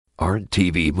Aren't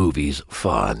TV movies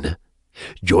fun?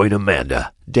 Join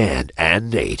Amanda, Dan, and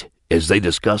Nate as they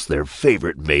discuss their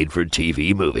favorite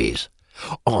made-for-TV movies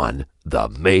on the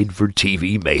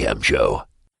Made-for-TV Mayhem Show.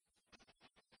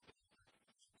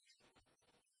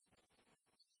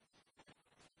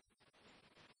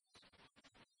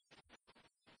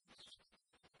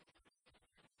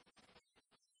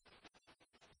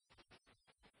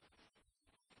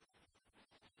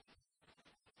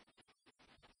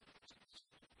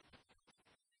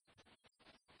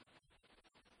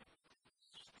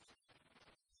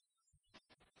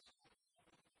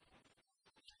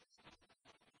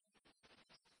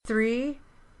 Three,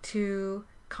 two,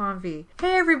 convy.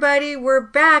 Hey everybody, we're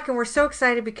back and we're so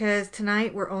excited because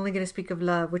tonight we're only going to speak of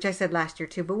love, which I said last year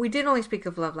too, but we did only speak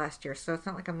of love last year, so it's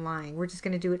not like I'm lying. We're just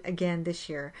going to do it again this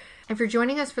year. If you're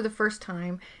joining us for the first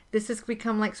time, this has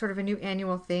become like sort of a new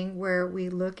annual thing where we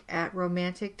look at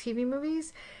romantic TV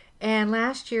movies. And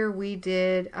last year we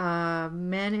did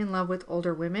Men in Love with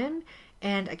Older Women.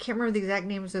 And I can't remember the exact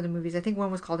names of the movies. I think one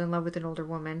was called In Love with an Older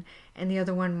Woman, and the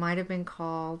other one might have been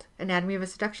called Anatomy of a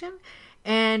Seduction.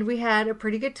 And we had a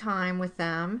pretty good time with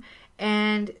them.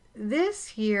 And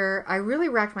this year, I really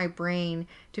racked my brain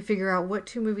to figure out what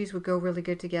two movies would go really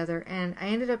good together. And I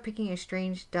ended up picking A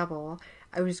Strange Double.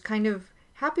 I was kind of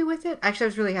happy with it. Actually, I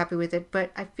was really happy with it,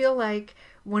 but I feel like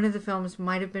one of the films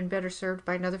might have been better served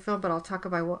by another film, but I'll talk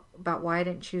about why I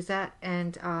didn't choose that.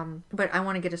 And but I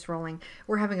want to get us rolling.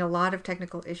 We're having a lot of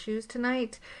technical issues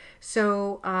tonight,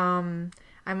 so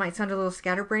I might sound a little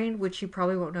scatterbrained, which you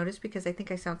probably won't notice because I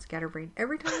think I sound scatterbrained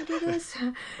every time I do this.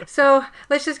 So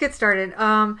let's just get started.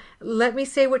 Let me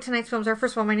say what tonight's films are.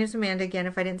 First of all, my name is Amanda, again,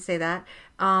 if I didn't say that.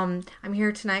 I'm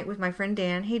here tonight with my friend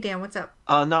Dan. Hey, Dan, what's up?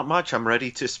 Not much. I'm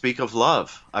ready to speak of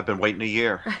love. I've been waiting a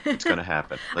year. It's going to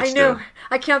happen. Let's I know. do it.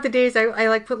 I count the days. I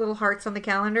like put little hearts on the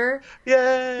calendar.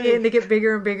 Yay! Yeah, and they get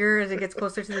bigger and bigger as it gets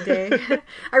closer to the day.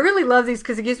 I really love these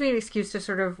because it gives me an excuse to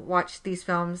sort of watch these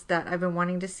films that I've been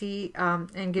wanting to see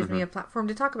and gives me a platform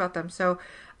to talk about them. So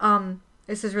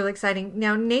this is really exciting.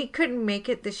 Now, Nate couldn't make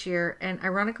it this year, and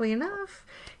ironically enough,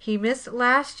 he missed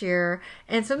last year,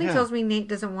 and something tells me Nate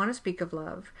doesn't want to speak of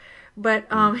love. But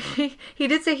he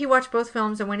did say he watched both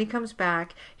films, and when he comes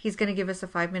back, he's going to give us a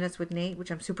 5 minutes with Nate, which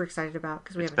I'm super excited about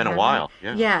because we haven't It's been a had while.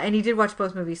 that. Yeah. Yeah, and he did watch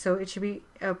both movies, so it should be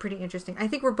pretty interesting. I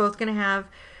think we're both going to have.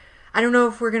 I don't know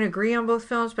if we're going to agree on both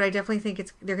films, but I definitely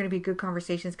think they're going to be good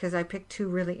conversations because I picked two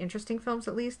really interesting films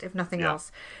at least, if nothing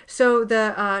else. So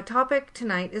the topic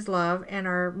tonight is love, and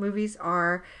our movies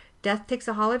are Death Takes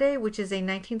a Holiday, which is a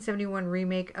 1971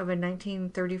 remake of a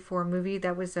 1934 movie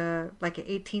that was like an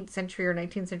 18th century or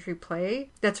 19th century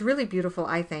play. That's really beautiful,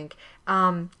 I think.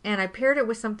 And I paired it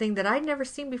with something that I'd never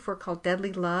seen before called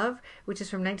Deadly Love, which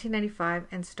is from 1995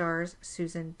 and stars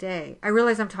Susan Dey. I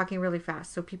realize I'm talking really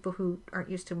fast, so people who aren't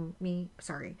used to me,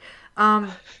 sorry.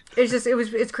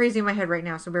 It's crazy in my head right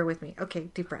now, so bear with me. Okay,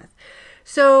 deep breath.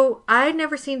 So I'd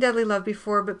never seen Deadly Love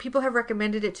before, but people have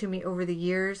recommended it to me over the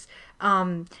years.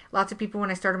 Lots of people, when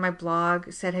I started my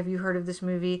blog, said, "Have you heard of this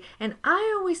movie?" And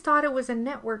I always thought it was a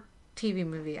network TV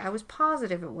movie. I was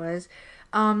positive it was.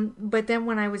 But then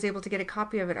when I was able to get a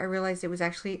copy of it, I realized it was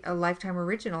actually a Lifetime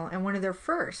original and one of their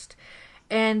first.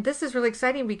 And this is really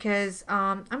exciting because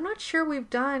I'm not sure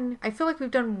I feel like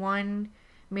we've done one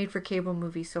made-for-cable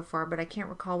movie so far, but I can't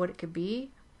recall what it could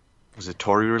be. Was it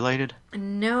Tory related?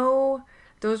 No,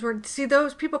 those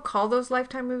people call those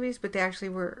Lifetime movies, but they actually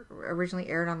were originally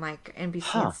aired on like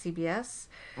NBC and CBS.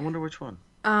 I wonder which one.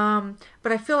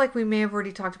 But I feel like we may have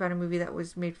already talked about a movie that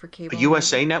was made for cable. A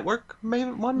USA Network?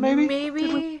 Maybe?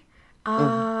 Maybe.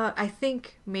 I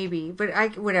think maybe,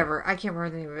 but whatever. I can't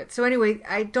remember the name of it. So anyway,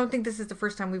 I don't think this is the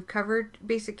first time we've covered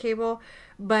basic cable,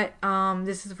 but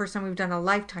this is the first time we've done a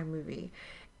Lifetime movie.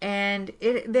 And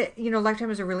Lifetime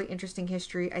is a really interesting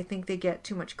history. I think they get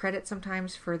too much credit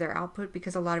sometimes for their output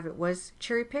because a lot of it was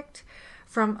cherry picked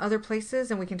from other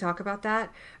places, and we can talk about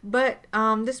that. But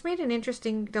this made an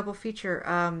interesting double feature.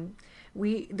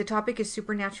 The topic is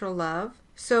supernatural love.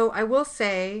 So I will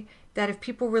say that if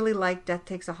people really like Death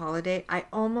Takes a Holiday, I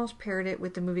almost paired it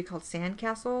with the movie called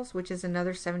Sandcastles, which is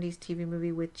another 70s TV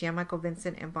movie with Jan Michael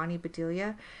Vincent and Bonnie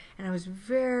Bedelia. And I was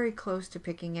very close to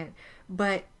picking it,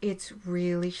 but it's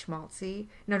really schmaltzy.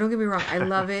 Now, don't get me wrong, I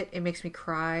love it. It makes me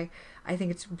cry. I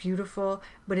think it's beautiful,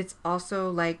 but it's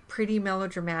also like pretty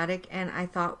melodramatic. And I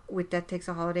thought with Death Takes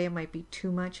a Holiday, it might be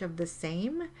too much of the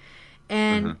same.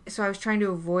 And so I was trying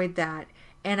to avoid that.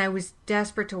 And I was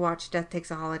desperate to watch Death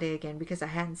Takes a Holiday again because I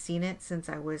hadn't seen it since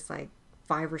I was like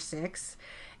 5 or 6.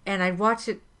 And I'd watched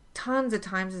it tons of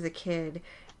times as a kid.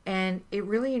 And it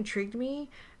really intrigued me.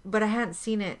 but I hadn't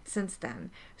seen it since then.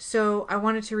 So I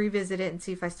wanted to revisit it and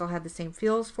see if I still had the same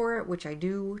feels for it, which I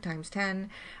do, times 10.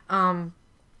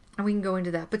 And we can go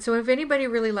into that. But so if anybody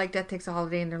really liked Death Takes a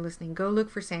Holiday and they're listening, go look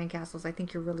for Sandcastles. I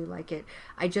think you'll really like it.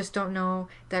 I just don't know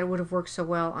that it would have worked so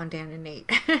well on Dan and Nate.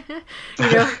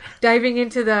 Diving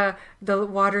into the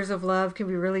waters of love can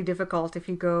be really difficult if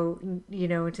you go,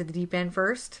 into the deep end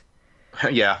first.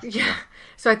 Yeah. Yeah.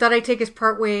 So I thought I'd take us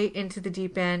part way into the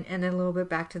deep end and then a little bit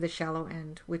back to the shallow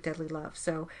end with Deadly Love.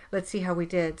 So let's see how we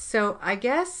did. So I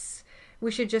guess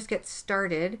we should just get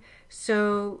started.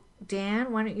 So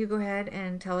Dan, why don't you go ahead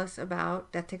and tell us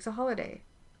about Death Takes a Holiday?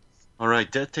 All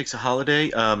right, Death Takes a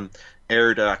Holiday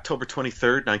aired October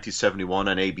 23rd, 1971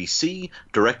 on ABC.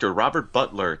 Director Robert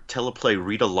Butler, teleplay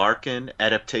Rita Larkin,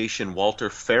 adaptation Walter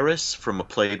Ferris from a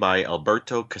play by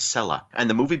Alberto Casella. And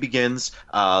the movie begins,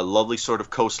 lovely sort of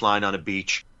coastline on a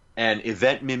beach. And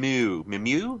Yvette Mimieux,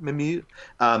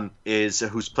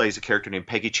 who plays a character named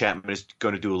Peggy Chapman, is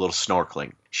going to do a little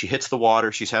snorkeling. She hits the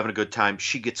water. She's having a good time.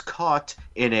 She gets caught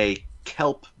in a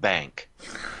kelp bank.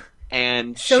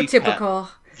 And so typical.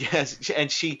 Yes,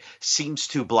 and she seems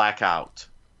to black out.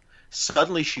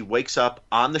 Suddenly she wakes up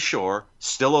on the shore,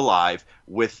 still alive,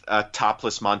 with a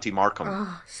topless Monty Markham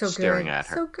staring at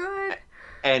her. So good.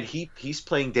 And he's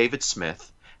playing David Smith.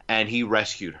 And he's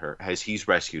rescued her,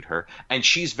 and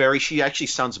she actually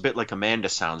sounds a bit like Amanda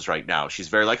sounds right now. She's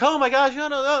very like, oh my gosh, no,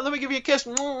 let me give you a kiss.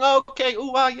 Okay,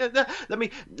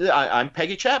 I'm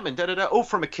Peggy Chapman. Oh,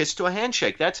 from a kiss to a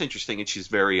handshake. That's interesting. And she's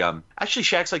very actually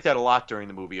she acts like that a lot during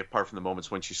the movie, apart from the moments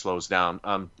when she slows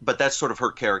down. But that's sort of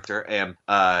her character. And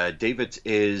David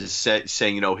is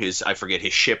saying, I forget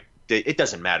his ship. It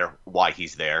doesn't matter why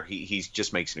he's there. He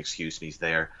just makes an excuse and he's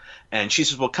there. And she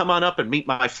says, well, come on up and meet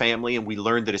my family. And we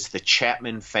learned that it's the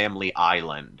Chapman family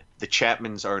island. The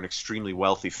Chapmans are an extremely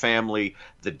wealthy family.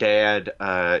 The dad,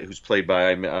 who's played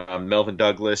by Melvin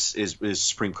Douglas, is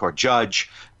Supreme Court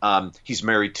judge. He's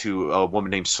married to a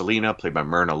woman named Selena, played by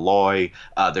Myrna Loy.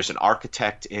 There's an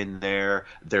architect in there.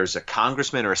 There's a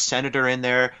congressman or a senator in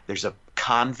there. There's a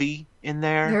convict in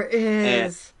there. There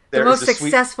is. The most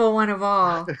successful one of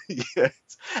all. Yes.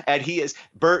 And he is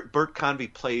Bert Convy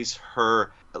plays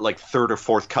her like third or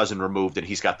fourth cousin removed, and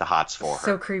he's got the hots for her.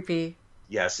 So creepy.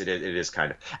 Yes, it is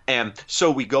kind of. And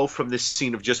so we go from this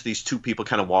scene of just these two people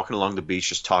kind of walking along the beach,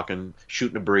 just talking,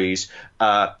 shooting a breeze,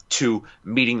 to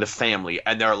meeting the family.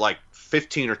 And there are like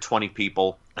 15 or 20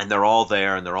 people, and they're all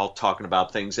there, and they're all talking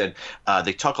about things. And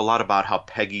they talk a lot about how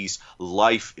Peggy's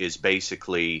life is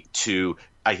basically to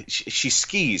she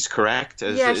skis, correct?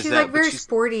 She's like very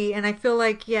sporty, and I feel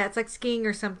like it's like skiing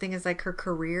or something is like her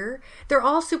career. They're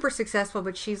all super successful,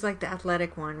 but she's like the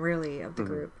athletic one, really, of the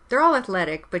group. They're all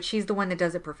athletic, but she's the one that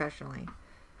does it professionally.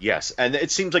 Yes, and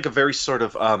it seems like a very sort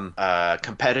of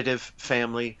competitive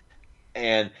family.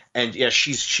 And yeah,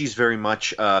 she's very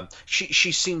much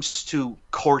she seems to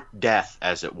court death,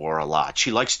 as it were, a lot.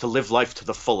 She likes to live life to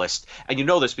the fullest, and you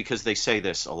know this because they say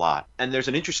this a lot. And there's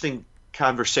an interesting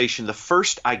conversation. The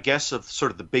first, I guess, of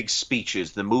sort of the big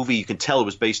speeches. The movie, you can tell it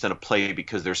was based on a play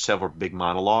because there's several big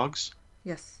monologues.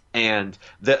 Yes. And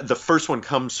the first one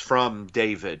comes from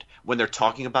David when they're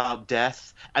talking about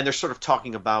death, and they're sort of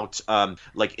talking about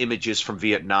like images from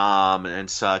Vietnam and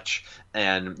such,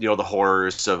 and the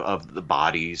horrors of the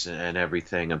bodies and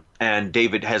everything. And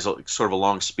David has sort of a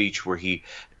long speech where he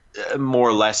more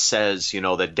or less says,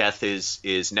 that death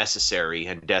is necessary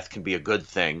and death can be a good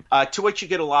thing, to which you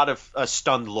get a lot of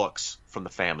stunned looks from the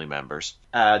family members.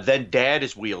 Then Dad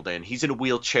is wheeled in. He's in a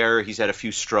wheelchair. He's had a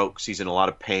few strokes. He's in a lot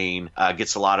of pain,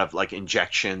 gets a lot of like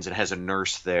injections, and has a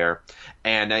nurse there.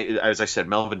 And as I said,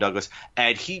 Melvin Douglas,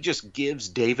 and he just gives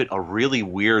David a really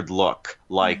weird look,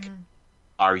 like,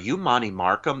 are you Monty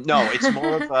Markham? No, it's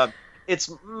more of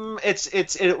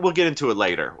we'll get into it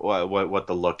later, what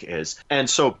the look is. And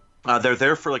so they're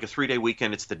there for like a 3-day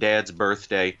weekend. It's the dad's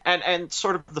birthday, and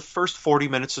sort of the first 40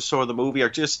 minutes or so of the movie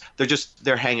are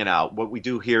they're hanging out. What we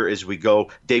do here is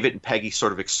David and Peggy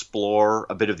sort of explore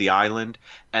a bit of the island,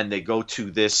 and they go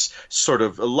to this sort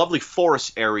of a lovely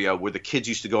forest area where the kids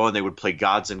used to go, and they would play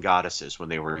gods and goddesses when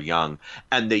they were young.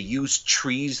 And they use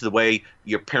trees the way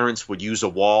your parents would use a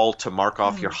wall to mark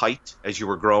off your height as you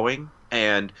were growing.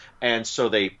 And so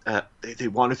they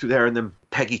wander through there, and then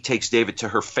Peggy takes David to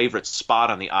her favorite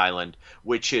spot on the island,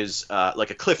 which is like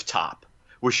a cliff top,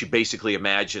 where she basically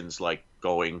imagines like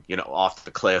going, off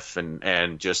the cliff,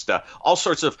 and just all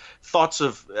sorts of thoughts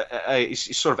of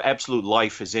sort of absolute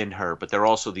life is in her, but there are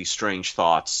also these strange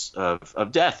thoughts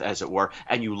of death, as it were.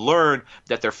 And you learn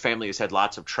that their family has had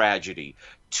lots of tragedy.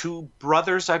 2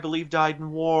 brothers, I believe, died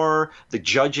in war. The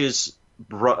judge's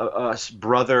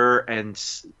brother and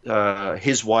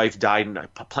his wife died in a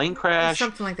plane crash.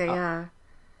 Something like that, yeah.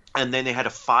 And then they had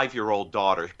a 5-year-old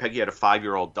daughter. Peggy had a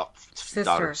 5-year-old daughter,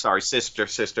 Sister. sorry,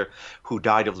 sister, who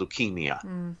died of leukemia.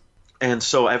 Mm. And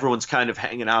so everyone's kind of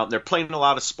hanging out, and they're playing a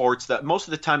lot of sports. That most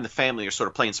of the time, the family are sort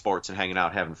of playing sports and hanging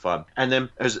out, having fun. And then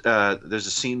there's a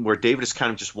scene where David is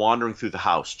kind of just wandering through the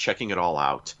house, checking it all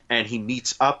out, and he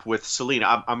meets up with Selena.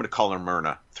 I'm going to call her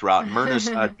Myrna throughout.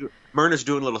 Myrna's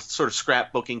doing a little sort of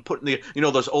scrapbooking, putting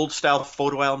those old style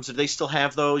photo albums. Do they still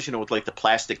have those? With like the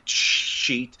plastic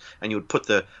sheet, and you would put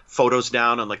the photos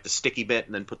down on like the sticky bit,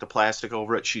 and then put the plastic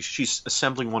over it. She's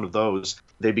assembling one of those.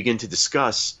 They begin to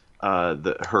discuss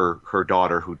her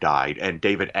daughter who died, and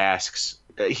David asks.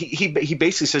 He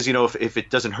basically says, if it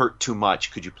doesn't hurt too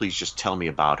much, could you please just tell me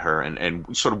about her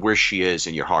and sort of where she is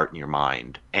in your heart and your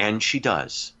mind? And she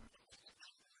does.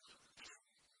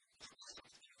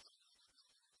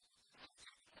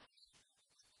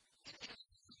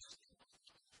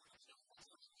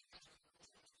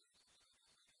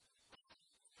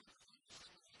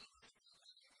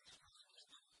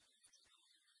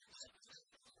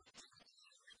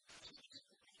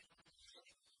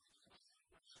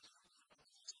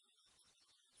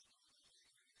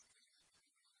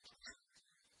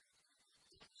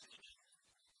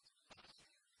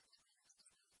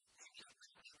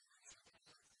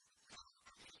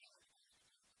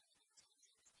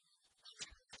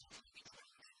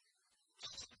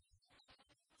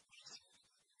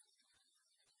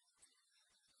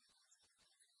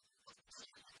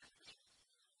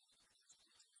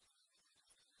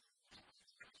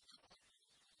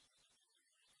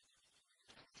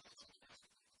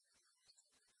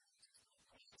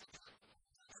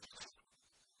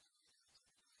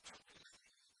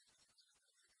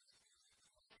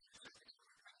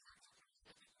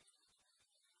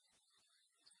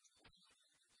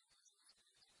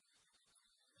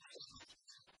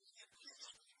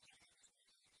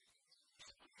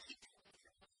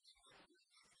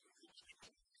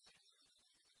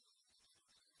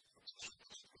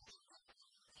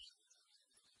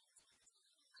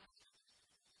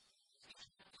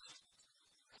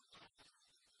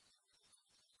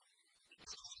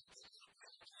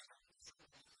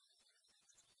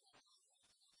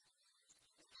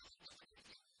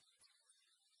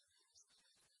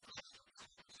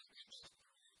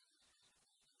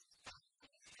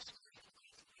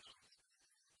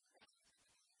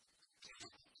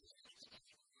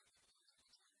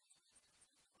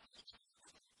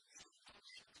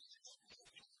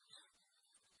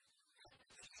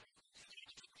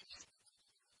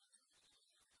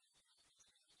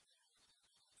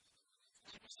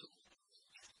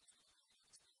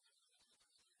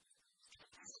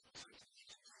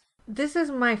 This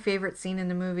is my favorite scene in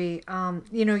the movie.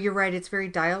 You're right, it's very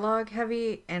dialogue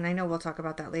heavy, and I know we'll talk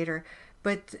about that later,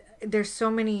 but there's so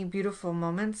many beautiful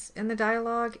moments in the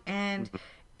dialogue, and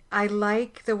I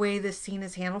like the way this scene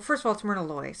is handled. First of all, it's Myrna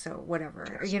Loy, so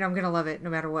whatever. Yes. I'm gonna love it no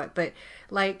matter what. But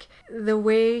like the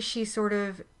way she sort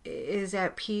of is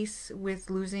at peace with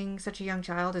losing such a young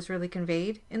child is really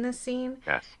conveyed in this scene.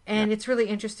 Yes. And it's really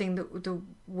interesting the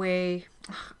way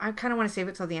I kind of want to save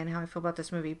it till the end how I feel about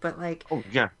this movie, but like Oh,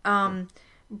 yeah.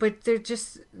 but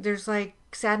there's like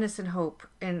sadness and hope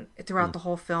and throughout the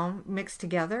whole film mixed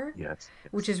together, Yes.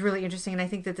 which is really interesting, and I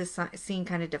think that this scene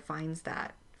kind of defines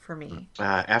that for me.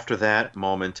 After that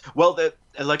moment,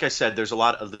 like I said, there's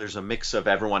a mix of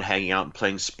everyone hanging out and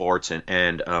playing sports,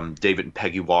 and David and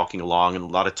Peggy walking along, and a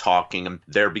lot of talking, and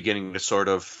they're beginning to sort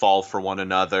of fall for one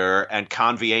another. And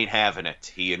Convy ain't having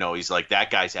it. He's like,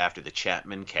 that guy's after the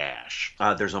Chapman cash.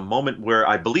 There's a moment where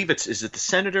I believe is it the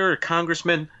senator or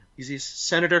congressman? Is he a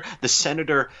senator? The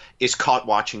senator is caught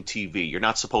watching TV. You're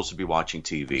not supposed to be watching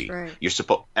TV. That's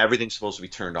right. Everything's supposed to be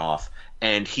turned off,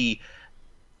 and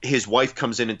his wife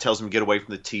comes in and tells him to get away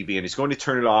from the TV, and he's going to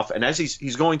turn it off. And as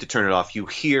he's going to turn it off, you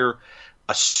hear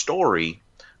a story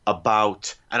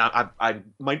about, and I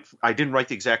didn't write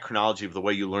the exact chronology of the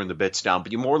way you learn the bits down,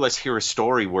 but you more or less hear a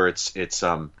story where it's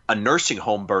a nursing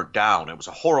home burnt down. It was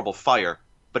a horrible fire,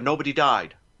 but nobody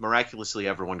died. Miraculously,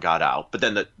 everyone got out, but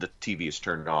then the TV is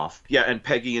turned off. Yeah, and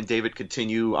Peggy and David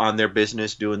continue on their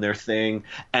business, doing their thing.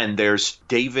 And there's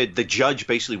David. The judge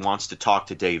basically wants to talk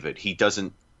to David. He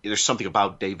doesn't. There's something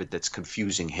about David that's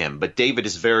confusing him. But David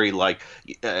is very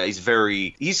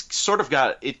he's sort of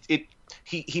got it.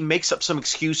 He makes up some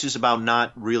excuses about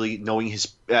not really knowing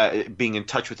being in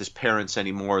touch with his parents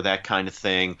anymore, that kind of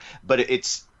thing. But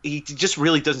he just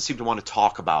really doesn't seem to want to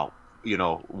talk about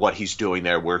what he's doing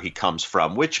there, where he comes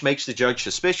from, which makes the judge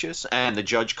suspicious. And the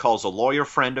judge calls a lawyer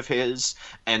friend of his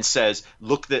and says,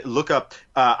 look up.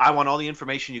 I want all the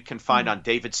information you can find on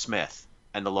David Smith.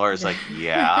 And the lawyer's like,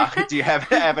 yeah. Do you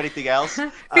have anything else?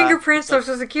 Fingerprints, So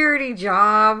social security,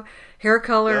 job, hair yep,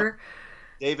 color.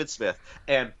 David Smith.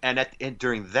 And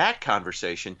during that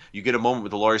conversation, you get a moment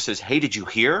where the lawyer says, "Hey, did you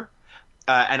hear?"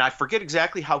 And I forget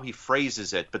exactly how he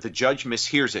phrases it, but the judge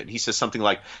mishears it. And he says something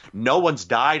like, "No one's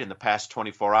died in the past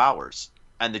 24 hours."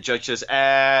 And the judge says,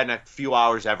 in a few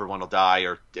hours, everyone will die,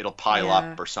 or it'll pile Yeah.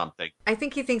 up or something. I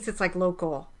think he thinks it's like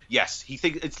local. Yes, he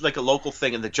thinks it's like a local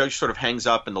thing, and the judge sort of hangs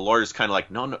up, and the lawyer's kind of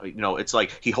like, no, no, it's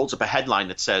like he holds up a headline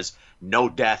that says, "No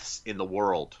deaths in the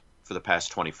world for the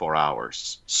past 24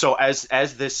 hours." So as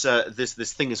this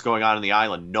thing is going on in the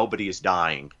island, nobody is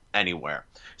dying anywhere.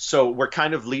 So we're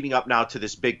kind of leading up now to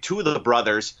this big two of the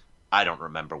brothers. I don't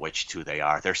remember which two they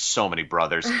are. There's so many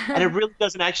brothers, and it really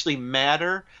doesn't actually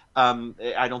matter.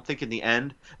 I don't think in the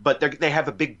end, but they have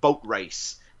a big boat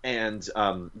race, and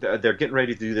they're getting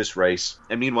ready to do this race.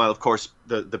 And meanwhile, of course,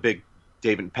 the big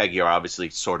David and Peggy are obviously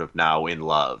sort of now in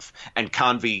love. And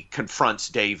Convy confronts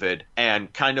David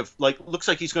and kind of like looks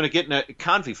like he's going to get in a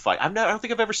Convy fight. I don't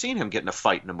think I've ever seen him get in a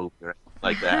fight in a movie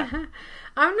like that.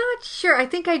 I'm not sure. I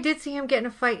think I did see him get in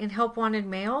a fight in Help Wanted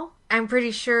Mail. I'm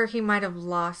pretty sure he might have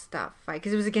lost that fight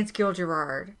because it was against Gil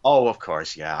Gerard. Oh, of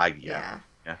course, yeah, Yeah.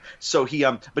 yeah. So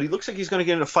but he looks like he's going to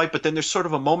get in a fight. But then there's sort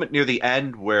of a moment near the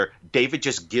end where David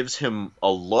just gives him a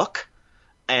look,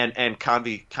 and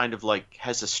Convy kind of like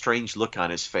has a strange look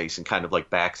on his face and kind of like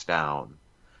backs down.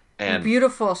 A And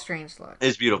beautiful, strange look.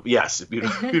 it's beautiful. Yes, it's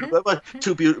beautiful. Beautiful.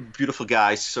 Two beautiful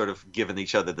guys sort of giving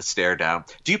each other the stare down.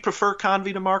 Do you prefer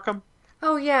Convy to Markham?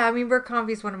 Oh yeah, I mean Bert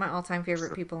Convey's one of my all-time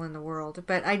favorite people in the world,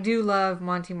 but I do love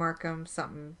Monty Markham.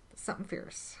 Something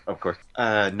fierce. Of course.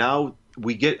 Now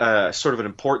we get sort of an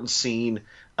important scene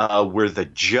where the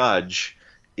judge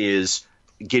is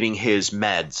getting his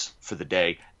meds for the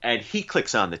day, and he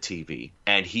clicks on the TV,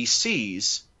 and he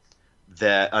sees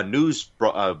that a news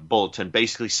bulletin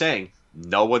basically saying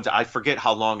no one's. I forget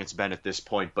how long it's been at this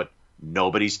point, but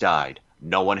nobody's died.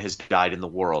 No one has died in the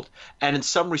world. And in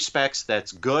some respects,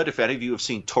 that's good. If any of you have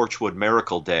seen Torchwood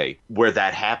Miracle Day, where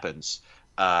that happens,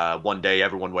 one day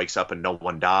everyone wakes up and no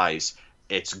one dies.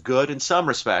 It's good in some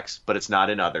respects, but it's not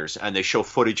in others. And they show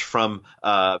footage from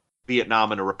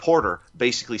Vietnam and a reporter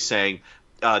basically saying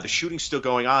the shooting's still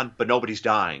going on, but nobody's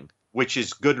dying, which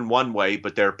is good in one way,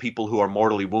 but there are people who are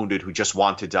mortally wounded who just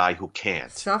want to die who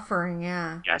can't. Suffering,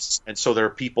 yeah. Yes. And so there are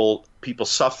people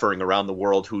suffering around the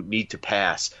world who need to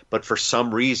pass. But for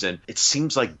some reason, it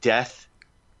seems like death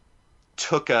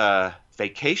took a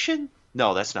vacation.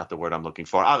 No, that's not the word I'm looking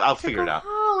for. I'll Took figure a it out.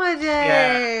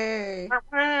 holiday.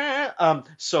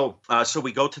 So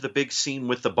we go to the big scene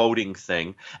with the boating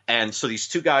thing, and so these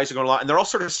two guys are going along, and they're all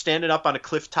sort of standing up on a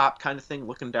cliff top kind of thing,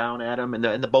 looking down at him, and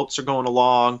the boats are going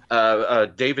along.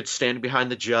 David's standing behind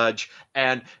the judge,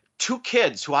 and two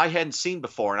kids who I hadn't seen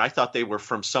before, and I thought they were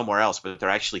from somewhere else, but they're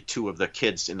actually two of the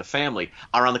kids in the family,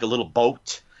 are on like a little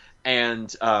boat,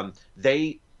 and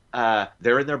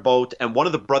they're in their boat, and one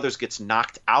of the brothers gets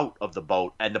knocked out of the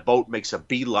boat, and the boat makes a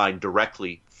beeline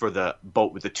directly for the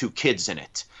boat with the two kids in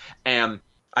it. And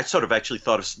I sort of actually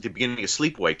thought of the beginning of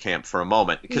Sleepaway Camp for a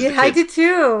moment, because Yeah, I did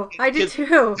too.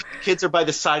 kids are by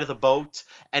the side of the boat,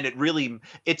 and it really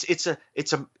it's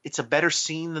a better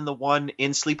scene than the one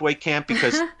in Sleepaway Camp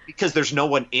because there's no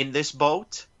one in this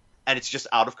boat, and it's just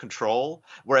out of control.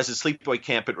 Whereas in Sleepaway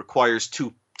Camp, it requires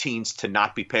two teens to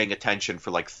not be paying attention for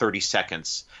like 30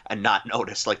 seconds and not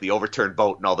notice like the overturned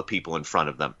boat and all the people in front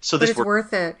of them. So But it's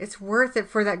worth it. It's worth it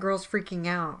for that girl's freaking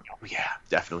out. Oh, yeah,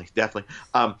 definitely.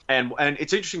 And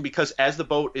it's interesting because as the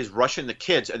boat is rushing the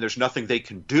kids and there's nothing they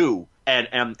can do,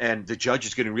 and the judge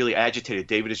is getting really agitated,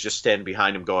 David is just standing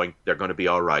behind him going, "They're going to be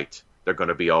all right. They're going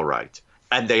to be all right."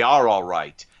 And they are all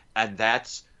right. And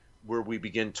that's where we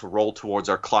begin to roll towards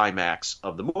our climax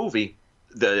of the movie.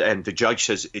 And the judge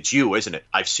says, "It's you, isn't it?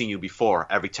 I've seen you before.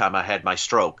 Every time I had my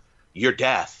stroke, you're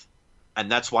death.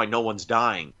 And that's why no one's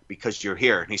dying, because you're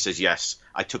here." And he says, "Yes,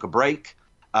 I took a break.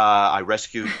 I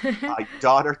rescued my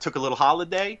daughter, took a little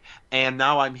holiday, and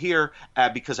now I'm here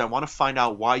because I want to find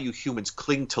out why you humans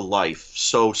cling to life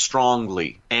so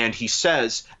strongly." And he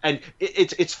says, and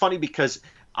it's funny because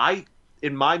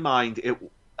in my mind,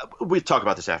 we'll talk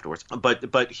about this afterwards.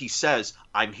 But he says,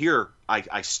 "I'm here.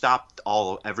 I stopped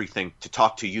everything to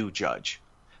talk to you, Judge,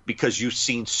 because you've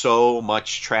seen so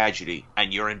much tragedy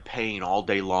and you're in pain all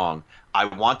day long. I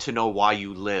want to know why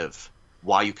you live,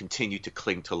 why you continue to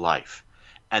cling to life."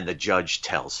 And the judge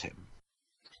tells him.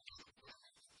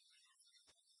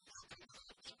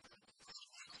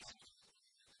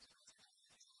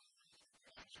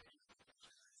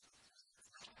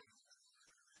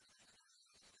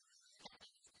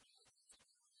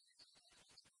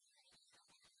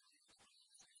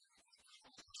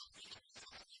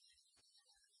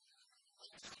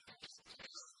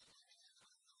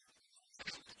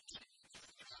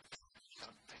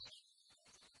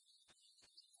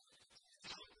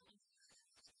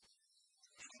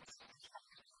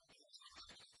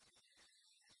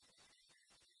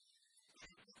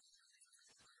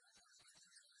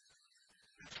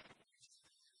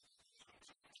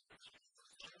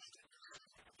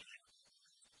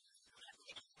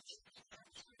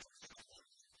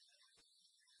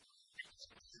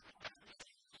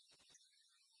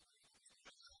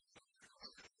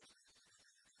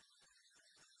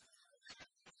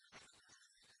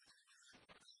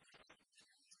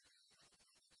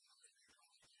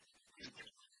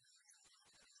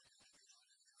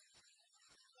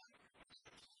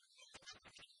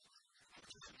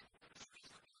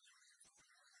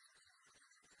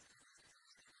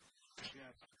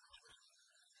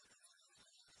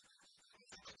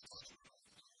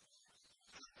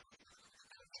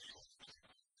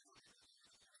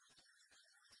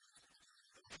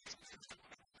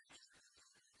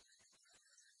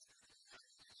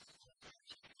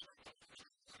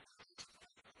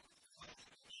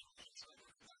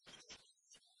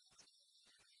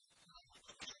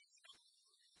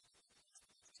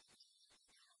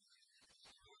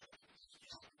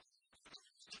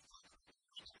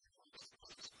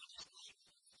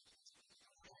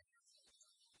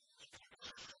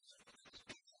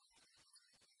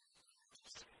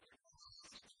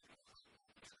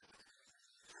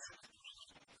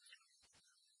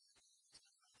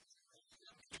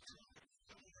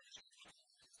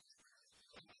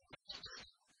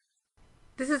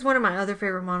 This is one of my other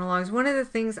favorite monologues. One of the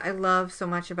things I love so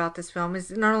much about this film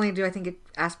is not only do I think it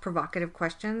asks provocative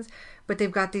questions, but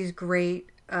they've got these great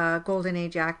golden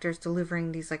age actors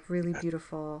delivering these like really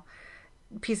beautiful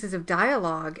pieces of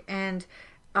dialogue, and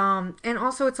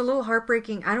also it's a little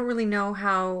heartbreaking. I don't really know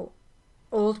how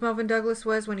old Melvin Douglas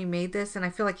was when he made this, and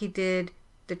I feel like he did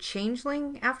The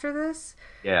Changeling after this.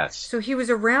 Yes. So he was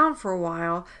around for a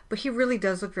while, but he really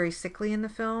does look very sickly in the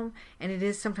film, and it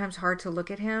is sometimes hard to look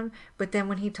at him. But then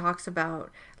when he talks about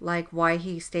like why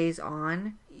he stays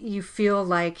on, you feel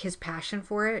like his passion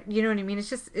for it. You know what I mean?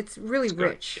 It's really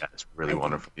rich. Yeah, it's really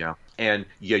wonderful. Yeah. And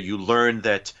yeah, you learn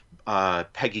that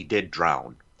Peggy did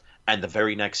drown, and the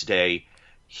very next day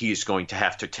he's going to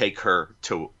have to take her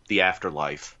to the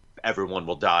afterlife. Everyone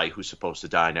will die who's supposed to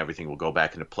die, and everything will go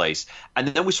back into place. And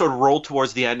then we sort of roll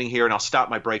towards the ending here, and I'll stop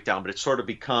my breakdown, but it sort of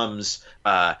becomes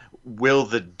will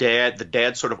the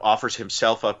dad sort of offers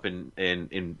himself up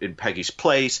in Peggy's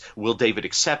place. Will David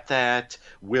accept that?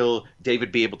 Will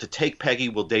David be able to take Peggy?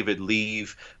 Will David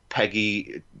leave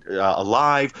Peggy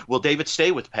alive? Will David stay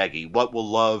with Peggy? What will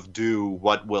love do?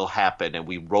 What will happen? And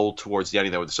we roll towards the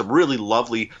ending there with some really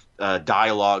lovely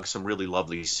dialogue, some really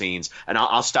lovely scenes. And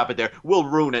I'll stop it there. We'll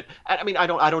ruin it. I mean, I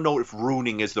don't know if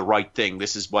ruining is the right thing.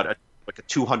 This is like a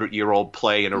 200-year-old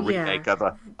play and a remake of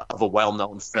a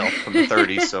well-known film from the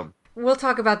 30s. So we'll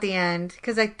talk about the end,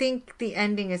 because I think the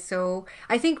ending is so.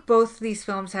 I think both these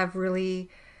films have really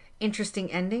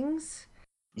interesting endings.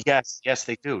 Yes,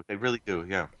 they do. They really do,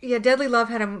 yeah. Yeah, Deadly Love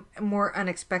had a more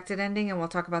unexpected ending, and we'll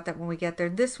talk about that when we get there.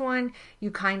 This one,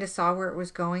 you kind of saw where it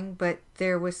was going, but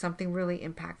there was something really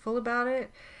impactful about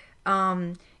it.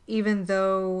 Even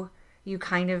though you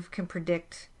kind of can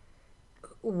predict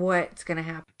what's going to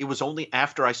happen. It was only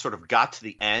after I sort of got to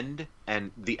the end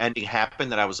and the ending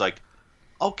happened that I was like,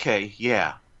 okay,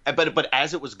 yeah. But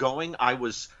as it was going, I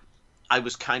was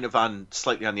kind of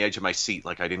slightly on the edge of my seat,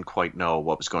 like I didn't quite know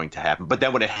what was going to happen. But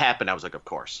then when it happened, I was like, of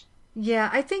course.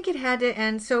 Yeah, I think it had to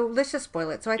end. So let's just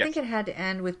spoil it. So I think it had to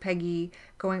end with Peggy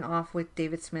going off with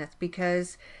David Smith,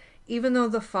 because even though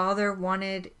the father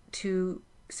wanted to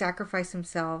sacrifice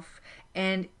himself,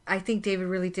 and I think David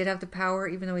really did have the power,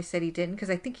 even though he said he didn't, because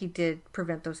I think he did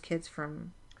prevent those kids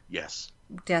from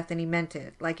death, and he meant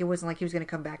it. Like, it wasn't like he was going to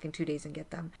come back in 2 days and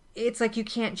get them. It's like you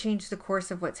can't change the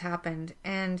course of what's happened,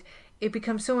 and it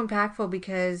becomes so impactful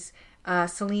because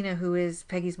Selena, who is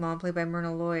Peggy's mom, played by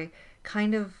Myrna Loy,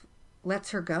 kind of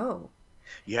lets her go.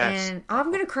 Yes. And I'm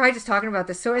going to cry just talking about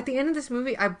this. So at the end of this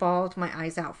movie, I bawled my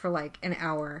eyes out for like an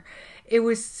hour. It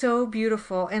was so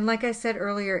beautiful. And like I said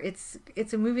earlier, it's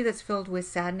a movie that's filled with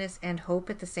sadness and hope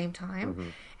at the same time. Mm-hmm.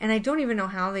 And I don't even know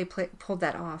how they pulled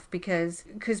that off, because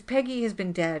Peggy has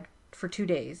been dead for 2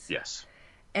 days. Yes.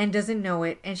 And doesn't know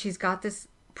it. And she's got this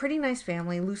pretty nice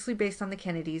family, loosely based on the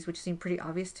Kennedys, which seemed pretty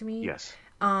obvious to me. Yes.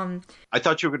 I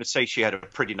thought you were going to say she had a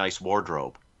pretty nice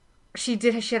wardrobe. She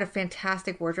did. She had a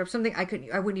fantastic wardrobe. Something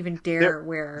I wouldn't even dare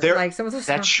wear. Like some of those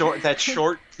that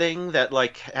short thing, that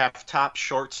like half top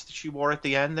shorts that she wore at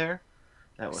the end there.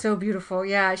 That was so beautiful.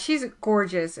 Yeah, she's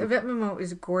gorgeous. Yvette Mimieux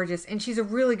is gorgeous, and she's a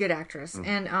really good actress.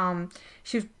 Mm. And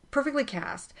she was perfectly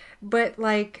cast. But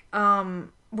like, what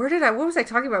was I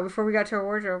talking about before we got to her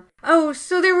wardrobe? Oh,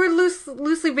 so they were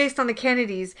loosely based on the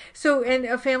Kennedys. So, and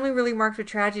a family really marked with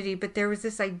tragedy, but there was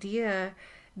this idea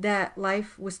that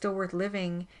life was still worth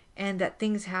living, and that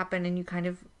things happen, and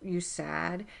you're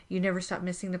sad. You never stop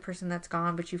missing the person that's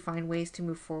gone, but you find ways to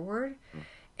move forward.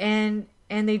 And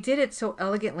they did it so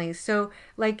elegantly. So,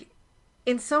 like,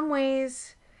 in some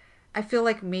ways, I feel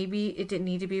like maybe it didn't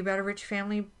need to be about a rich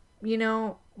family,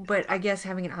 but I guess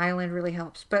having an island really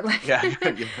helps. But like, yeah.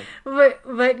 but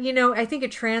I think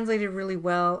it translated really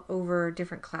well over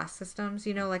different class systems.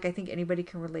 Like, I think anybody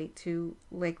can relate to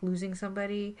like losing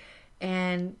somebody,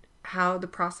 and how the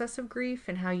process of grief,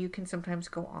 and how you can sometimes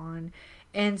go on.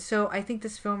 And so I think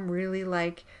this film really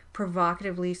like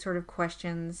provocatively sort of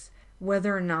questions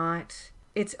whether or not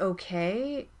it's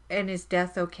okay, and is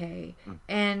death okay.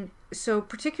 And so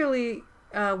particularly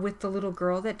with the little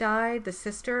girl that died, the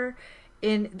sister,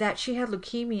 in that she had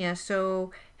leukemia,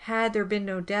 so had there been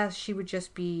no death, she would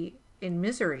just be in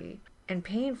misery and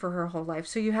pain for her whole life.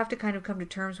 So you have to kind of come to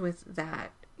terms with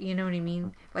that. You know what I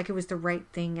mean? Like, it was the right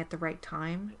thing at the right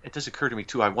time. It does occur to me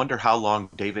too. I wonder how long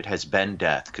David has been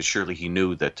dead, because surely he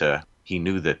knew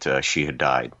that she had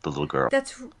died, the little girl.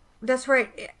 That's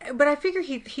right. But I figure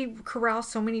he corrals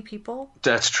so many people.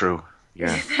 That's true.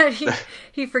 Yeah. That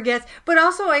he forgets. But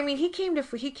also, I mean, he came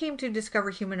to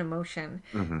discover human emotion,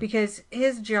 because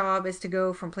his job is to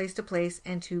go from place to place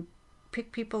and to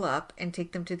pick people up and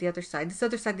take them to the other side. This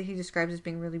other side that he describes as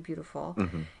being really beautiful.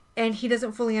 And he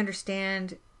doesn't fully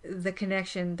understand the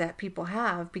connection that people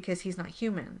have because he's not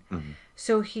human. Mhm.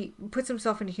 So he puts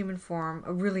himself into human form,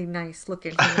 a really nice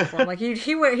looking human form. Like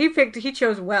he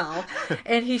chose well,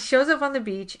 and he shows up on the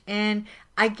beach. And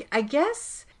I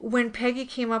guess when Peggy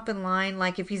came up in line,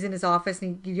 like if he's in his office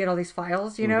and you get all these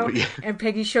files, Yeah. and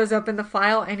Peggy shows up in the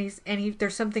file, and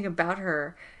there's something about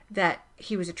her that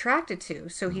he was attracted to.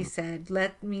 So he said,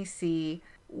 "Let me see."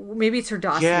 Maybe it's her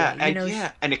dossier.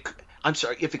 And I'm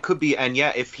sorry if it could be, and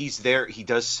yeah, if he's there, he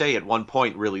does say at one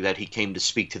point really that he came to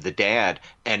speak to the dad,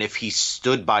 and if he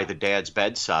stood by the dad's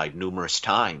bedside numerous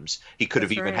times, he could have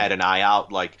That's even right. had an eye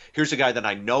out, like, here's a guy that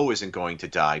I know isn't going to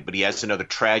die, but he has another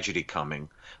tragedy coming.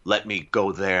 Let me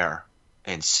go there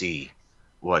and see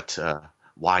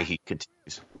why he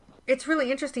continues. It's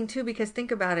really interesting too because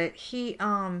think about it. He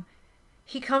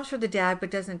comes for the dad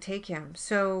but doesn't take him.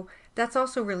 So that's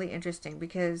also really interesting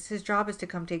because his job is to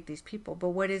come take these people. But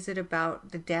what is it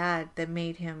about the dad that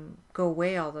made him go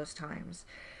away all those times?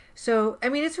 So, I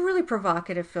mean, it's a really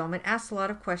provocative film. It asks a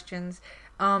lot of questions.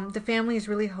 The family is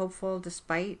really hopeful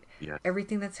despite Yeah.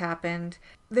 everything that's happened.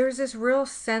 There's this real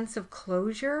sense of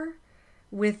closure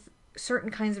with certain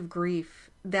kinds of grief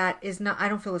that is not, I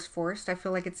don't feel is forced. I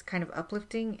feel like it's kind of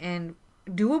uplifting and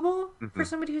doable for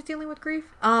somebody who's dealing with grief.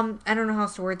 I don't know how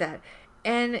else to word that.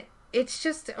 And it's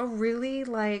just a really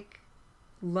like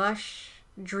lush,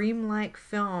 dreamlike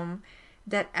film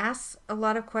that asks a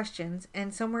lot of questions,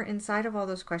 and somewhere inside of all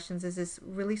those questions is this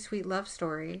really sweet love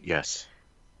story Yes.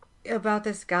 about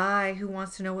this guy who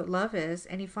wants to know what love is,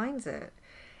 and he finds it.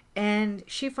 And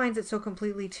she finds it so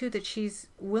completely too that she's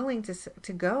willing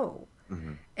to go,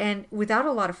 and without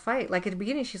a lot of fight. Like at the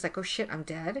beginning, she's like, "Oh shit, I'm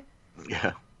dead.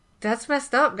 Yeah. That's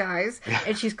messed up, guys."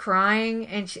 And she's crying,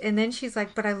 and then she's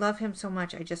like, "But I love him so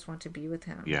much. I just want to be with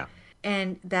him." Yeah.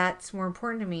 And that's more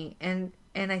important to me. And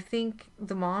I think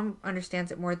the mom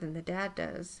understands it more than the dad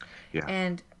does. Yeah.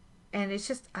 And it's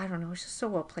just, I don't know, it's just so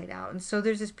well played out. And so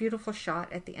there's this beautiful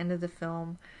shot at the end of the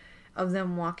film of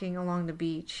them walking along the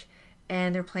beach,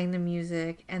 and they're playing the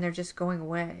music, and they're just going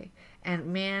away. And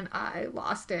man, I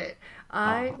lost it.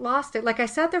 I lost it. Like I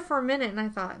sat there for a minute and I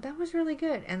thought, that was really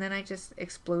good. And then I just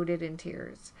exploded in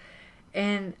tears.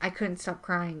 And I couldn't stop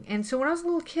crying. And so when I was a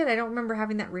little kid, I don't remember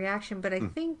having that reaction, but I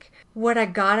think what I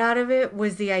got out of it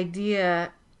was the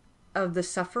idea of the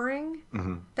suffering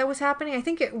that was happening. I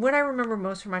think what I remember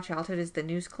most from my childhood is the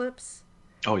news clips.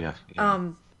 Oh yeah.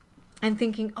 Yeah. And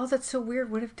thinking, oh, that's so weird.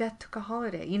 What if death took a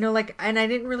holiday? Like, and I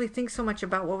didn't really think so much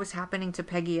about what was happening to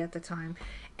Peggy at the time.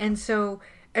 And so,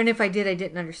 and if I did, I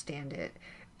didn't understand it.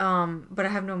 But I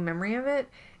have no memory of it.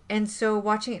 And so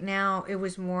watching it now, it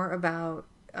was more about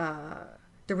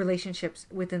the relationships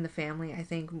within the family, I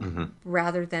think,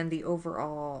 rather than the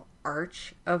overall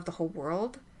arch of the whole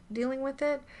world dealing with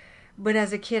it. But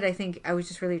as a kid, I think I was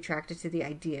just really attracted to the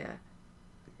idea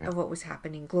of what was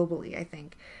happening globally, I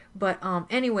think. But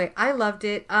anyway, I loved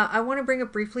it. I want to bring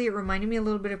up briefly, it reminded me a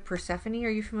little bit of Persephone. Are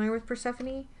you familiar with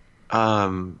Persephone?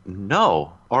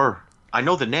 No, or I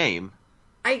know the name.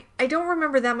 I don't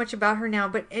remember that much about her now,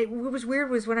 but what was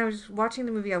weird was when I was watching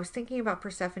the movie, I was thinking about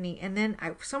Persephone, and then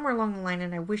somewhere along the line,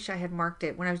 and I wish I had marked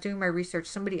it, when I was doing my research,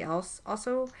 somebody else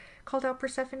also called out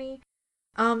Persephone.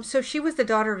 So she was the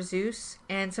daughter of Zeus,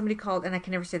 and somebody called, and I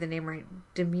can never say the name right,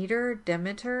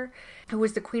 Demeter, who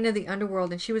was the queen of the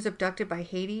underworld, and she was abducted by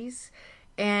Hades,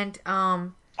 and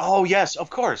Oh yes, of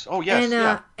course. Oh yes, and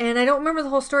yeah. and I don't remember the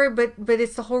whole story, but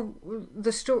it's the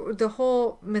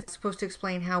whole myth is supposed to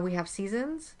explain how we have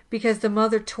seasons, because the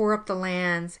mother tore up the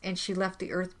lands and she left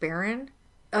the earth barren,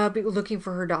 looking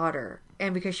for her daughter,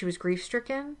 and because she was grief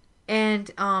stricken.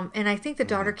 And I think the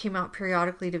daughter came out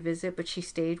periodically to visit, but she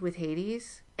stayed with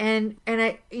Hades. And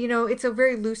I, it's a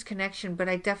very loose connection, but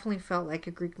I definitely felt like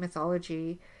a Greek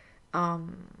mythology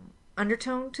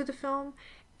undertone to the film.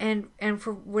 And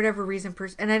for whatever reason,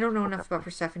 and I don't know enough about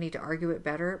Persephone to argue it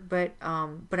better, but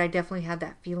I definitely had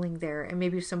that feeling there. And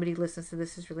maybe if somebody listens to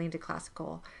this is really into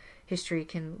classical history,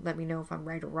 can let me know if I'm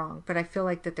right or wrong. But I feel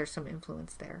like that there's some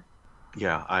influence there.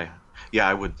 Yeah,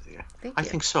 I would. Yeah. Thank I you.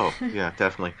 think so. Yeah,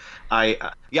 definitely.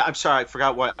 I'm sorry, I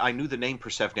forgot what I knew the name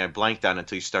Persephone. I blanked on it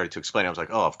until you started to explain. I was like,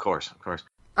 oh, of course, of course.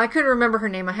 I couldn't remember her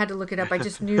name. I had to look it up. I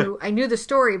just knew I knew the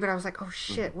story, but I was like, oh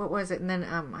shit, what was it? And then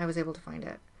I was able to find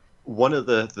it. One of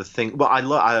the thing, well,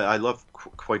 I love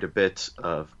quite a bit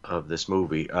of this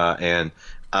movie, and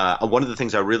one of the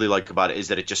things I really like about it is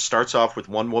that it just starts off with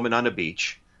one woman on a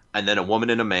beach, and then a woman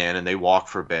and a man, and they walk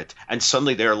for a bit, and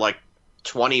suddenly they're like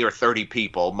 20 or 30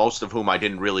 people, most of whom I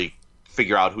didn't really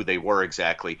figure out who they were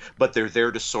exactly, but they're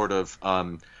there to sort of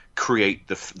create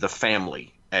the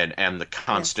family and the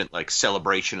constant like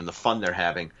celebration and the fun they're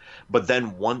having. But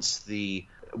then once the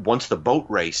once the boat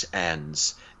race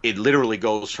ends, it literally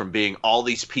goes from being all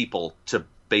these people to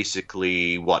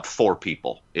basically what, four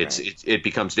people. Right. It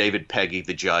becomes David, Peggy,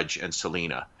 the judge, and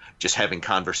Selena just having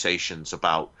conversations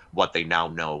about what they now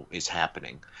know is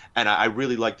happening. And I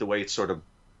really like the way it sort of,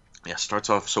 yeah, starts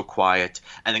off so quiet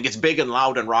and then gets big and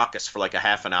loud and raucous for like a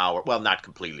half an hour. Well, not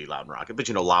completely loud and raucous, but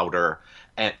louder.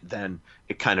 And then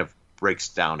it kind of breaks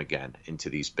down again into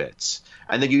these bits.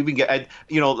 And then you even get,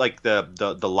 like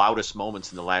the loudest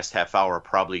moments in the last half hour are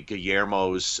probably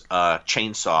Guillermo's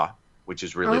chainsaw, which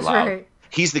is Oh, really that's loud. right.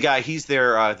 He's the guy. He's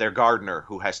their gardener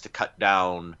who has to cut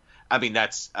down. I mean,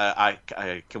 that's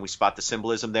can we spot the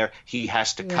symbolism there? He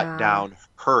has to cut Yeah. down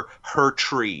her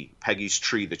tree, Peggy's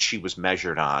tree that she was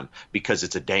measured on, because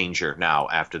it's a danger now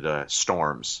after the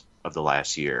storms of the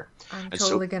last year. I'm And so,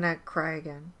 totally gonna cry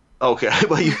again. okay,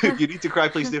 well, you need to cry,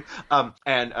 please do.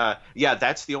 Yeah,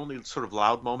 that's the only sort of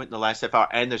loud moment in the last half hour.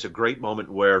 And there's a great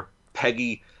moment where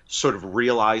Peggy sort of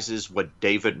realizes what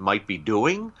David might be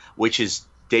doing, which is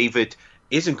David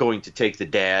isn't going to take the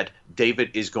dad.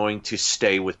 David is going to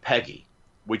stay with Peggy,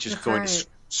 which is That's going to right.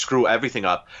 screw everything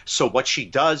up. So what she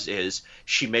does is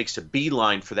she makes a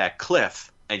beeline for that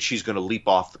cliff, and she's going to leap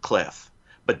off the cliff.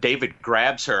 But David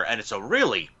grabs her, and it's a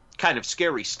really kind of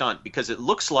scary stunt because it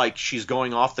looks like she's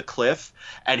going off the cliff,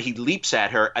 and he leaps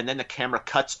at her, and then the camera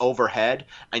cuts overhead,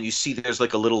 and you see there's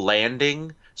like a little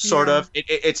landing, sort Yeah. of.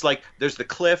 It's like there's the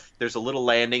cliff, there's a little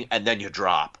landing, and then you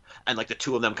drop. And like the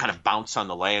two of them kind of bounce on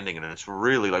the landing, and it's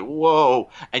really like,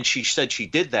 whoa. And she said she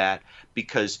did that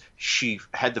because she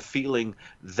had the feeling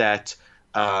that,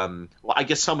 well, I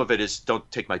guess some of it is don't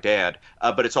take my dad,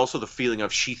 but it's also the feeling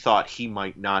of she thought he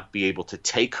might not be able to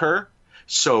take her.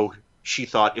 So she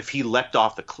thought if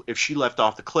if she left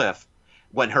off the cliff,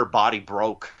 when her body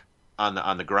broke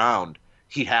on the ground,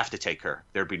 he'd have to take her.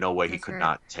 There'd be no way he That's could right.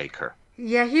 not take her.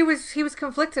 Yeah, he was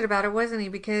conflicted about it, wasn't he?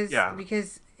 Because Yeah.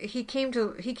 because he came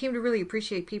to really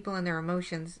appreciate people and their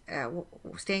emotions,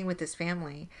 staying with his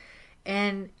family.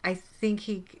 And I think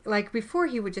he, like before,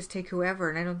 he would just take whoever,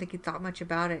 and I don't think he thought much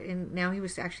about it. And now he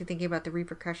was actually thinking about the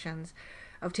repercussions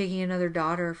of taking another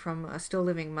daughter from a still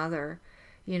living mother,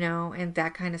 and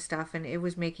that kind of stuff. And it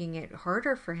was making it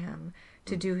harder for him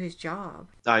to do his job.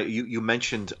 You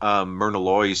mentioned Myrna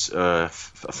Loy's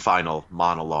final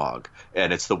monologue,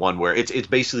 and it's the one where it's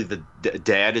basically the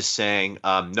dad is saying,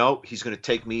 "No, he's going to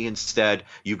take me instead.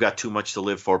 You've got too much to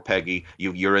live for, Peggy.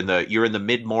 You're in the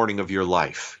mid morning of your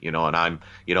life, and I'm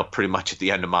pretty much at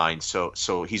the end of mine.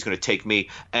 So he's going to take me."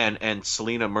 And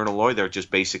Selena Myrna Loy there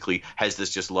just basically has this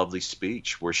just lovely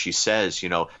speech where she says,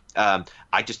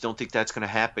 I just don't think that's going to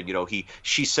happen.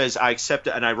 She says, I accept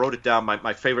it. And I wrote it down.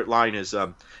 My favorite line is,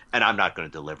 and I'm not going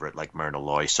to deliver it like Myrna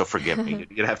Loy, so forgive me. You're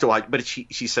going to have to watch. But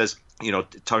she says,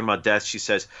 talking about death, she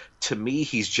says, to me,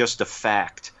 he's just a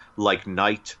fact like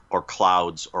night or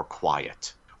clouds or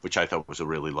quiet, which I thought was a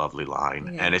really lovely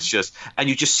line. Yeah. And it's just, and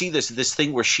you just see this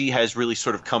thing where she has really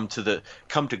sort of come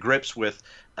to grips with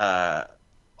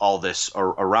all this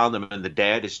around them. And the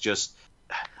dad is just,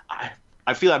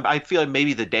 I feel like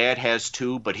maybe the dad has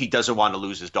too, but he doesn't want to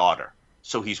lose his daughter,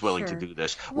 so he's willing to Sure. do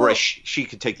this. Well, Whereas she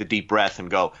could take the deep breath and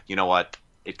go, you know what,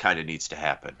 it kind of needs to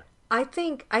happen. I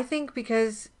think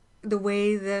because the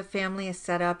way the family is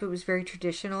set up, it was very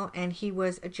traditional, and he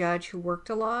was a judge who worked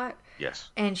a lot, Yes.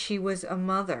 and she was a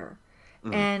mother.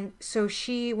 And so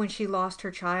she, when she lost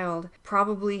her child,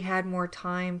 probably had more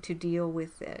time to deal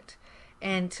with it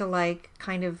and to like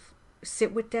kind of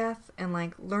sit with death and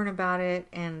like learn about it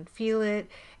and feel it.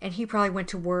 And he probably went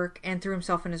to work and threw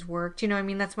himself in his work. Do you know what I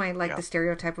mean? That's my like Yeah. the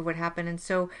stereotype of what happened. And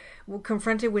so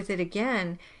confronted with it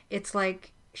again, it's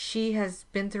like she has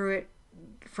been through it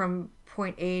from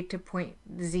point A to point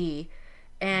Z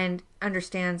and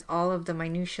understands all of the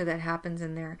minutia that happens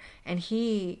in there, and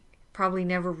he probably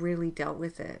never really dealt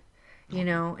with it,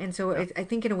 and so I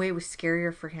think in a way it was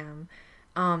scarier for him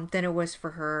than it was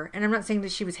for her. And I'm not saying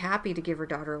that she was happy to give her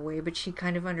daughter away, but she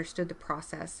kind of understood the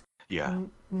process Yeah.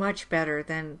 much better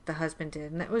than the husband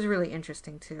did, and that was really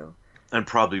interesting too. And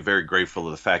probably very grateful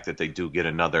of the fact that they did get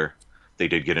another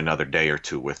day or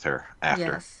two with her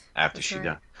Yes, after that's she right.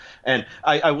 died. And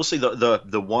I will say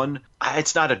the one,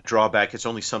 it's not a drawback, it's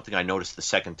only something I noticed the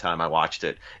second time I watched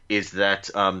it, is that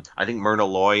I think Myrna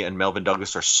Loy and Melvin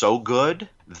Douglas are so good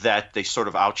that they sort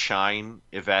of outshine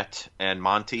Yvette and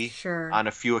Monty Sure. on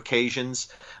a few occasions.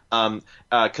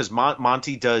 Because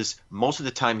Monty does, most of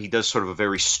the time, he does sort of a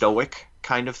very stoic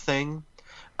kind of thing.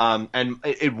 And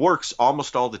it works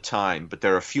almost all the time, but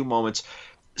there are a few moments,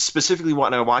 specifically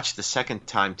when I watched the second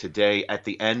time today, at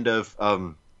the end of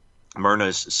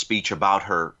Myrna's speech about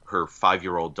her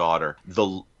 5-year-old daughter,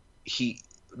 the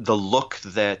look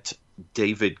that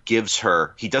David gives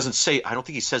her, he doesn't say, I don't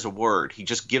think he says a word. He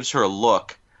just gives her a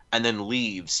look and then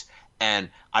leaves. And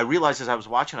I realized as I was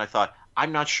watching, I thought,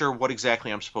 I'm not sure what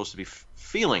exactly I'm supposed to be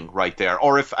feeling right there,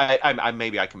 or if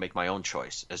maybe I can make my own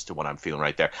choice as to what I'm feeling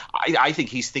right there. I think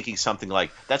he's thinking something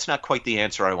like, "That's not quite the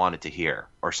answer I wanted to hear,"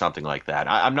 or something like that.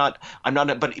 I'm not,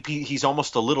 but he's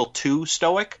almost a little too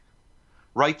stoic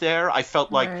right there. I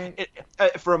felt like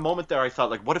Right. for a moment there, I thought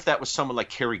like, what if that was someone like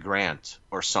Cary Grant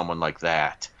or someone like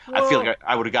that? I feel Well, like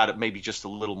I would have got it maybe just a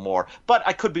little more, but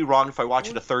I could be wrong if I watch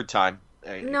it a third time.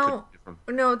 It could no, be different.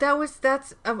 no,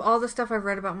 that's of all the stuff I've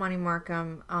read about Monty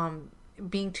Markham,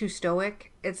 being too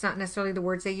stoic. It's not necessarily the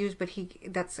words they use, but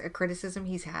that's a criticism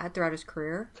he's had throughout his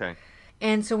career. Okay.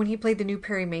 And so when he played the new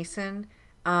Perry Mason,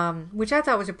 which I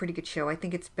thought was a pretty good show, I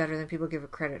think it's better than people give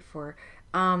it credit for.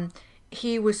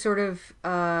 He was sort of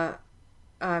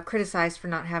criticized for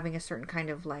not having a certain kind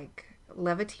of like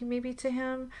levity maybe to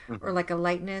him, or Hmm. like a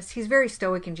lightness. He's very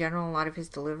stoic in general, a lot of his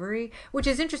delivery, which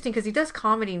is interesting because he does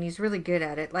comedy and he's really good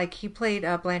at it. Like he played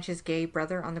Blanche's gay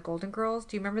brother on the Golden Girls.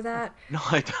 Do you remember that? No,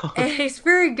 I don't. And he's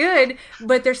very good,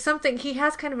 but there's something, he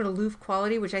has kind of an aloof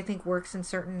quality which I think works in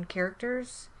certain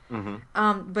characters. Hmm.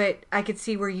 But I could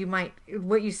see where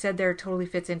what you said there totally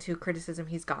fits into criticism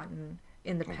he's gotten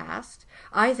in the past.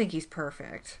 I think he's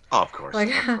perfect. Oh, of course,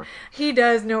 Like of course. he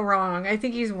does no wrong. I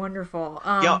think he's wonderful.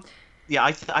 Yeah, yeah.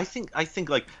 I think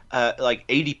like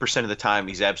 80% of the time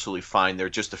he's absolutely fine. There are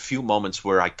just a few moments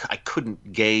where I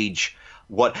couldn't gauge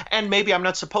what, and maybe I'm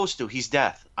not supposed to. He's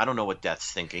Death. I don't know what Death's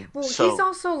thinking. Well, he's So,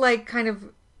 also like kind of.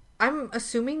 I'm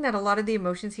assuming that a lot of the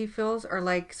emotions he feels are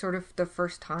like sort of the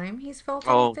first time he's felt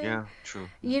oh anything. yeah, true.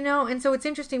 And so it's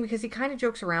interesting because he kind of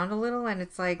jokes around a little, and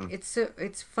it's like Mm,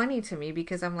 it's funny to me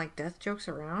because I'm like, Death jokes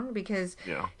around because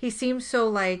yeah. he seems so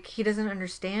like he doesn't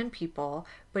understand people,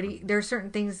 but there are certain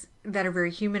things that are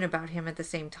very human about him at the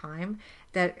same time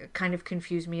that kind of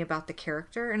confuse me about the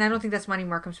character. And I don't think that's Monty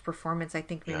Markham's performance. I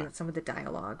think maybe Yeah. that's some of the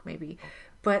dialogue, maybe,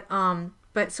 but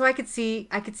so I could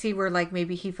see where like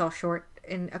maybe he fell short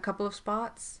in a couple of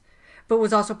spots, but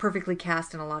was also perfectly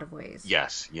cast in a lot of ways.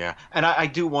 Yes, yeah. And I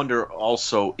do wonder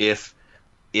also if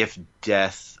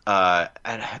Death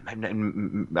and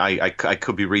I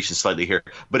could be reaching slightly here,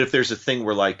 but if there's a thing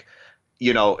where like,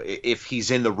 if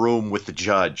he's in the room with the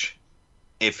judge,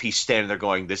 if he's standing there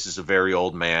going, "This is a very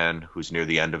old man who's near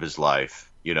the end of his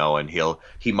life," and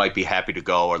he might be happy to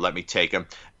go or let me take him.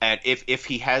 And if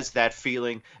he has that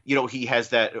feeling, he has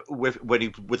that with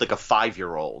like a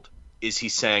 5-year-old, is he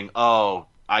saying, "Oh,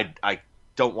 I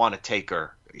don't want to take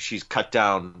her. She's cut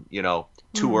down,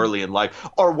 too early in life,"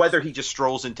 or whether he just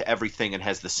strolls into everything and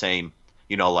has the same,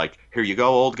 like, "Here you go,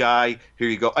 old guy. Here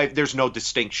you go." There's no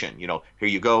distinction, "Here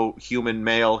you go, human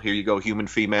male. Here you go, human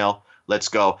female. Let's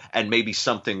go." And maybe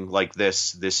something like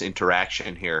this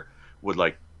interaction here would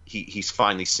like he's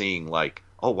finally seeing like,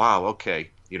 "Oh wow, okay,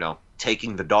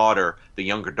 taking the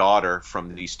younger daughter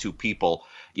from these two people,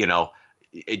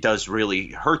 it does really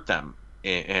hurt them,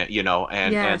 and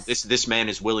Yes. this man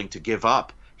is willing to give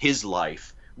up his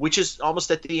life, which is almost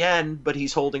at the end, but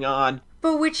he's holding on."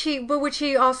 But which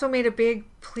he also made a big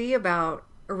plea about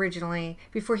originally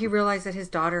before he realized that his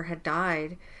daughter had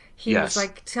died. He was Yes,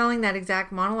 like telling that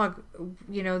exact monologue,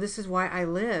 this is why I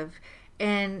live.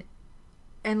 And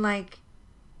like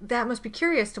that must be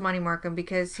curious to Monty Markham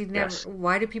because he never yes.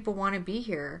 why do people want to be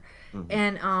here? Hmm.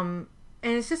 And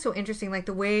it's just so interesting, like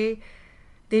the way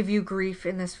they view grief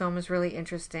in this film is really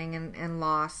interesting, and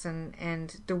loss,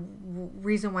 and the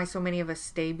reason why so many of us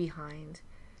stay behind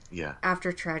Yeah.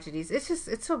 after tragedies.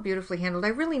 It's so beautifully handled. I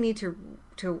really need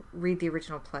to read the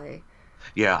original play.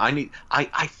 Yeah,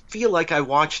 I feel like I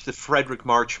watched the Frederick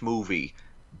March movie,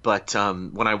 but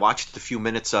when I watched a few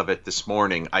minutes of it this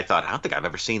morning, I thought, I don't think I've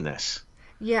ever seen this.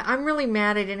 Yeah, I'm really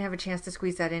mad I didn't have a chance to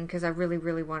squeeze that in because I really,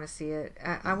 really want to see it.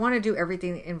 I want to do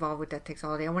everything involved with Death Takes a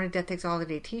Holiday. I want a Death Takes a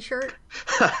Holiday t-shirt,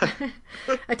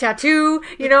 a tattoo,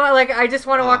 like I just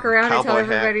want to walk around and tell Cowboy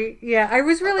hat. everybody. Yeah, I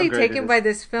was How really great it taken is. by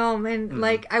this film, and Hmm.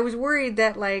 like I was worried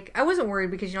that like I wasn't worried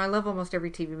because I love almost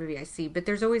every TV movie I see, but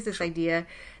there's always this idea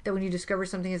that when you discover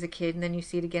something as a kid and then you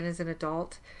see it again as an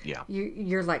adult, Yeah.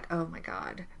 you're like, "Oh my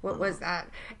God, what was that?"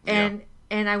 Yeah.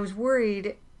 And I was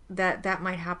worried that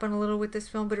might happen a little with this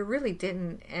film, but it really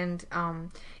didn't. And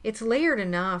it's layered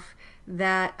enough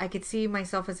that I could see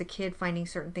myself as a kid finding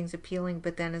certain things appealing,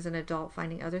 but then as an adult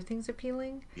finding other things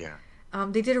appealing. Yeah.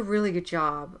 They did a really good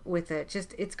job with it.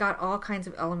 Just it's got all kinds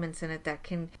of elements in it that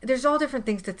there's all different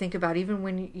things to think about. Even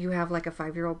when you have like a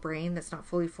 5-year-old brain that's not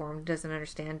fully formed, doesn't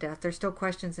understand death, there's still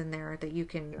questions in there that you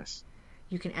can Yes.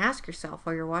 ask yourself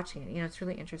while you're watching it. It's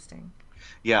really interesting.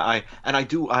 Yeah,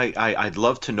 I'd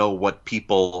love to know what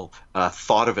people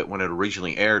thought of it when it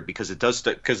originally aired, because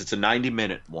because it's a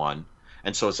 90-minute one,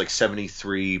 and so it's like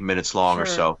 73 minutes long or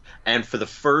Sure. so. And for the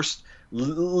first,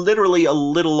 literally a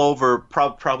little over,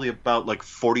 probably about like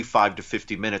 45 to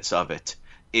 50 minutes of it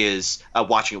is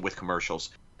watching it with commercials.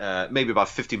 Maybe about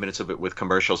 50 minutes of it with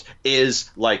commercials is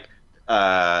like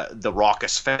the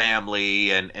raucous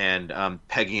family and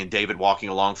Peggy and David walking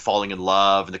along, falling in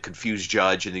love, and the confused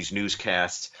judge and these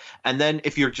newscasts. And then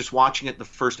if you're just watching it the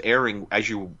first airing, as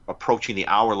you're approaching the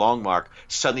hour-long mark,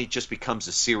 suddenly it just becomes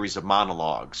a series of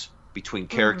monologues between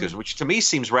characters, Mm-hmm. which to me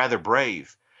seems rather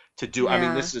brave to do. I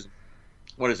mean, Yeah. this is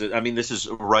what is it? I mean, this is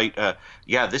right.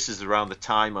 Yeah, this is around the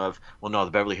time of. Well, no,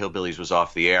 the Beverly Hillbillies was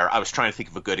off the air. I was trying to think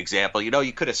of a good example. You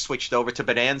could have switched over to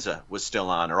Bonanza was still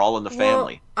on, or All in the Well,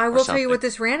 Family, I or will tell you something. what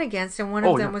this ran against, and one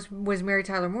of Oh them yeah. was Mary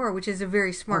Tyler Moore, which is a very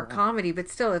Oh smart yeah. comedy, but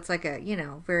still, it's like a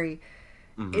very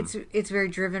Hmm. it's very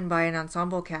driven by an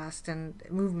ensemble cast and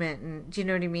movement, and do you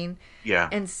know what I mean? Yeah.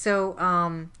 And so,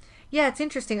 yeah, it's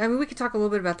interesting. I mean, we could talk a little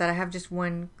bit about that. I have just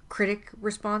one critic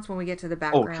response when we get to the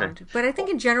Okay. background, but I think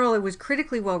Oh, in general it was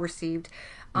critically well received.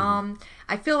 hmm.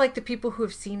 I feel like the people who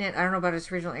have seen it, I don't know about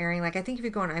its original airing. Like, I think if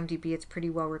you go on IMDb, it's pretty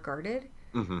well regarded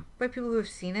Hmm. by people who have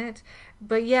seen it.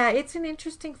 But yeah, it's an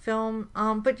interesting film.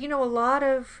 But a lot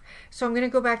of. So I'm going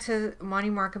to go back to Monty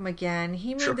Markham again.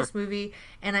 He made Sure. this movie,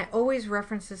 and I always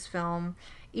reference this film,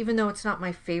 even though it's not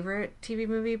my favorite TV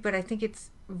movie, but I think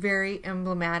it's very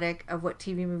emblematic of what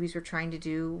TV movies were trying to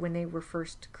do when they were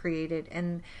first created.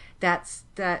 And that's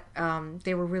that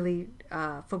they were really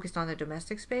focused on the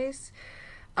domestic space.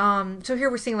 So here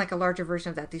we're seeing like a larger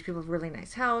version of that. These people have a really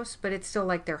nice house, but it's still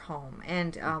like their home,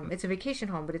 and Hmm. it's a vacation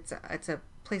home, but it's a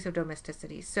place of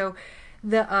domesticity. So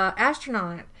the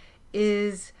astronaut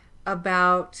is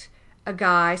about a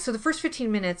guy. So the first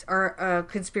 15 minutes are a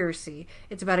conspiracy.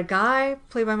 It's about a guy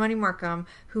played by Monty Markham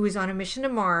who is on a mission to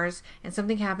Mars, and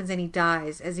something happens and he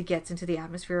dies as he gets into the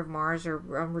atmosphere of Mars or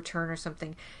return or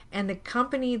something. And the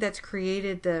company that's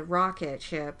created the rocket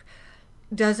ship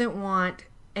doesn't want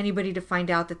anybody to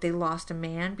find out that they lost a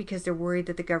man because they're worried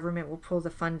that the government will pull the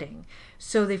funding.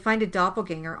 So they find a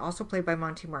doppelganger, also played by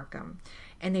Monty Markham,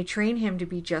 and they train him to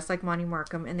be just like Monty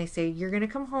Markham. And they say, you're going to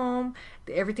come home,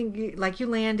 everything like you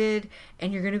landed,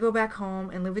 and you're going to go back home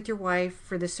and live with your wife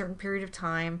for this certain period of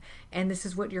time. And this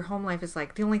is what your home life is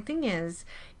like. The only thing is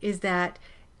that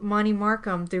Monty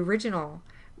Markham, the original,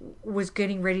 was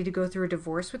getting ready to go through a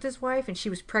divorce with his wife, and she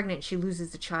was pregnant. She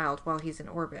loses the child while he's in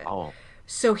orbit. Oh.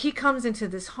 So he comes into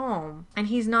this home, and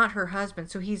he's not her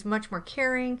husband. So he's much more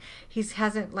caring. He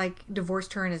hasn't like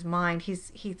divorced her in his mind. He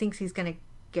thinks he's going to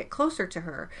get closer to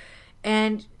her,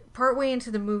 and partway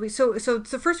into the movie, so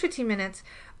the first 15 minutes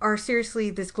are seriously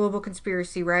this global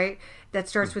conspiracy, right? That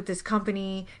starts with this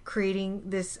company creating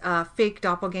this fake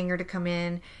doppelganger to come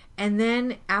in, and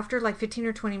then after like 15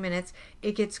 or 20 minutes,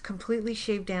 it gets completely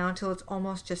shaved down till it's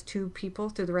almost just two people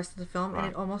through the rest of the film, and Wow.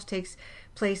 it almost takes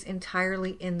place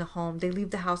entirely in the home. They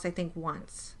leave the house, I think,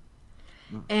 once.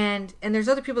 Mm. And there's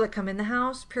other people that come in the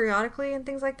house periodically and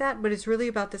things like that, but it's really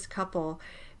about this couple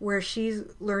where she's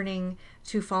learning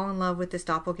to fall in love with this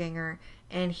doppelganger,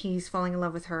 and he's falling in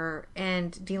love with her,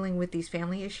 and dealing with these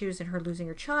family issues and her losing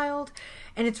her child.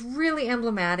 And it's really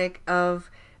emblematic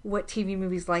of what TV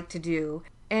movies like to do.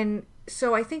 And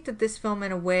so I think that this film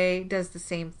in a way does the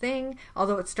same thing,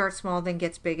 although it starts small, then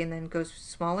gets big, and then goes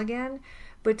small again.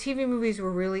 But TV movies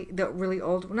were really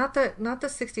old, not the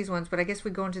 60s ones, but I guess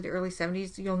we go into the early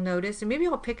 70s. You'll notice, and maybe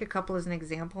I'll pick a couple as an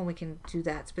example, and we can do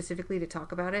that specifically to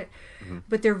talk about it. Hmm.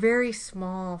 But they're very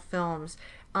small films.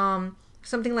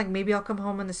 Something like Maybe I'll Come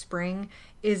Home in the Spring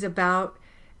is about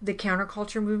the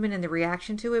counterculture movement and the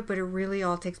reaction to it, but it really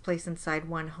all takes place inside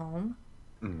one home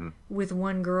Hmm. with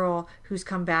one girl who's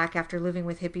come back after living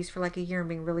with hippies for like a year and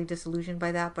being really disillusioned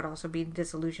by that, but also being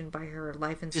disillusioned by her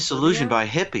life in Disillusioned suburbia. by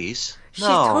hippies? She's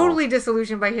No. totally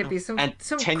disillusioned by No. hippies. Some And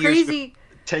some 10 years, crazy.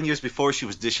 10 years before, she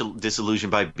was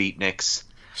disillusioned by beatniks.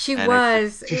 She And it,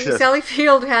 was. Jesus. Sally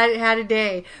Field had a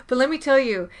day. But let me tell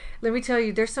you,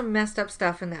 there's some messed up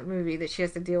stuff in that movie that she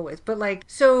has to deal with. But like,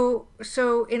 so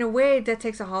in a way, That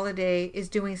Takes a Holiday is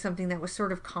doing something that was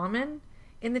sort of common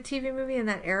in the TV movie in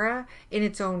that era in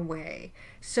its own way.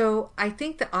 So I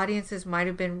think the audiences might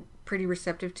have been pretty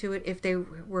receptive to it if they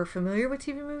were familiar with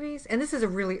TV movies. And this is a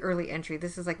really early entry.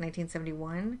 This is like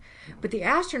 1971, but The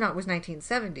Astronaut was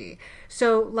 1970.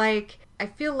 So like I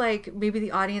feel like maybe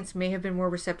the audience may have been more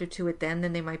receptive to it then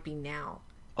than they might be now.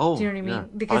 Do Oh, you know what I yeah. mean?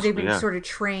 Because they've Possibly, been yeah. sort of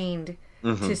trained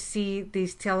Hmm. to see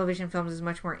these television films as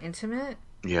much more intimate.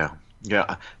 Yeah.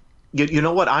 Yeah. You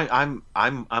know what? I'm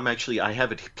actually I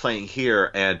have it playing here,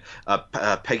 and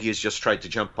Peggy has just tried to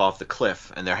jump off the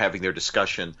cliff, and they're having their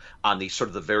discussion on the sort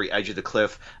of the very edge of the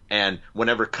cliff. And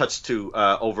whenever it cuts to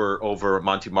over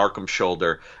Monty Markham's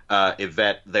shoulder,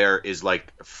 Yvette there is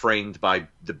like framed by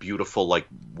the beautiful like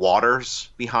waters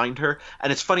behind her.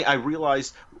 And it's funny. I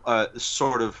realized this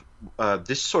sort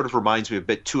of reminds me a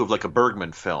bit too of like a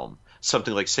Bergman film,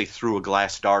 something like say Through a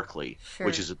Glass Darkly, Sure.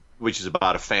 which is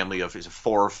about a family of is it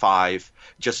four or five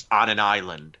just on an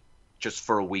island just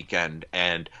for a weekend,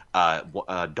 and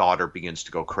a daughter begins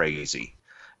to go crazy,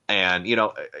 and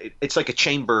it's like a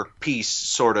chamber piece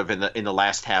sort of in the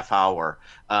last half hour,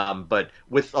 but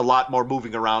with a lot more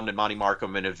moving around and Monty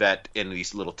Markham and Yvette in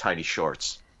these little tiny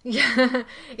shorts. Yeah,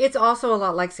 it's also a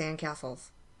lot like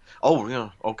Sandcastles. Oh yeah,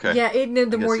 okay, Yeah, I the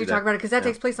can more see you talk that. about it, because that Yeah,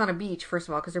 takes place on a beach, first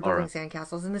of all, because they're all building right.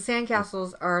 sandcastles. And the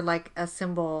sandcastles are like a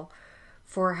symbol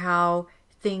for how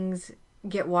things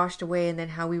get washed away and then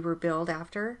how we rebuild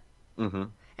after. Mm-hmm.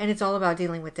 And it's all about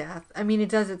dealing with death. I mean, it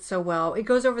does it so well. It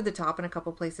goes over the top in a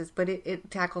couple places, but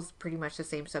it tackles pretty much the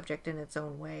same subject in its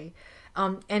own way.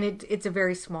 And it's a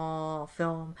very small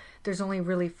film. There's only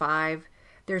really five.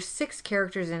 There's six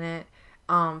characters in it,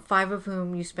 five of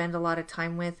whom you spend a lot of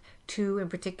time with. Two in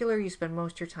particular, you spend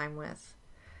most of your time with,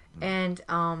 and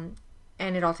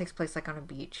it all takes place like on a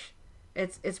beach.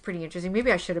 It's pretty interesting.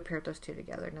 Maybe I should have paired those two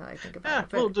together now that I think about Yeah,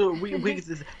 it. we'll But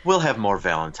do. We'll have more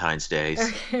Valentine's days.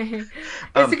 okay. It's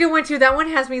a Um. good one too. That one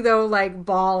has me though like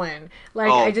bawling. Like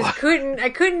I Oh. just couldn't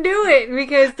do it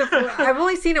because I've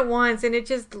only seen it once and it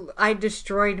just I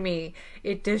destroyed me.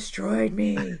 It destroyed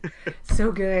me.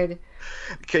 So good.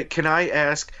 Can I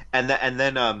ask, and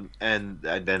then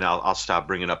I'll stop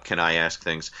bringing up. Can I ask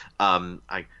things?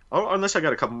 I unless I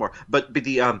got a couple more. But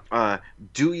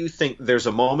do you think there's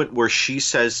a moment where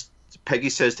Peggy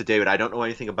says to David, "I don't know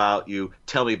anything about you.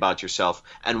 Tell me about yourself."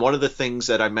 And one of the things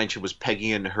that I mentioned was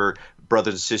Peggy and her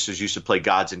brothers and sisters used to play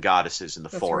gods and goddesses in the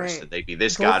That's forest, right. and they'd be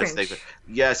this goddess. They Bullfinch.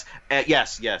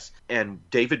 yes, yes. And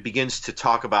David begins to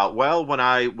talk about, well, when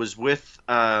I was with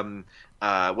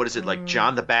what is it, like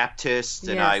John the Baptist,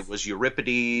 and I Yes. was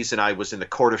Euripides, and I was in the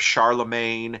court of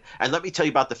Charlemagne, and let me tell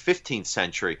you about the 15th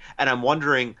century. And I'm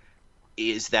wondering,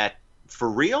 is that for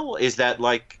real? Is that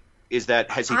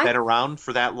has he I been around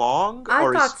for that long, I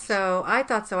or thought is so. I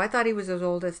thought so. I thought he was as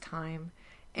old as time,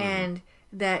 Mhm. and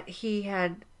that he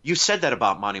had You said that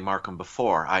about Monty Markham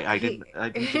before. he. I didn't I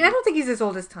think you. don't think he's as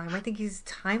old as time. I think he's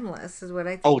timeless, is what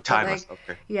I Oh, think. But timeless. like,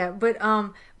 Okay. yeah. But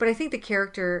I think the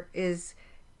character is.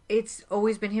 It's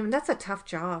always been him, and that's a tough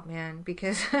job, man,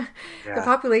 because the Yeah.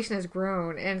 population has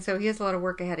grown, and so he has a lot of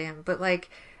work ahead of him. But like,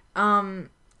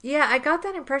 yeah, I got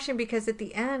that impression because at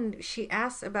the end she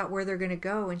asks about where they're going to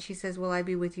go, and she says, "Will I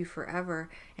be with you forever?"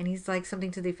 And he's like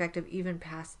something to the effect of even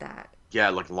past that. Yeah,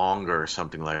 like longer or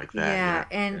something like that.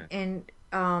 Yeah, Yeah.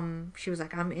 and she was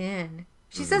like, "I'm in."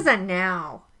 She says Hmm. that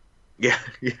now. Yeah.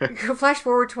 Yeah. Flash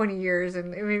forward 20 years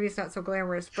and maybe it's not so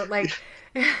glamorous, but like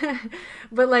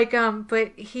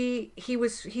but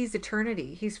he's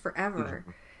eternity. He's forever.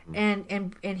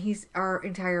 And he's our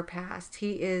entire past.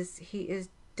 He is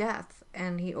death,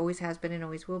 and he always has been and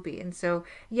always will be. And so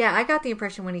yeah, I got the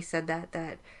impression when he said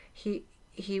that he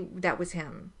that was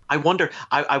him. I wonder.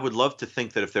 I would love to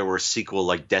think that if there were a sequel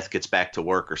like Death Gets Back to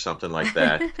Work or something like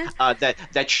that,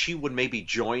 that she would maybe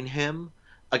join him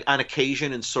on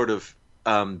occasion and sort of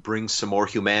bring some more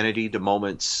humanity to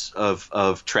moments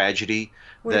of tragedy.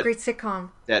 What a That great sitcom.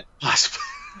 that possibly.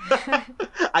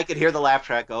 I could hear the laugh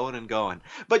track going and going,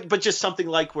 but just something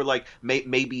like where like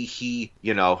maybe he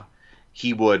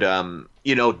would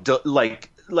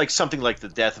like something like the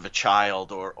death of a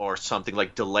child, or something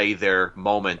like delay their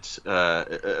moment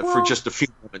for Well, just a few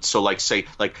moments. So like say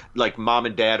like mom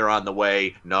and dad are on the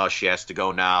way. No, she has to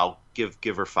go now.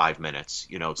 Give her 5 minutes.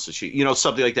 So she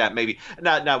something like that. Maybe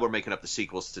now we're making up the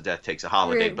sequels to Death Takes a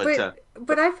Holiday, right,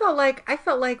 but I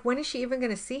felt like when is she even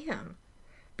going to see him?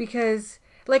 Because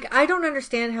like I don't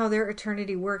understand how their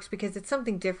eternity works because it's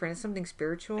something different, it's something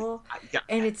spiritual, yeah.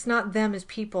 and it's not them as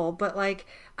people. But like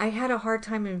I had a hard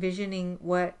time envisioning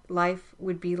what life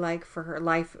would be like for her,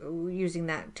 life using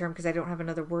that term because I don't have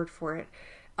another word for it.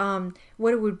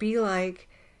 What it would be like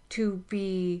to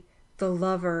be the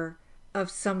lover of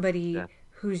somebody Yeah.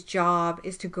 whose job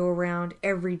is to go around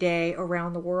every day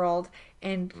around the world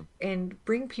and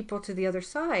bring people to the other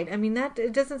side. I mean that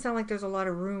it doesn't sound like there's a lot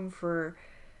of room for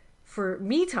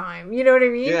me time, you know what I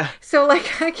mean? Yeah. So like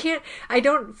I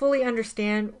don't fully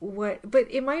understand but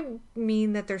it might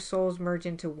mean that their souls merge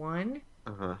into one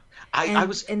Uh-huh. I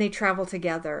was and they travel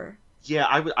together. Yeah,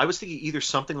 I was thinking either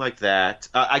something like that.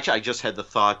 Actually, I just had the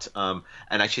thought, and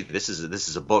actually, this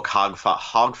is a book,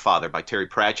 Hogfather by Terry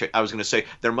Pratchett. I was going to say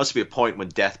there must be a point when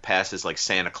death passes like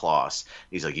Santa Claus.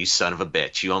 He's like, "You son of a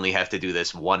bitch! You only have to do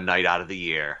this one night out of the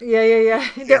year." Yeah, yeah, yeah.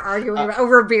 Yeah. They're arguing about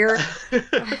over a beer.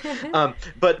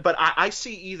 But I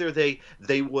see either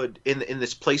they would in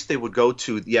this place they would go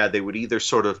to. Yeah, they would either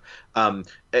sort of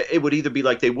it would either be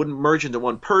like they wouldn't merge into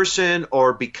one person,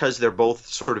 or because they're both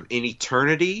sort of in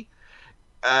eternity,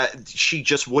 she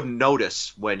just wouldn't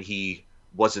notice when he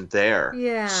wasn't there.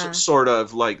 Yeah. Sort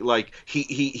of like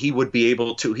he would be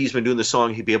able to. He's been doing the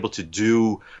song. He'd be able to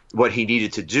do what he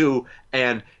needed to do,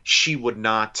 and she would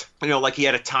not. Like he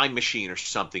had a time machine or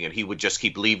something, and he would just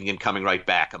keep leaving and coming right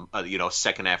back. A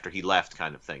second after he left,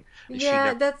 kind of thing. And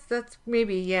Yeah, that's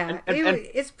maybe, yeah.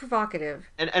 It's provocative.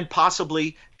 and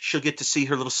possibly she'll get to see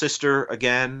her little sister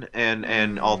again,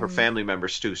 and all her Mm. family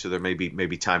members too. So there may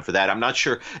be time for that. I'm not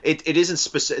sure. It isn't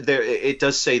specific. There it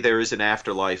does say there is an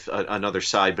afterlife, another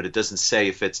side, but it doesn't say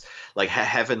if it's like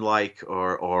heaven like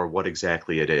or what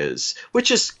exactly it is.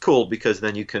 Which is cool because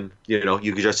then you can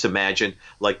just imagine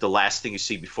like the last thing you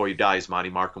see before you die is Monty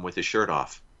Markham with his shirt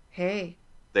off. Hey,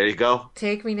 There you go.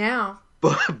 take me now.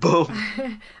 Boom.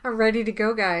 I'm ready to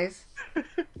go, guys.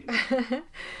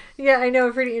 Yeah, I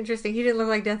know. Pretty interesting. He didn't look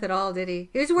like death at all, did he?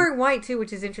 He was wearing white too,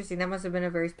 which is interesting. That must have been a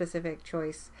very specific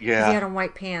choice. 'Cause Yeah. he had on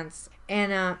white pants.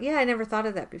 And yeah, I never thought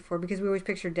of that before because we always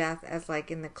picture death as like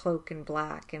in the cloak and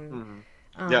black and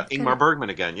Yeah, it's Ingmar kinda- Bergman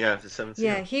again. Yeah, the seventh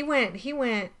yeah, seal. he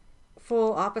went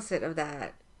full opposite of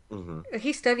that. Hmm.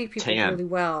 He studied people Tan. really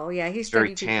well. Yeah, he It's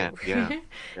very studied tan. people. Yeah.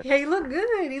 Yeah, he looked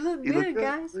good. He looked He looked good, good.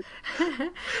 guys.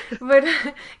 But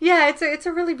yeah, it's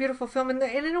a really beautiful film, and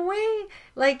in a way,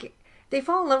 like they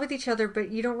fall in love with each other, but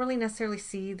you don't really necessarily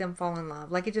see them fall in love.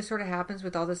 Like it just sort of happens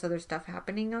with all this other stuff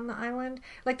happening on the island.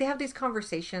 Like they have these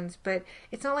conversations, but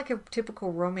it's not like a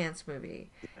typical romance movie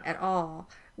at all,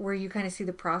 where you kind of see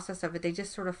the process of it. They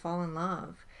just sort of fall in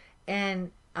love,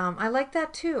 and I like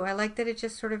that too. I like that it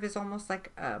just sort of is almost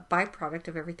like a byproduct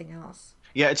of everything else.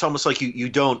 Yeah, it's almost like you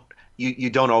don't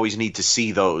always need to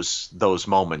see those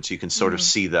moments. You can sort of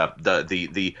see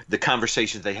the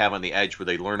conversations they have on the edge where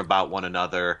they learn about one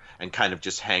another and kind of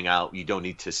just hang out. You don't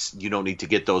need to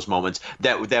get those moments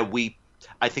that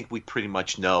I think we pretty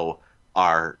much know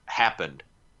are happened.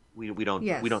 We don't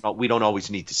Yes. we don't always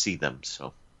need to see them.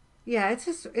 So Yeah,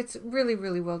 it's really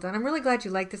really well done. I'm really glad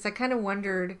you like this. I kind of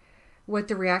wondered what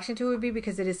the reaction to it would be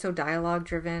because it is so dialogue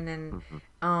driven and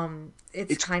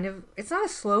it's not a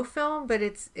slow film, but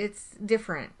it's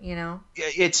different, you know.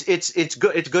 it's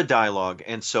good. It's good dialogue,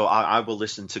 and so I will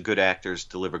listen to good actors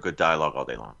deliver good dialogue all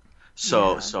day long.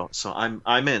 So Yeah. so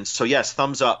I'm in. So yes,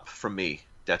 thumbs up from me.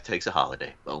 Death Takes a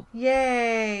Holiday. Boom.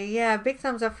 Yay! Yeah, big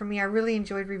thumbs up for me. I really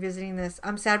enjoyed revisiting this.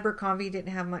 I'm sad Burt Convy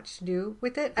didn't have much to do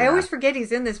with it. I always forget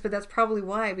he's in this, but that's probably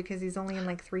why because he's only in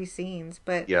like 3 scenes.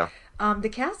 But Yeah. the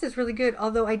cast is really good.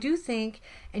 Although I do think,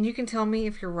 and you can tell me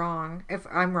if you're wrong. If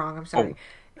I'm wrong, I'm sorry,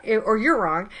 or you're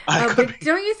wrong. But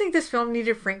don't you think this film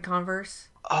needed Frank Converse?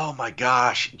 Oh my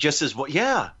gosh! Just as what?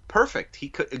 Yeah, perfect. He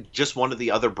could just one of the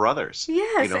other brothers.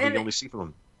 Yes, you and only see from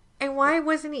him. And why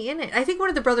wasn't he in it? I think one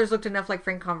of the brothers looked enough like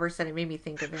Frank Converse that it made me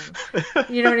think of him.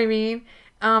 You know what I mean?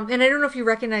 And I don't know if you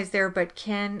recognize there, but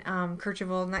Ken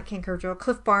Kercheval, not Ken Kercheval,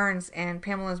 Cliff Barnes and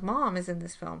Pamela's mom is in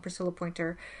this film. Priscilla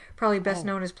Pointer, probably best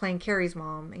known as playing Carrie's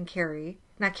mom in Carrie.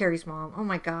 Not Carrie's mom. Oh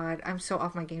my God, I'm so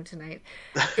off my game tonight.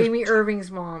 Amy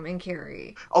Irving's mom in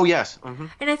Carrie. Oh yes. Mm-hmm.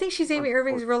 And I think she's Amy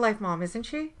Irving's real life mom, isn't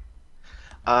she?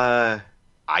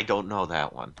 I don't know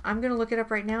that one. I'm going to look it up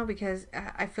right now because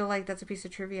I feel like that's a piece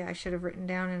of trivia I should have written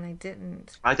down and I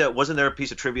didn't. I thought wasn't there a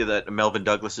piece of trivia that Melvin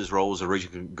Douglas's role was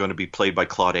originally going to be played by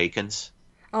Claude Akins?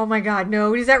 Oh my God,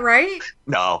 no. Is that right?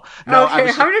 No. Okay, I'm going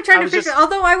to try to was figure just-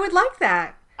 although I would like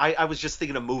that. I was just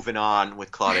thinking of moving on with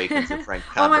Claude Akins and Frank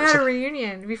Oh my Converse. God, a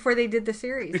reunion before they did the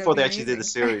series. Before they That'd be actually did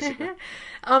the amazing.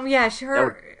 series. Yeah,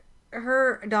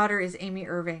 her daughter is Amy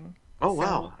Irving. Oh So,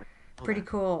 wow. pretty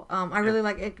cool. I really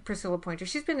like it. Priscilla Pointer.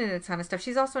 She's been in a ton of stuff.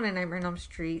 She's also in A Nightmare on Elm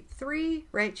Street 3,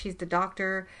 right? She's the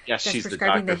doctor. Yes, that's she's the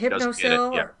prescribing doctor who doesn't get it.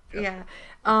 Hypnosil. Yeah.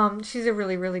 She's a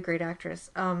really, really great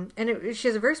actress. And she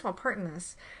has a very small part in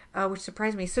this, which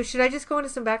surprised me. So should I just go into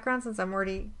some background since I'm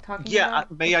already talking? Yeah,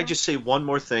 about may the I film? just say one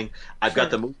more thing? I've Sure.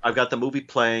 got the movie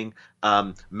playing.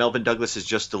 Melvin Douglas has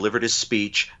just delivered his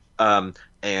speech, and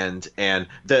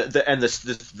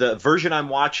the version I'm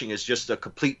watching is just a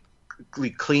complete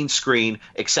clean screen,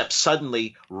 except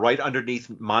suddenly right underneath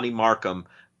Monty Markham,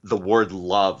 the word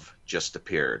 "love" just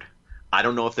appeared. I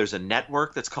don't know if there's a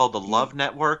network that's called the Love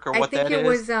Network or what that is. I think it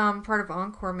was part of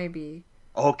Encore, maybe.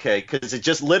 Okay, because it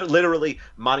just literally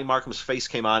Monty Markham's face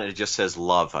came on and it just says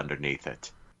love underneath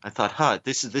it. I thought, huh,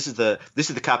 this is the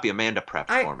copy Amanda prepped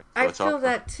I for me. So I it's all feel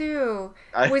that too.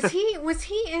 I, Was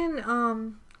he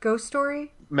in Ghost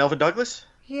Story? Melvin Douglas.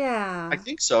 I Yeah.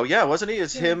 think so. Yeah, wasn't he?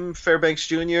 It's Yeah. him, Fairbanks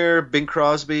Jr., Bing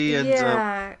Crosby, and Yeah.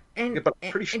 yeah, And, but I'm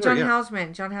and pretty sure, John yeah.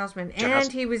 Houseman, John Houseman, John and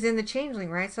Huston. he was in The Changeling,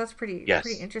 right? So that's pretty Yes.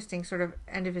 interesting, sort of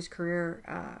end of his career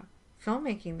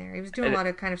filmmaking there. He was doing a And lot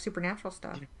of kind of supernatural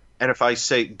stuff. and if I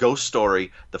say Ghost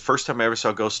Story, the first time I ever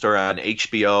saw Ghost Story on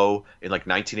HBO in like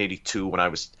 1982 when I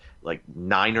was like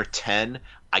 9 or 10,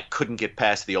 I couldn't get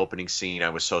past the opening scene. I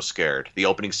was so scared. The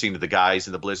opening scene of the guys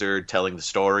in the blizzard telling the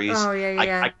stories. Oh yeah,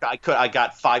 yeah, yeah. I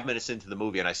got 5 minutes into the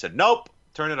movie and I said, nope,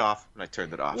 turn it off. And I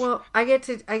turned it off. Well, I get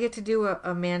to do a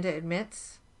Amanda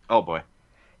Admits. Oh boy.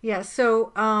 Yeah,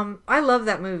 so I love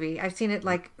that movie. I've seen it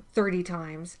like 30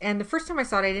 times. And the first time I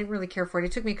saw it, I didn't really care for it.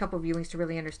 It took me a couple of viewings to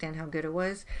really understand how good it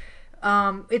was.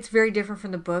 It's very different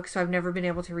from the book, so I've never been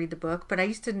able to read the book. But I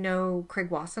used to know Craig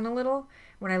Wasson a little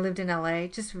when I lived in LA,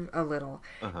 just a little.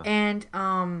 Uh-huh. And,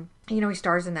 he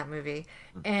stars in that movie.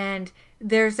 And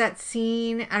there's that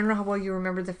scene, I don't know how well you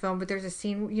remember the film, but there's a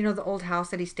scene, the old house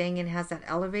that he's staying in has that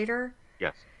elevator.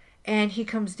 Yes. And he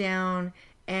comes down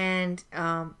and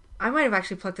I might have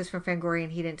actually plucked this from Fangoria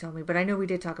and he didn't tell me, but I know we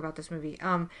did talk about this movie.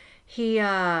 He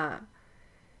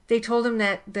they told him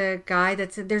that the guy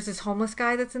there's this homeless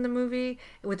guy that's in the movie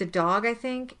with a dog, I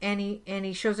think, and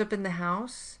he shows up in the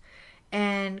house,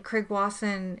 and Craig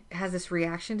Wasson has this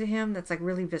reaction to him that's like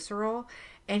really visceral,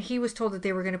 and he was told that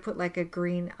they were going to put like a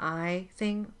green eye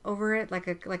thing over it, like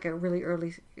a really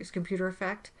early computer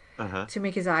effect Uh-huh. to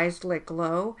make his eyes like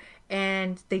glow,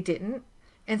 and they didn't.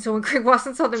 And so when Craig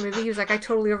Wasson saw the movie, he was like, "I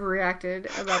totally overreacted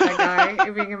about that guy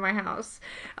being in my house.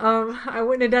 I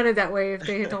wouldn't have done it that way if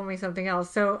they had told me something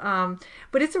else." So,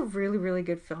 but it's a really, really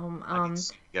good film. I can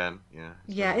see it again. Yeah.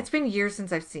 Yeah, it's been years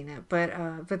since I've seen it, but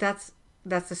that's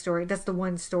the story. That's the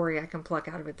one story I can pluck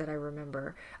out of it that I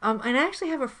remember. And I actually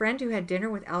have a friend who had dinner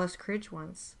with Alice Cridge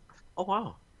once. Oh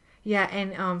wow. Yeah,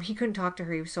 and he couldn't talk to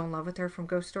her. He was so in love with her from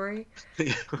Ghost Story.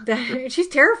 That she's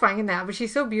terrifying in that, but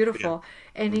she's so beautiful.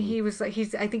 Yeah. And Mhm. he was like,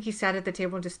 I think he sat at the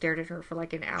table and just stared at her for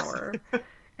like an hour.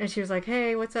 And she was like,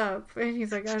 "Hey, what's up?" And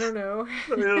he's like, "I don't know."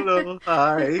 I don't know.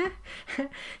 Hi.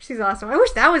 She's awesome. I wish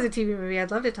that was a TV movie.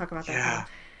 I'd love to talk about that. Yeah.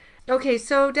 Okay,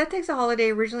 so Death Takes a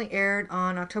Holiday originally aired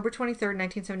on October 23rd,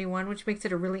 1971, which makes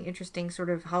it a really interesting sort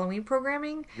of Halloween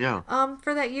programming. Yeah.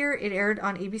 For that year, it aired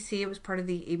on ABC. It was part of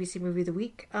the ABC Movie of the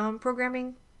Week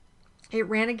programming. It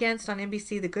ran against on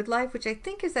NBC The Good Life, which I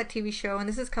think is that TV show, and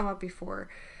this has come up before,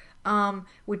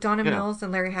 with Donna Yeah. Mills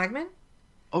and Larry Hagman.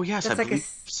 Oh yes, That's I like believe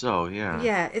so. Yeah.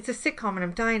 Yeah, it's a sitcom, and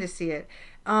I'm dying to see it.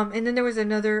 And then there was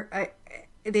another.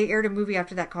 They aired a movie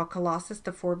after that called Colossus: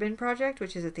 The Forbidden Project,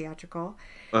 which is a theatrical.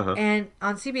 Uh-huh. And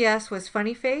on CBS was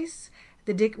Funny Face,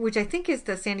 the Dick, which I think is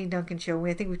the Sandy Duncan show.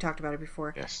 I think we've talked about it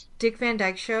before. Yes. Dick Van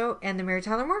Dyke Show and the Mary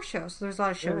Tyler Moore Show. So there's a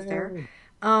lot of shows there.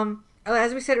 Yeah.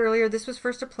 As we said earlier, this was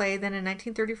first a play, then a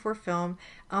 1934 film.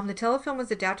 The telefilm was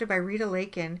adapted by Rita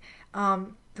Lakin,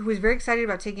 who was very excited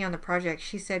about taking on the project.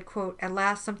 She said, quote, "At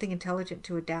last, something intelligent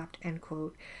to adapt," end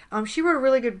quote. She wrote a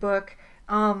really good book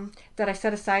that I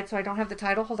set aside, so I don't have the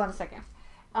title. Hold on a second.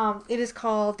 It is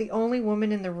called The Only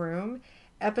Woman in the Room,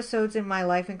 Episodes in My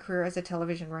Life and Career as a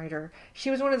Television Writer. She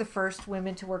was one of the first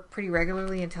women to work pretty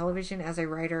regularly in television as a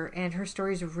writer, and her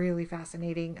story is really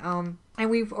fascinating. And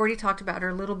we've already talked about her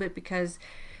a little bit because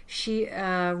she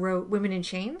wrote Women in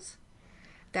Chains,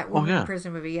 that Woman in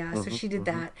Prison movie. Yeah, so she did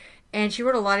that. And she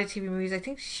wrote a lot of TV movies. I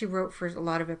think she wrote for a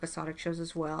lot of episodic shows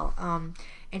as well.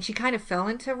 And she kind of fell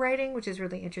into writing, which is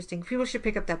really interesting. People should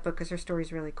pick up that book because her story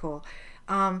is really cool.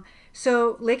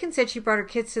 So Lakin said she brought her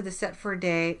kids to the set for a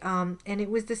day, and it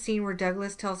was the scene where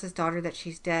Douglas tells his daughter that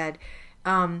she's dead.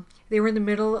 They were in the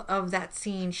middle of that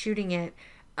scene shooting it,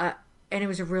 and it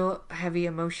was a real heavy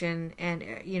emotion, and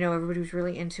everybody was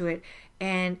really into it.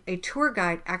 And a tour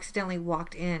guide accidentally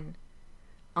walked in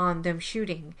on them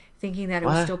shooting, thinking that it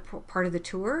was still part of the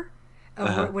tour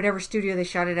of whatever studio they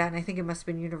shot it at, and I think it must have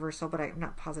been Universal, but I'm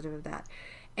not positive of that.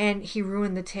 And he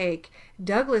ruined the take.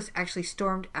 Douglas actually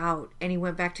stormed out, and he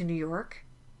went back to New York.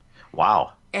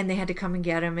 Wow. And they had to come and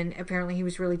get him, and apparently he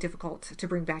was really difficult to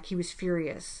bring back. He was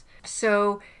furious.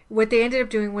 So what they ended up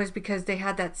doing was, because they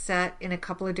had that set in a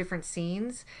couple of different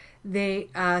scenes, they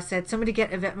said, "Somebody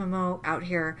get Yvette Mimo out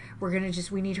here.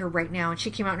 We need her right now." And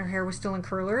she came out and her hair was still in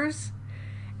curlers.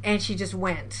 And she just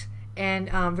went. and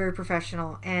very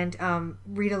professional. And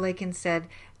Rita Lakin said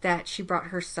that she brought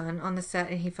her son on the set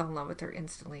and he fell in love with her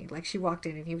instantly. Like, she walked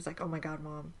in and he was like, "Oh my God,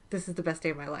 Mom, this is the best day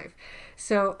of my life."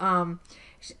 So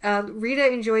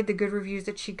Rita enjoyed the good reviews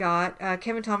that she got.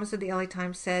 Kevin Thomas of the LA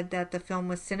Times said that the film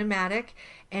was cinematic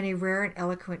and a rare and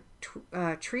eloquent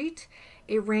treat.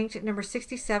 It ranked at number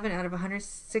 67 out of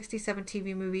 167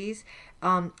 TV movies.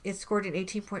 It scored an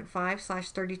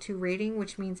 18.5/32 rating,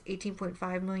 which means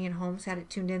 18.5 million homes had it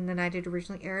tuned in the night it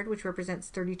originally aired, which represents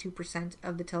 32%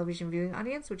 of the television viewing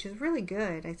audience, which is really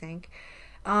good, I think.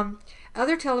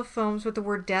 Other telefilms with the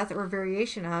word death or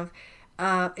variation of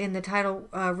in the title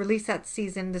released that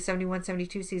season, the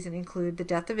 71-72 season, include The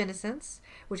Death of Innocence,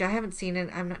 which I haven't seen and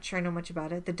I'm not sure I know much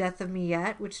about it. The Death of Me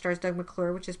Yet, which stars Doug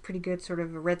McClure, which is pretty good, sort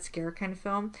of a Red Scare kind of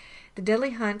film. The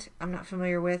Deadly Hunt, I'm not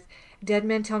familiar with. Dead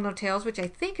Men Tell No Tales, which I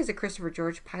think is a Christopher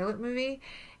George pilot movie.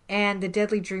 And The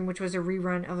Deadly Dream, which was a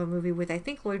rerun of a movie with, I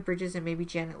think, Lloyd Bridges and maybe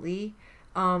Janet Leigh,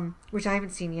 which I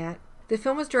haven't seen yet. The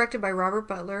film was directed by Robert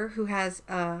Butler, who has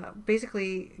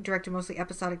basically directed mostly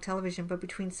episodic television, but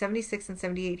between 76 and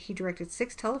 78 he directed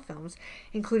 6 telefilms,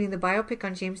 including the biopic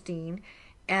on James Dean,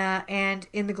 and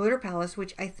In the Glitter Palace,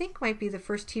 which I think might be the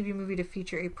first TV movie to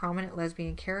feature a prominent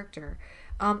lesbian character.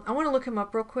 I want to look him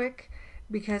up real quick,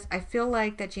 because I feel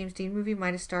like that James Dean movie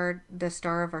might have starred the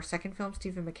star of our second film,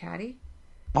 Stephen McHattie.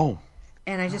 Oh.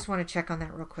 And I just want to check on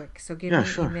that real quick, so give me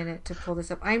a minute to pull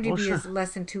this up. IMDb is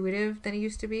less intuitive than it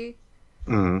used to be.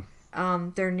 Mm-hmm.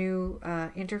 Their new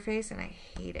interface, and I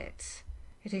hate it.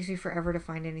 It takes me forever to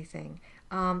find anything.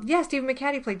 Stephen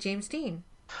McHattie played James Dean.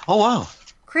 Oh, wow.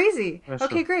 Crazy. That's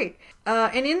okay, great.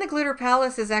 And In the Glitter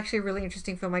Palace is actually a really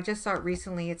interesting film. I just saw it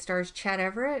recently. It stars Chad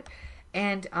Everett,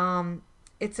 and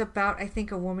it's about, I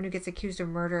think, a woman who gets accused of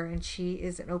murder, and she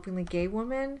is an openly gay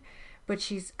woman,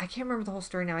 but I can't remember the whole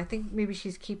story now. I think maybe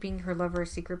she's keeping her lover a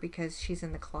secret because she's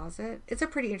in the closet. It's a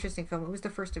pretty interesting film. It was the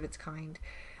first of its kind.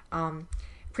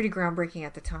 Pretty groundbreaking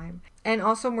at the time. And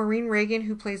also Maureen Reagan,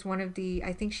 who plays one of the,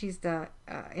 I think she's an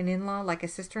in-law, like a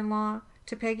sister-in-law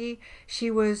to Peggy. She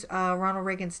was Ronald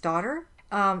Reagan's daughter,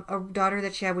 a daughter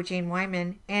that she had with Jane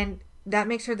Wyman, and that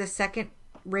makes her the second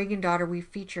Reagan daughter we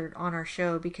featured on our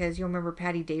show, because you'll remember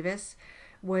Patty Davis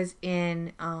was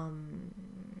in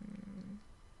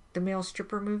the male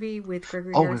stripper movie with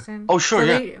Gregory Harrison. Oh, sure,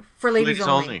 for Ladies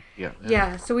Only.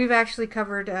 Yeah. So we've actually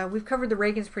covered the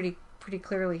Reagans pretty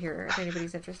clearly here, if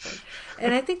anybody's interested.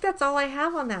 And I think that's all I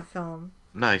have on that film.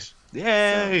 Nice.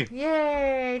 Yay! So,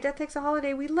 yay! Death Takes a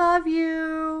Holiday. We love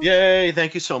you. Yay!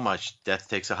 Thank you so much. Death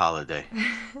Takes a Holiday.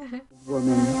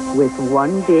 Woman with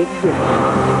one big difference.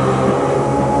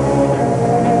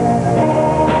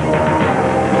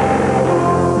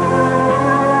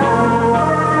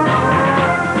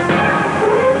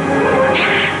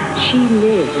 She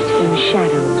lives in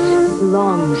shadows,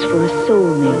 longs for a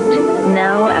soulmate.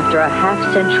 Now, after a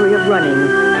half-century of running,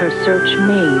 her search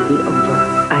may be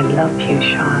over. I love you,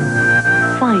 Sean.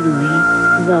 Finally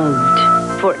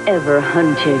loved, forever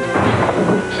hunted.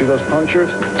 See those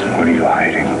punctures? What are you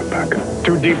hiding, Rebecca?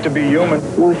 Too deep to be human.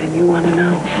 More than you want to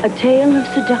know. A tale of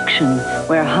seduction,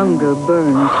 where hunger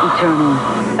burns eternal.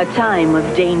 A time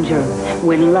of danger,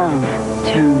 when love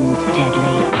turns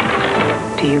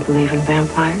deadly. Do you believe in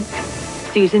vampires?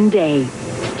 Susan Day,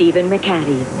 Stephen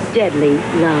McHattie, Deadly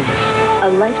Love. A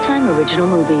Lifetime original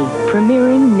movie,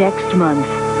 premiering next month,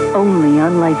 only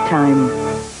on Lifetime.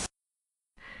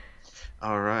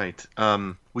 All right.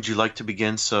 Would you like to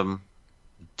begin some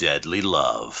Deadly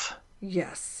Love?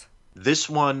 Yes. This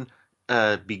one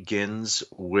begins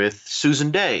with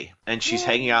Susan Day, and she's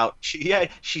hanging out.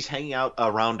 She's hanging out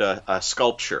around a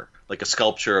sculpture, like a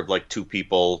sculpture of like two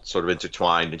people sort of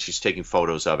intertwined, and she's taking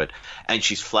photos of it, and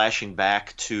she's flashing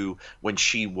back to when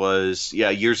she was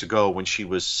years ago when she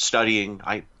was studying.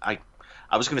 I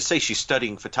was going to say she's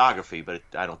studying photography, but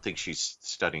I don't think she's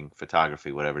studying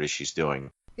photography. Whatever it is she's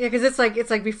doing. Yeah, because it's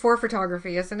like before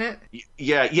photography, isn't it?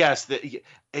 Yes,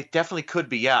 it definitely could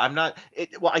be. Yeah, I'm not.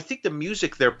 Well, I think the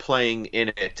music they're playing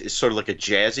in it is sort of like a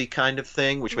jazzy kind of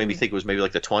thing, which made me think it was maybe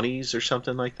like the 20s or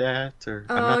something like that. Or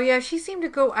yeah, she seemed to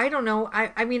go. I don't know.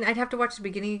 I mean, I'd have to watch the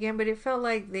beginning again, but it felt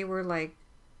like they were like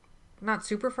not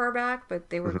super far back, but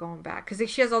they were going back because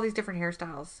she has all these different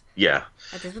hairstyles. Yeah,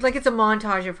 like it's a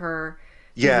montage of her.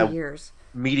 Years.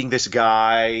 Meeting this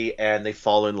guy, and they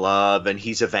fall in love, and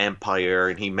he's a vampire,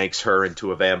 and he makes her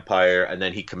into a vampire, and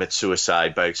then he commits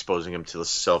suicide by exposing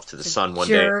himself to the sun one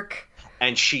day.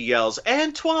 And she yells,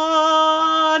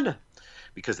 "Antoine!"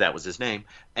 because that was his name.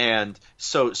 And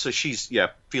so she's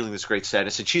feeling this great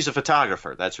sadness, and she's a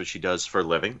photographer. That's what she does for a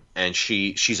living. And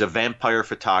she's a vampire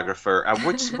photographer.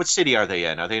 What city are they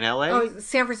in? Are they in L.A.? Oh,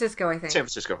 San Francisco, I think. San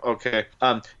Francisco. Okay.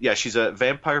 She's a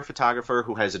vampire photographer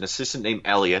who has an assistant named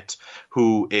Elliot,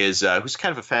 who's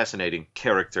kind of a fascinating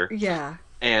character. Yeah.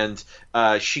 And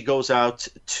she goes out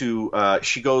to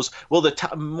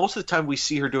most of the time we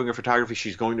see her doing her photography,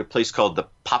 she's going to a place called the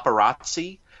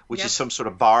Paparazzi, which is some sort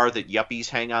of bar that yuppies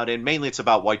hang out in. Mainly it's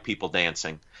about white people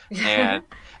dancing. And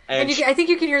I think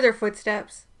you can hear their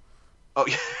footsteps. Oh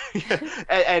yeah,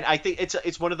 and I think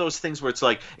it's one of those things where it's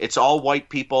like it's all white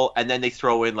people, and then they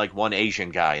throw in like one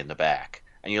Asian guy in the back,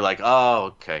 and you're like,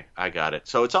 oh, okay, I got it.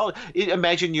 So it's all.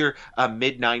 Imagine your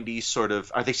mid '90s sort of.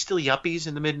 Are they still yuppies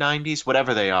in the mid '90s?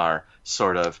 Whatever they are,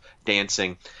 sort of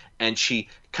dancing, and she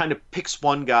kind of picks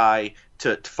one guy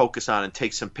to focus on and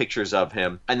take some pictures of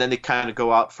him, and then they kind of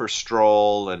go out for a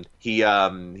stroll, and he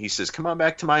says, come on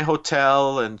back to my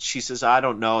hotel, and she says, I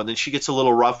don't know, and then she gets a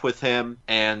little rough with him,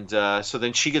 and so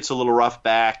then she gets a little rough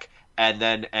back, and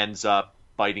then ends up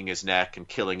biting his neck and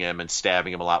killing him and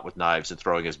stabbing him a lot with knives and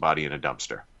throwing his body in a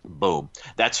dumpster. Boom.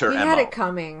 That's her MO. He had it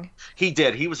coming. He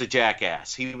did. He was a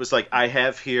jackass. He was like, I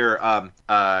have here,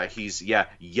 he's,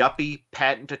 yuppie,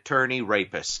 patent attorney,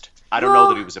 rapist. I don't know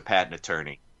that he was a patent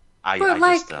attorney.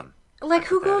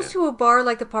 Who goes to a bar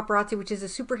like the Paparazzi, which is a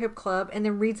super hip club, and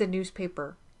then reads a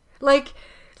newspaper? Like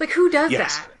who does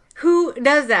that? Who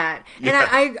does that? Yeah.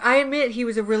 And I admit he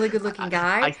was a really good looking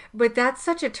guy, but that's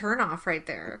such a turnoff right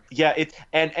there. Yeah,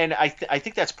 I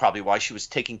think that's probably why she was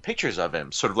taking pictures of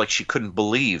him, sort of like she couldn't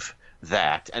believe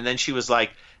that, and then she was like,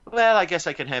 well, I guess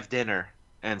I can have dinner,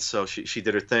 and so she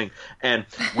did her thing, and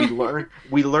we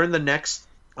learn the next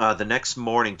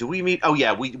morning. Do we meet? Oh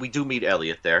yeah, we do meet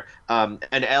Elliot there. And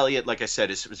Elliot, like I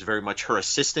said, is very much her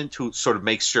assistant who sort of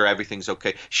makes sure everything's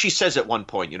okay. She says at one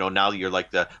point, now you're like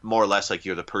more or less like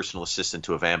you're the personal assistant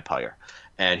to a vampire.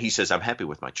 And he says, I'm happy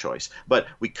with my choice. But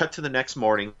we cut to the next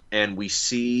morning and we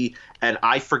see, and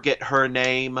I forget her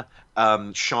name,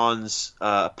 Sean's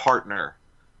partner,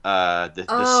 the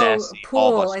sassy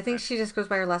Pool. I think she just goes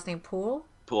by her last name, Pool.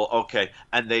 Pool, okay,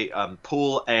 and they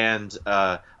Pool and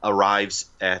arrives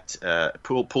at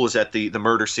Pool is at the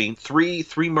murder scene. Three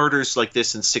murders like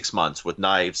this in 6 months with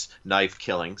knife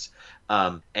killings.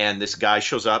 And this guy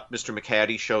shows up, Mr.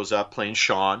 McHattie shows up playing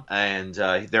Sean, and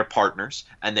they're partners,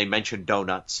 and they mention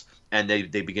donuts, and they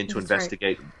begin to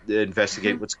investigate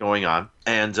what's going on,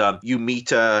 and you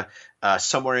meet.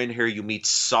 Somewhere in here you meet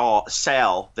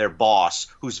Sal, their boss,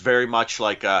 who's very much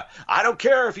like, I don't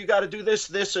care if you got to do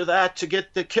this or that to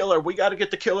get the killer. We got to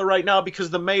get the killer right now because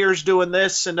the mayor's doing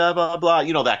this and blah, blah,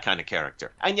 blah. That kind of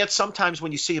character. And yet sometimes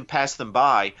when you see him pass them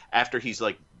by after he's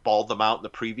like bawled them out in the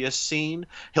previous scene,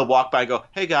 he'll walk by and go,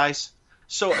 hey, guys.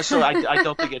 So I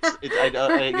don't think it's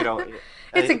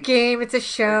a game. It's a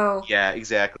show. Yeah,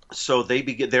 exactly. So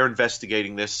they're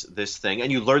investigating this thing,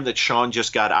 and you learn that Sean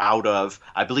just got out of.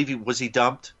 I believe was he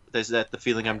dumped? Is that the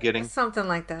feeling I'm getting? Something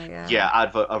like that, yeah. Yeah,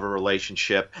 out of a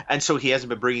relationship, and so he hasn't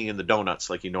been bringing in the donuts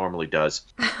like he normally does.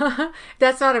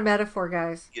 That's not a metaphor,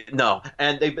 guys. No,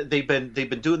 and they've been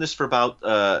doing this for about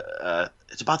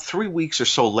it's about 3 weeks or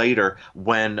so later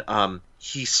when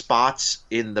he spots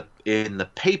in the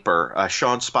paper.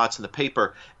 Sean spots in the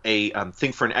paper a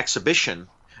thing for an exhibition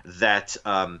that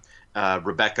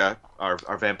Rebecca,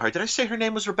 our vampire. Did I say her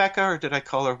name was Rebecca, or did I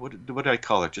call her what did I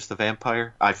call her? Just the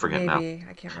vampire? I forget now. Maybe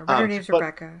I can't remember. Her name's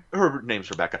Rebecca. Her name's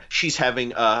Rebecca. She's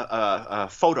having a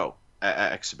photo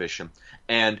exhibition,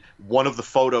 and one of the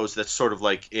photos that's sort of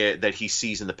like that he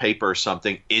sees in the paper or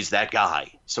something is that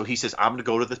guy. So he says, I'm going to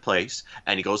go to the place,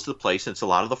 and he goes to the place, and it's a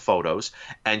lot of the photos,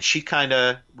 and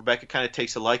Rebecca kind of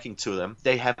takes a liking to them.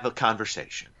 They have a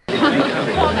conversation.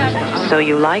 So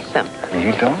you like them?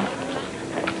 You don't?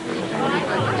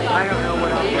 I don't know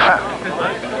what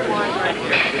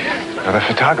You're the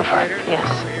photographer. Yes.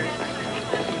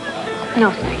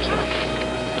 No, thank you.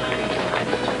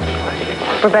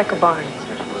 Rebecca Barnes.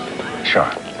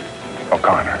 Sure.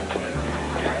 O'Connor.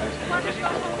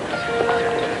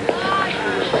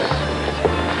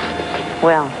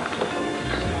 Well,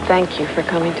 thank you for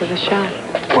coming to the show.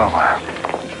 Well,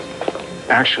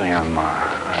 actually, I'm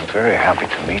very happy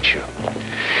to meet you.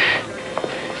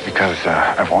 Because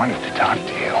I've wanted to talk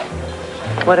to you.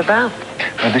 What about?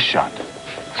 The shot.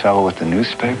 Fellow with the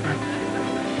newspaper.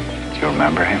 Do you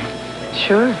remember him?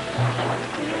 Sure.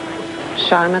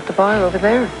 Shot him at the bar over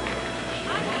there.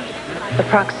 The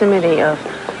proximity of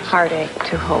heartache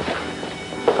to hope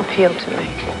appealed to me.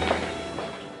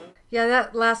 Yeah,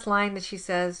 that last line that she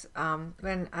says,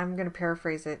 and I'm going to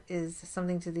paraphrase it, is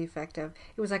something to the effect of,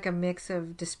 it was like a mix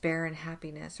of despair and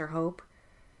happiness or hope.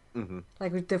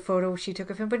 like with the photo she took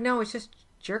of him. But no, it's just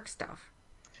jerk stuff.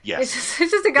 Yes.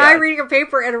 It's just a guy reading a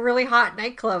paper at a really hot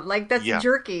nightclub. Like, that's Yeah.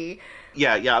 jerky.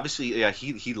 Yeah, obviously,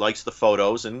 he likes the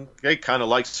photos, and he kind of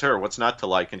likes her. What's not to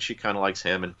like? And she kind of likes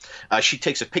him, and she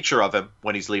takes a picture of him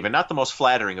when he's leaving. Not the most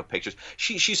flattering of pictures.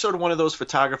 She's sort of one of those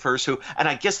photographers who, and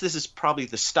I guess this is probably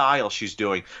the style she's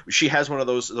doing. She has one of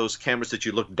those cameras that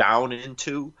you look down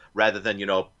into rather than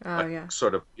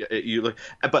sort of you look.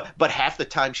 But half the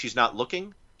time she's not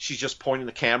looking. She's just pointing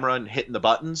the camera and hitting the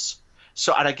buttons.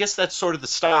 So, and I guess that's sort of the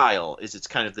style, is it's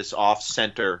kind of this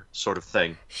off-center sort of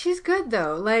thing. She's good,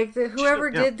 though. Like, whoever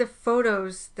did the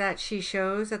photos that she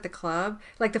shows at the club,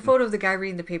 like the photo of the guy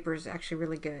reading the paper is actually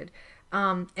really good.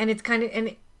 And it's kind of,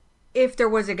 and if there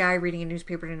was a guy reading a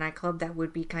newspaper in a nightclub, that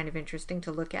would be kind of interesting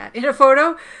to look at in a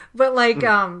photo, but like,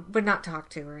 but not talk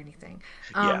to or anything.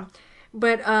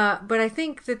 But I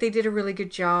think that they did a really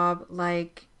good job,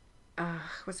 like,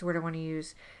 what's the word I want to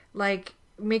use? Like,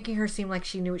 making her seem like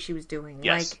she knew what she was doing.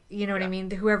 Yes. Like, you know what I mean?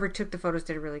 Whoever took the photos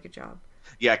did a really good job.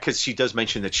 Yeah, because she does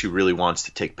mention that she really wants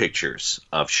to take pictures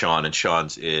of Sean, and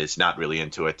Sean's is not really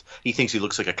into it. He thinks he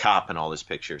looks like a cop in all his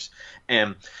pictures,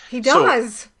 and he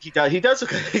does. So he does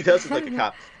look like a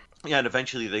cop. Yeah, and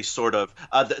eventually they sort of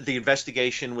the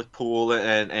investigation with Poole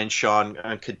and Sean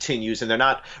continues, and they're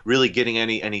not really getting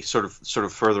any sort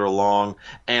of further along.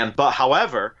 But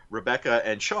however, Rebecca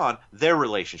and Sean, their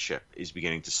relationship is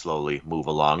beginning to slowly move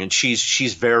along, and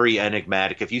she's very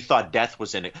enigmatic. If you thought Death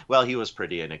was well, he was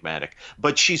pretty enigmatic,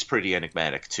 but she's pretty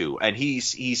enigmatic too, and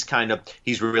he's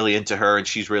really into her, and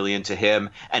she's really into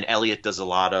him. And Elliot does a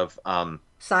lot of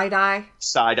side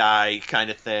eye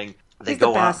kind of thing. He's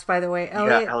the best, by the way.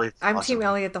 Elliot, yeah, I'm awesome. Team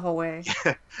Elliot the whole way.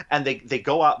 And they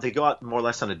go out more or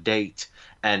less on a date,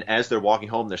 and as they're walking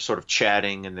home, they're sort of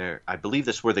chatting, and I believe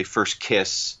that's where they first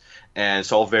kiss, and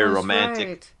it's all very romantic,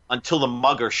 right. Until the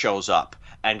mugger shows up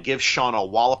and gives Sean a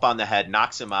wallop on the head,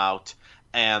 knocks him out,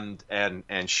 and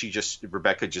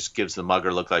Rebecca just gives the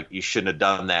mugger look like you shouldn't have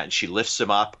done that, and she lifts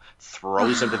him up,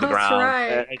 throws him to the ground.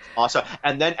 Right. It's awesome.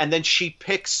 And then she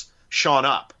picks Sean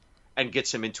up and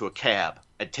gets him into a cab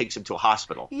and takes him to a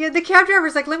hospital. Yeah, the cab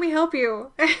driver's like, "Let me help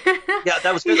you." Yeah,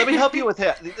 that was good. Let me help you with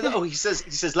that. Oh, he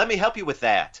says, "Let me help you with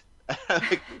that."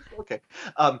 Okay.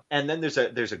 And then there's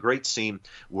a great scene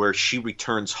where she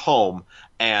returns home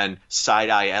and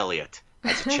side-eye Elliot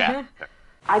has a chat.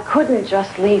 I couldn't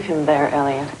just leave him there,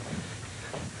 Elliot.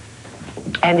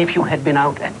 And if you had been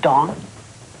out at dawn?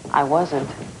 I wasn't.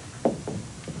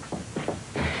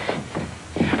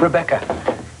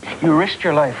 Rebecca, you risked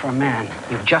your life for a man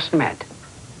you've just met.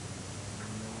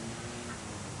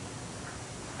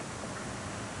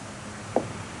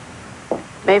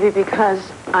 Maybe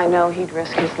because I know he'd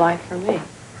risk his life for me.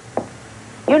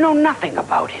 You know nothing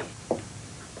about him.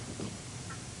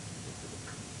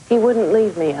 He wouldn't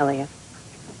leave me, Elliot.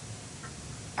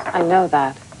 I know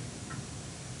that.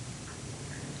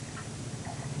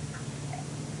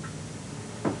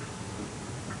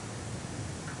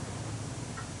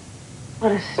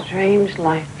 What a strange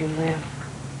life you live.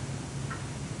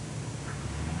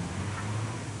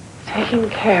 Taking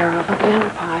care of a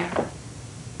vampire.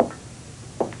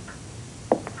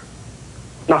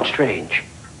 Not strange.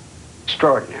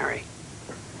 Extraordinary.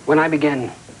 When I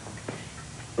began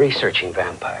researching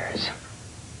vampires,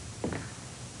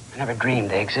 I never dreamed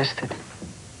they existed.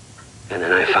 And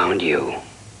then I found you.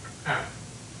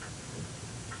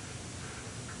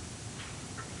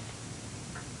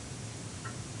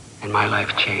 And my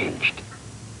life changed.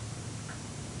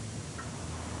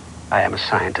 I am a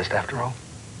scientist after all.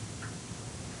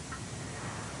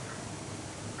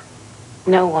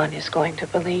 No one is going to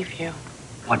believe you.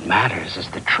 What matters is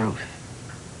the truth.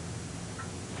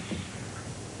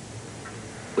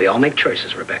 We all make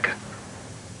choices, Rebecca.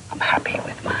 I'm happy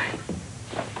with mine.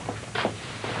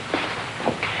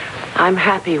 I'm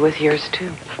happy with yours,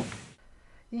 too.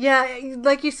 Yeah,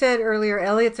 like you said earlier,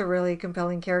 Elliot's a really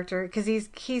compelling character because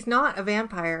he's not a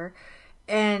vampire,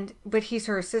 but he's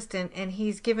her assistant, and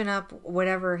he's given up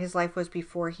whatever his life was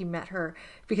before he met her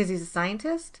because he's a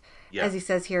scientist, as he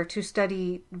says here, to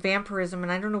study vampirism,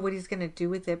 and I don't know what he's going to do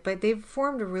with it, but they've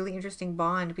formed a really interesting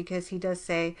bond because he does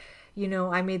say, you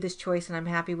know, I made this choice and I'm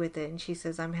happy with it, and she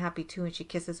says, I'm happy too, and she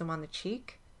kisses him on the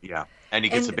cheek. Yeah, and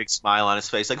he gets a big smile on his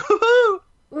face, like, woohoo!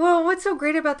 Well, what's so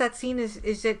great about that scene is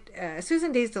that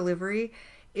Susan Day's delivery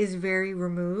is very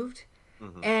removed,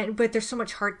 but there's so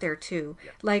much heart there too.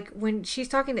 Yeah. Like when she's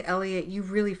talking to Elliot, you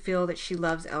really feel that she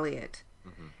loves Elliot,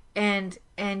 and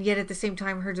yet at the same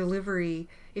time, her delivery,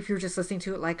 if you were just listening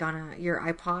to it like on your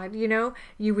iPod, you know,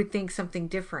 you would think something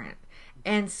different.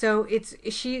 And so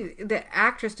the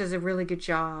actress does a really good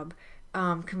job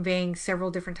conveying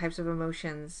several different types of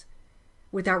emotions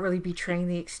without really betraying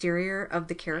the exterior of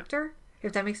the character,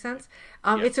 if that makes sense.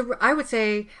 I would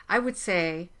say,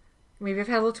 maybe I've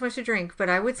had a little too much to drink, but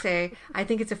I would say I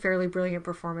think it's a fairly brilliant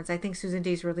performance. I think Susan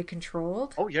Day's really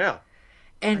controlled. Oh yeah.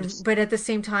 But at the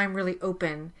same time really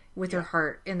open with her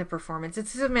heart in the performance.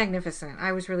 It's so magnificent.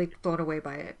 I was really blown away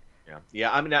by it.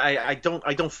 Yeah. I mean, I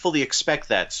don't fully expect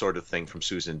that sort of thing from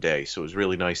Susan Day, so it was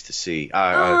really nice to see.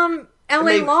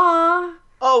 L.A. Law.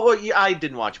 Oh well, yeah, I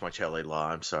didn't watch much L.A.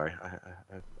 Law. I'm sorry.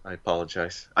 I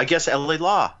apologize. I guess L.A.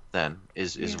 Law then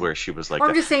is where she was like. Well,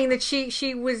 I'm just saying that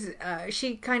she was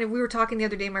she kind of. We were talking the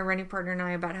other day, my running partner and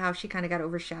I, about how she kind of got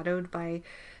overshadowed by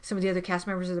some of the other cast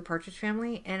members of the Partridge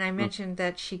Family, and I mentioned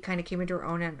that she kind of came into her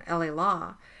own in L.A.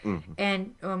 Law,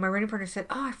 and my running partner said,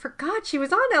 "Oh, I forgot she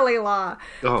was on L.A. Law,"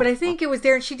 but I think it was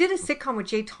there, and she did a sitcom with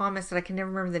Jay Thomas that I can never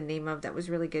remember the name of that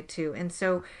was really good too, and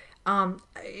so.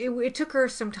 It took her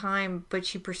some time, but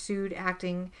she pursued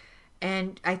acting,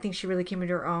 and I think she really came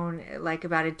into her own like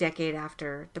about a decade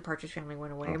after the Partridge Family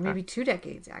went away, or maybe 2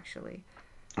 decades actually.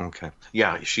 Okay.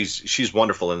 Yeah, she's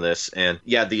wonderful in this, and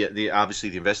yeah, the obviously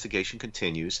the investigation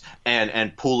continues,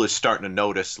 and Poole is starting to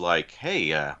notice like,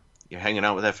 hey, you're hanging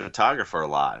out with that photographer a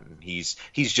lot, and he's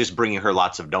just bringing her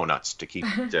lots of donuts to keep.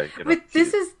 But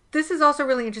this is also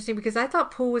really interesting because I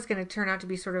thought Poole was going to turn out to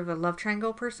be sort of a love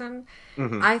triangle person.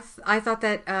 I thought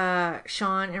that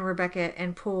Sean and Rebecca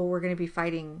and Poole were going to be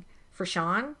fighting for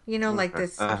Sean, like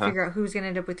this, figure out who's going to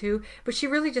end up with who. But she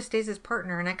really just stays as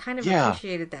partner, and I kind of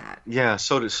appreciated that. Yeah,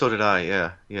 so did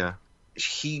I. Yeah.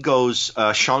 Sean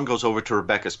goes over to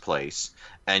Rebecca's place,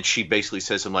 and she basically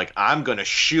says to him like, "I'm going to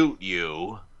shoot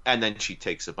you." And then she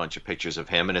takes a bunch of pictures of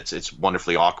him, and it's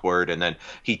wonderfully awkward. And then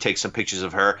he takes some pictures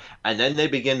of her, and then they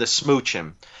begin to smooch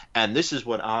him. And this is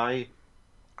what I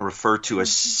refer to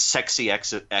as sexy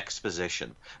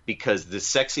exposition, because the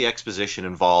sexy exposition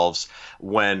involves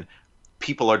when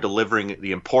people are delivering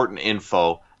the important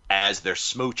info as they're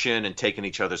smooching and taking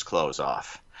each other's clothes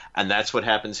off. And that's what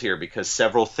happens here, because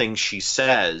several things she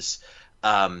says,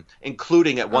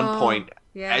 including at one point.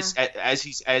 Yeah. As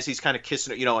he's kind of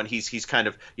kissing her, and he's kind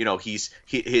of,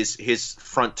 his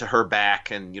front to her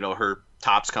back, and her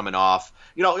top's coming off.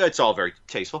 It's all very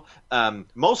tasteful.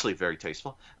 Mostly very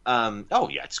tasteful. Oh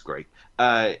yeah, it's great.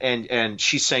 And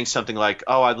she's saying something like,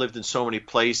 "Oh, I've lived in so many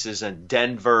places, and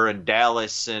Denver and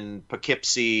Dallas and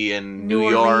Poughkeepsie and New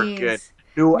York and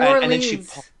New Orleans." And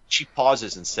then she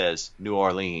pauses and says, "New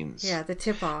Orleans." Yeah, the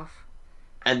tip off.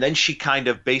 And then she kind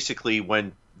of basically,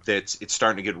 when it's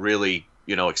starting to get really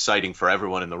exciting for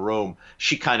everyone in the room,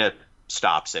 she kind of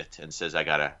stops it and says, I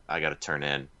gotta turn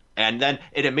in. And then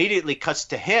it immediately cuts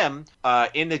to him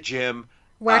in the gym,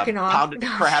 whacking off, pounding the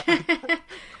crap. It's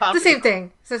the same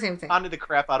thing. Pounding the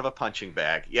crap out of a punching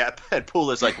bag. Yeah, and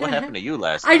Poole is like, "What happened to you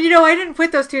last night?" I didn't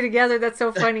put those two together. That's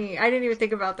so funny. I didn't even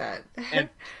think about that.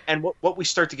 and what we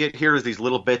start to get here is these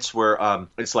little bits where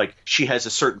it's like she has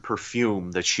a certain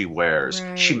perfume that she wears.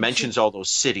 Right. She mentions all those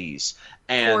cities.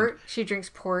 And port. She drinks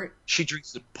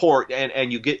port.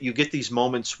 And you get these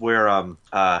moments where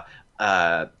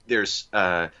there's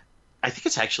I think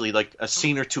it's actually like a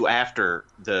scene or two after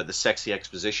the sexy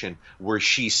exposition where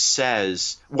she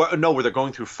says, where they're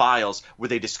going through files where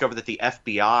they discover that the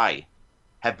FBI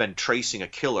have been tracing a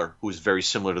killer who is very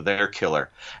similar to their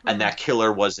killer. And that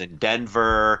killer was in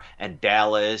Denver and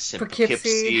Dallas and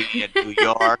Poughkeepsie and New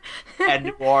York and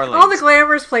New Orleans. All the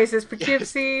glamorous places,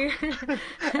 Poughkeepsie.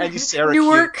 And Syracuse.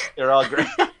 Newark. They're all great.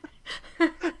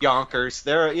 Yonkers,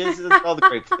 all the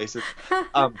great places.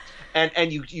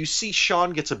 And you see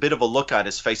Sean gets a bit of a look on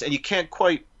his face, and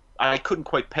I couldn't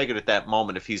quite peg it at that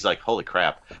moment if he's like, holy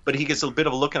crap. But he gets a bit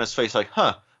of a look on his face like,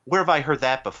 where have I heard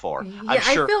that before? Yeah,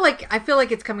 I feel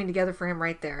like it's coming together for him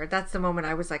right there. That's the moment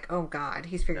I was like, oh God,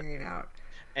 he's figuring it out.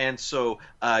 And so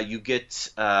you get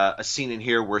a scene in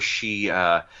here where she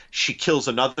kills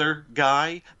another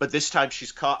guy, but this time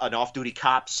she's caught. An off-duty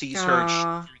cop sees her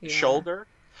and through the shoulder.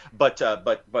 But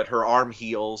her arm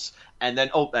heals, and then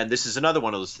and this is another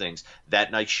one of those things.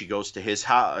 That night she goes to his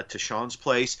house, to Sean's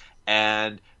place,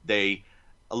 and a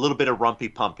little bit of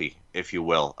rumpy pumpy, if you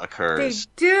will, occurs.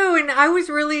 They do, and I was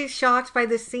really shocked by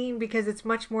this scene because it's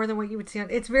much more than what you would see on.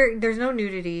 There's no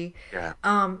nudity. Yeah.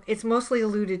 It's mostly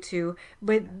alluded to,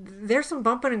 but there's some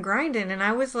bumping and grinding, and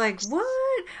I was like, what?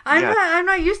 I'm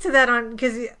not used to that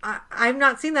because I've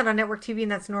not seen that on network TV,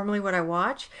 and that's normally what I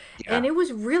watch. Yeah. And it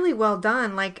was really well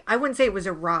done. Like, I wouldn't say it was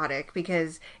erotic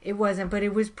because it wasn't, but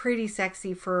it was pretty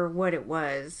sexy for what it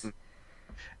was.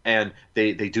 And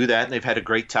they do that, and they've had a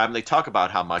great time. They talk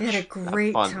about how much they had a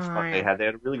great time. They had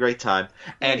a really great time.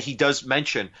 And he does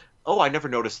mention oh, I never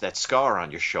noticed that scar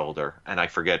on your shoulder. And I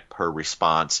forget her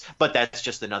response. But that's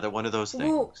just another one of those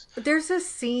Well, things. there's a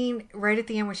scene right at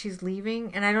the end when she's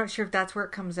leaving, and I'm not sure if that's where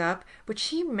it comes up, but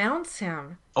she mounts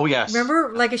him. Oh, yes.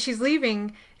 Remember, like as she's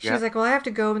leaving, Yeah. she's like, "Well, I have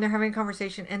to go," and they're having a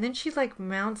conversation, and then she like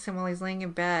mounts him while he's laying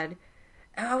in bed.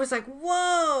 And I was like,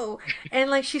 "Whoa!" And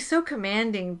like she's so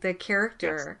commanding, the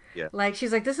character. Yes. Yeah. Like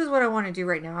she's like, "This is what I want to do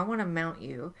right now. I want to mount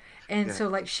you," and Yeah. so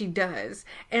like she does,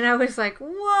 and I was like,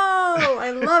 "Whoa!"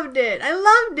 I loved it. I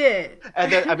loved it.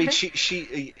 And then, I mean,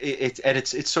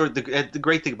 it's sort of the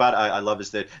great thing about it, I love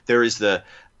is that there is the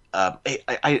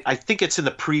I think it's in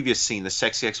the previous scene, the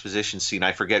sexy exposition scene,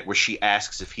 I forget, where she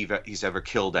asks if he's ever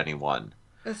killed anyone.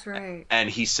 That's right. And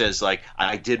he says, like,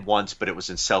 I did once, but it was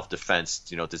in self-defense.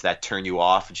 You know, does that turn you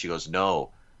off? And she goes,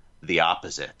 no, the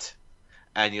opposite.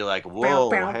 And you're like, whoa,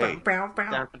 Bow, bow, hey. bow,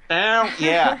 bow, bow. Down.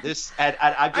 Yeah, this, and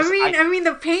I just, I mean,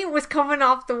 the paint was coming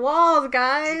off the walls,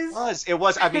 guys. It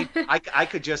was. I mean, I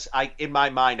could just, in my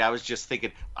mind, I was just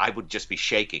thinking I would just be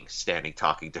shaking, standing,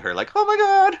 talking to her, like, oh my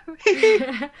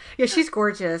God. Yeah, she's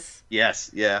gorgeous. Yes,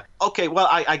 yeah. Okay, well,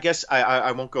 I guess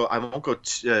I won't go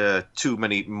too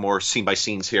many more scene by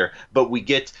scenes here, but we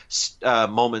get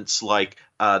moments like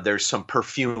there's some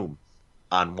perfume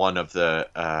on one of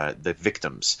the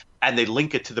victims, and they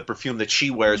link it to the perfume that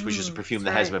she wears, which is a perfume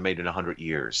that that's hasn't right. been made in 100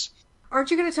 years. Aren't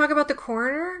you going to talk about the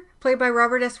coroner, played by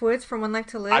Robert S. Woods from One Life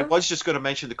to Live? I was just going to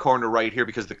mention the coroner right here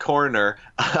because the coroner,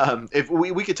 if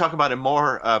we could talk about him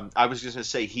more, I was just going to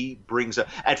say he brings up,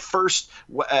 at first,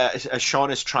 Sean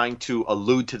is trying to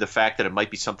allude to the fact that it might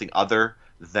be something other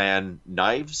than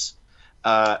knives.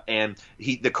 And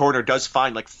the coroner does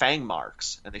find like fang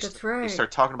marks, and That's they right.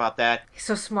 start talking about that. He's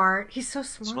so smart. He's so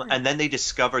smart. And then they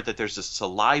discover that there's a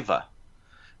saliva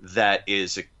that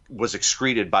was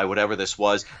excreted by whatever this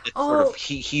was. It sort of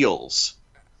heals.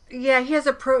 Yeah, he has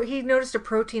he noticed a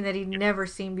protein that he'd never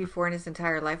seen before in his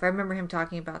entire life. I remember him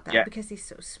talking about that because he's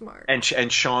so smart. And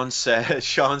Sean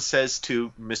says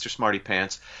to Mr. Smarty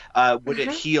Pants, would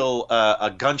it heal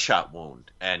a gunshot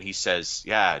wound? And he says,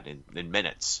 yeah, in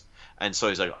minutes. And so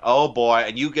he's like, oh boy,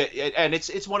 and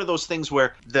it's one of those things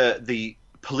where the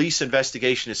police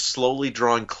investigation is slowly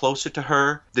drawing closer to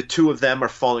her. The two of them are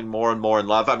falling more and more in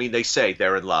love. I mean, they say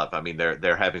they're in love. I mean,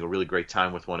 they're having a really great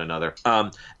time with one another.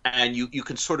 And you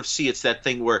can sort of see it's that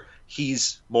thing where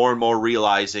he's more and more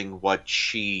realizing what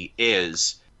she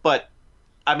is. But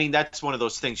I mean, that's one of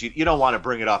those things you don't want to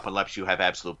bring it up unless you have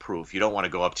absolute proof. You don't want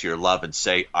to go up to your love and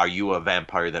say, are you a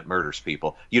vampire that murders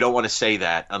people? You don't want to say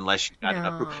that unless you got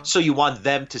enough proof. So you want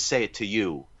them to say it to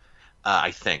you,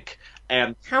 I think.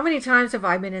 And how many times have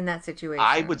I been in that situation?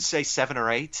 I would say 7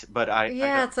 or 8, but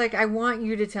it's like, I want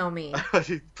you to tell me.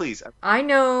 Please. I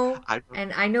know,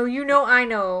 and I know you know I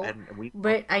know,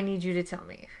 but I need you to tell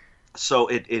me. So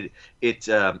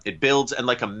it builds, and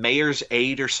like a mayor's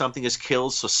aide or something is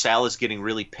killed, so Sal is getting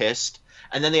really pissed.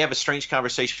 And then they have a strange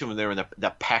conversation when they're in the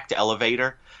packed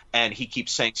elevator, and he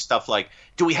keeps saying stuff like,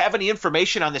 do we have any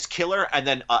information on this killer? And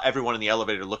then everyone in the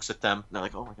elevator looks at them, and they're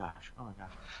like, oh my gosh.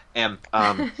 And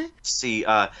and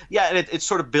it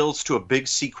sort of builds to a big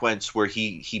sequence where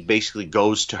he basically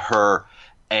goes to her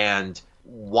and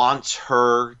wants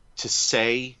her to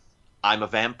say, I'm a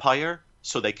vampire,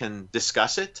 so they can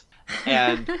discuss it.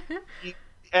 And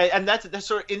and that's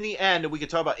sort of, in the end, and we can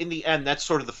talk about in the end, that's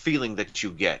sort of the feeling that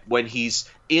you get when he's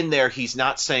in there. He's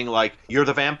not saying like, you're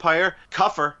the vampire,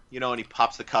 cuff her, and he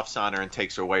pops the cuffs on her and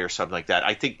takes her away or something like that.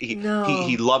 I think he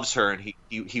loves her, and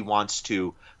he wants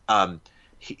to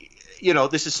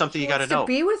this is something you got to know. To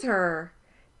be with her.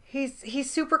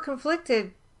 He's super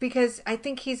conflicted because I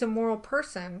think he's a moral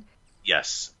person.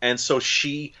 Yes. And so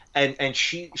she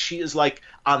is like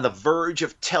on the verge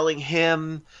of telling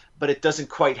him, but it doesn't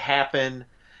quite happen.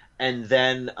 And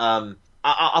then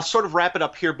I'll sort of wrap it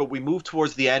up here, but we move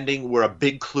towards the ending where a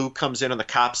big clue comes in on the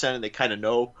cops' end, and they kind of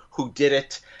know who did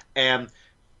it. And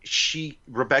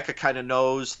Rebecca kind of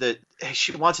knows that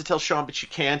she wants to tell Sean, but she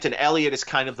can't. And Elliot is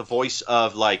kind of the voice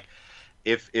of like,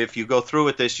 if you go through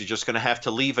with this, you're just going to have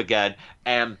to leave again.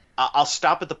 And I'll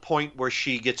stop at the point where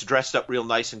she gets dressed up real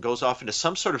nice and goes off into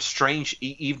some sort of strange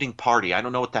evening party. I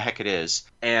don't know what the heck it is.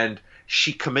 And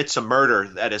she commits a murder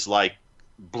that is like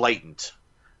blatant.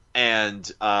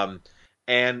 And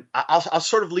I'll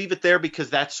sort of leave it there because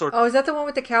that's sort of... Oh, is that the one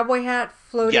with the cowboy hat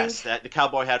floating? Yes, the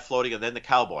cowboy hat floating and then the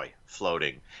cowboy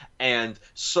floating. And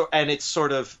it's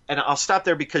sort of... And I'll stop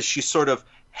there because she's sort of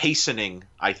hastening,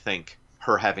 I think,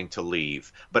 her having to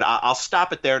leave. But I'll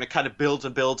stop it there, and it kind of builds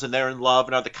and builds, and they're in love,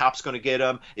 and are the cops going to get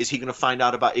him? Is he going to find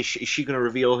out about... Is she going to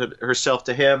reveal herself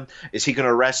to him? Is he going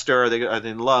to arrest her? Are they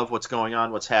in love? What's going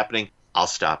on? What's happening? I'll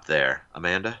stop there.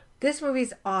 Amanda? This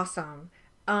movie's awesome.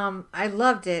 I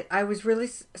loved it. I was really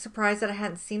surprised that I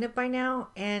hadn't seen it by now,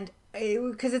 and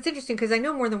because it's interesting because I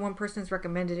know more than one person has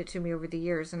recommended it to me over the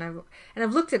years, and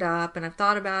I've looked it up and I've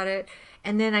thought about it,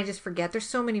 and then I just forget. There's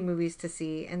so many movies to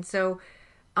see, and so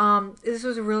this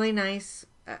was a really nice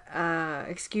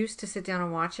excuse to sit down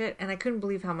and watch it, and I couldn't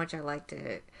believe how much I liked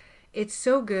it. It's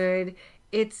so good.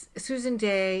 It's Susan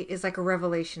Day is like a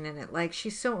revelation in it. Like,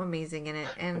 she's so amazing in it,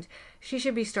 and she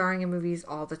should be starring in movies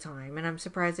all the time, and I'm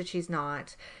surprised that she's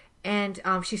not. And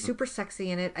she's super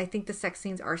sexy in it. I think the sex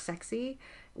scenes are sexy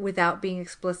without being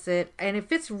explicit, and it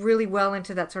fits really well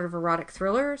into that sort of erotic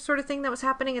thriller sort of thing that was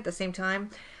happening at the same time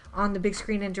on the big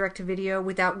screen and direct to video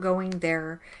without going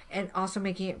there, and also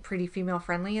making it pretty female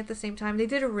friendly at the same time. They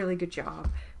did a really good job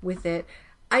with it.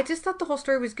 I just thought the whole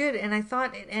story was good, and I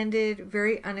thought it ended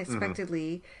very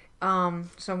unexpectedly. So I'm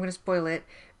going to spoil it.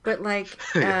 But, like,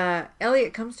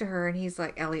 Elliot comes to her, and he's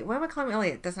like, Elliot, why am I calling him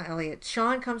Elliot? That's not Elliot.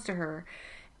 Sean comes to her,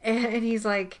 and he's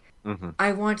like,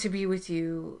 I want to be with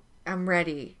you. I'm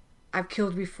ready. I've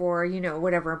killed before, you know,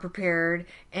 whatever. I'm prepared.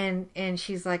 And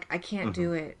she's like, I can't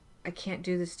do it. I can't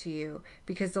do this to you.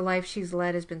 Because the life she's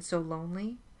led has been so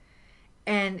lonely.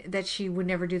 And that she would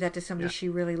never do that to somebody she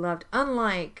really loved,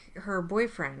 unlike her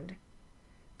boyfriend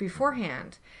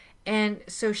beforehand. And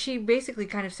so she basically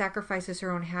kind of sacrifices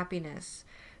her own happiness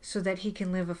so that he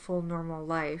can live a full, normal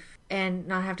life and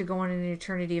not have to go on an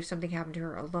eternity if something happened to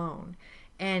her alone.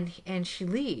 And she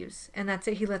leaves, and that's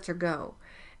it. He lets her go.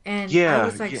 And I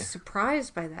was like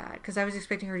surprised by that, because I was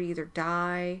expecting her to either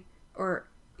die or,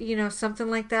 you know, something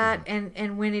like that.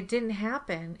 And when it didn't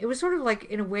happen, it was sort of like,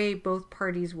 in a way, both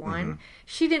parties won.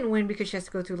 She didn't win because she has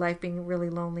to go through life being really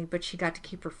lonely, but she got to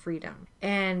keep her freedom,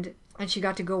 and she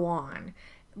got to go on.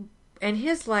 And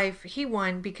his life, he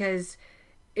won because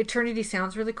eternity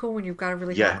sounds really cool when you've got a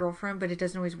really hot girlfriend, but it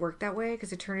doesn't always work that way,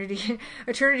 because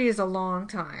eternity is a long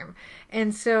time.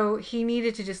 And so he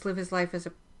needed to just live his life as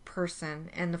a person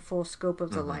and the full scope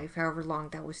of the life, however long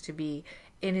that was to be,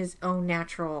 in his own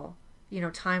natural, you know,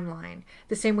 timeline,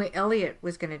 the same way Elliot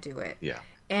was going to do it.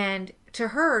 And to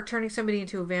her, turning somebody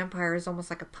into a vampire is almost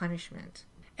like a punishment,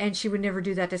 and she would never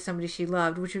do that to somebody she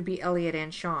loved, which would be Elliot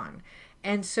and Sean.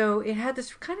 And so it had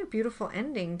this kind of beautiful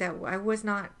ending that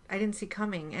I didn't see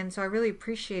coming, and so I really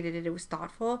appreciated it. It was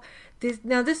thoughtful.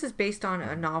 This is based on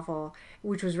a novel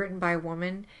which was written by a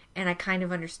woman, and I kind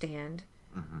of understand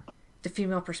the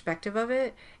female perspective of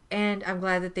it, and I'm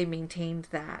glad that they maintained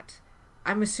that.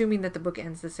 I'm assuming that the book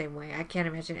ends the same way. I can't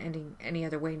imagine it ending any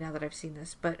other way now that I've seen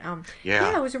this. But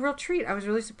it was a real treat. I was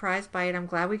really surprised by it. I'm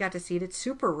glad we got to see it. It's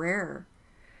super rare.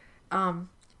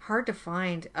 Hard to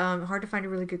find a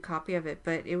really good copy of it,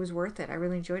 but it was worth it. I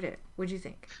really enjoyed it. What'd you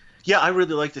think? Yeah, I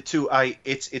really liked it too.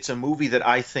 It's a movie that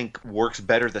I think works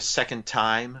better the second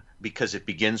time, because it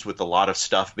begins with a lot of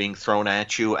stuff being thrown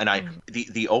at you, and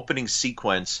the opening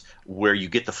sequence where you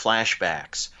get the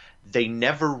flashbacks, they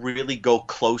never really go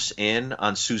close in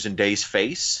on Susan Day's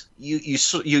face. You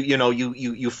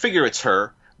figure it's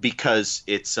her because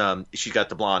it's she's got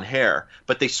the blonde hair,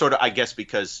 but they sort of, I guess,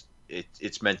 because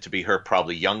it's meant to be her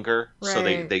probably younger, so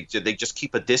they just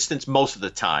keep a distance most of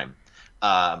the time.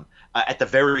 At the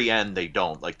very end, they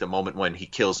don't. Like the moment when he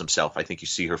kills himself, I think you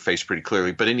see her face pretty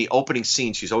clearly. But in the opening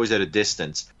scene, she's always at a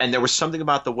distance. And there was something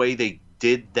about the way they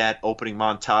did that opening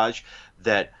montage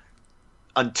that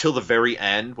until the very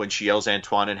end, when she yells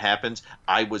Antoine, it happens,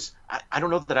 I don't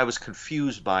know that I was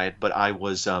confused by it, but I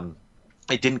was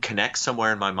it didn't connect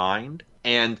somewhere in my mind.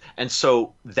 And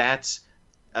so that's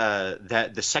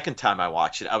that the second time I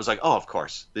watched it, I was like, oh, of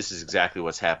course, this is exactly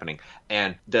what's happening.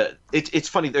 And it's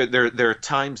funny. There are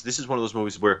times. This is one of those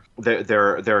movies where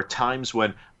there are times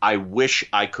when I wish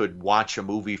I could watch a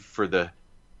movie for the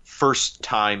first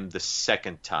time the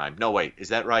second time. No, wait, is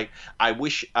that right? I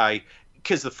wish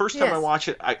because the first time I watched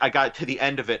it, I got to the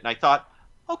end of it and I thought,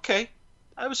 okay,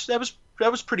 that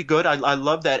was pretty good. I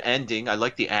love that ending. I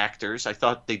like the actors. I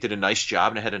thought they did a nice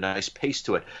job and it had a nice pace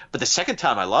to it. But the second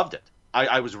time, I loved it.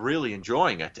 I was really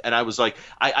enjoying it, and I was like,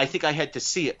 I think I had to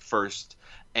see it first.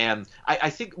 And I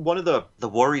think one of the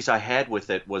worries I had with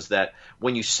it was that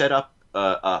when you set up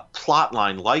a plot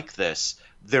line like this,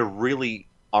 there really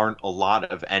aren't a lot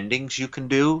of endings you can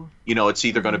do. You know, it's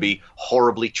either going to be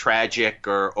horribly tragic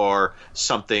or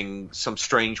some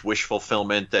strange wish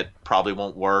fulfillment that probably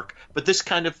won't work. But this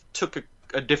kind of took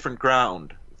a different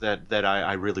ground that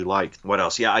I really liked. What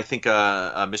else? Yeah, I think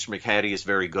Mr. McHattie is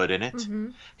very good in it.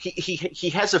 He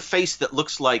has a face that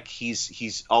looks like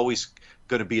he's always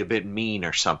going to be a bit mean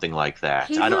or something like that.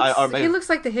 He looks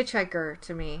like the hitchhiker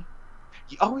to me.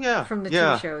 Oh yeah, from the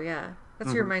TV show. Yeah, that's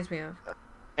what he reminds me of.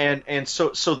 and so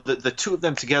the two of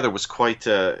them together was quite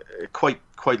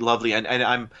lovely,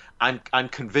 and I'm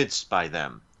convinced by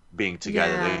them being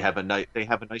together. Yeah. They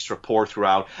have a nice rapport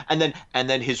throughout, and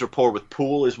then his rapport with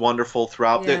Poole is wonderful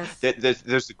throughout. Yes.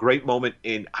 There's a great moment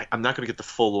in I'm not going to get the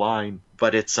full line,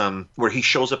 but it's where he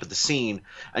shows up at the scene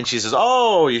and she says,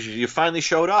 "Oh, you finally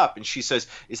showed up," and she says,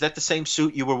 "Is that the same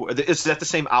suit you were? Is that the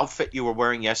same outfit you were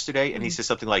wearing yesterday?" And he says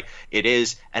something like, "It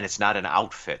is, and it's not an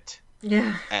outfit."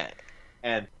 Yeah.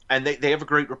 And they have a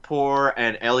great rapport,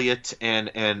 and Elliot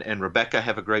and Rebecca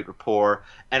have a great rapport,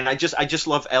 and I just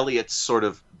love Elliot's sort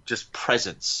of just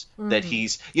presence, that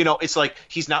it's like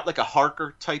he's not like a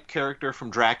Harker type character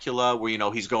from Dracula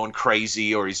where he's going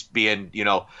crazy or he's being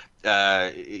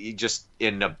just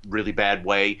in a really bad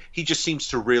way. He just seems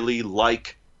to really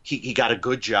like he got a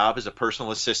good job as a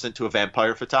personal assistant to a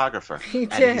vampire photographer, He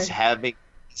and did.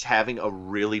 he's having a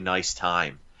really nice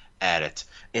time at it.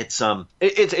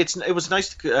 It was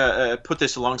nice to put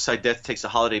this alongside Death Takes a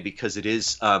Holiday because it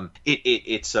is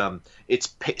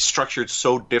structured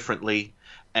so differently,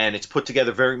 and it's put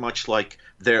together very much like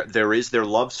there is their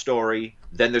love story,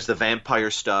 then there's the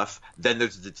vampire stuff, then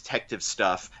there's the detective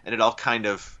stuff, and it all kind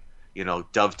of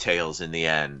dovetails in the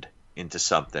end into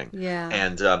something.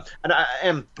 Yeah.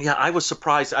 I was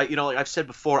surprised. Like I've said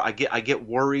before, I get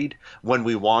worried when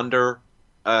we wander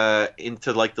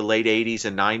into like the late 80s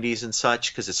and 90s and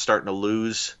such, because it's starting to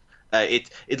lose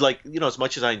it like as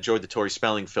much as I enjoyed the Tori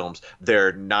Spelling films,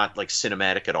 they're not like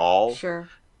cinematic at all. Sure.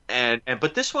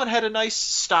 But this one had a nice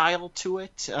style to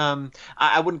it.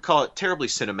 I wouldn't call it terribly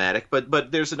cinematic,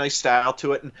 but there's a nice style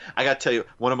to it. And I got to tell you,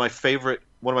 one of my favorite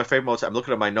moments. I'm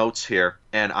looking at my notes here,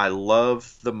 and I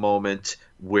love the moment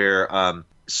where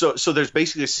So there's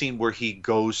basically a scene where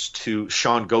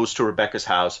Sean goes to Rebecca's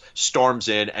house, storms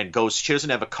in, and goes. She doesn't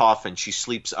have a coffin. She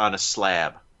sleeps on a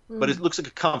slab, but it looks like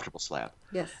a comfortable slab.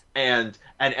 Yes. And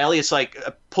Elliot's like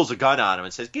pulls a gun on him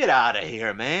and says, "Get out of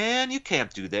here, man! You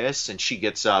can't do this." And she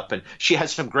gets up, and she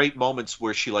has some great moments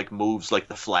where she like moves like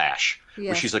the Flash, where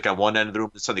Yes. she's like on one end of the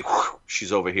room, and suddenly whoosh,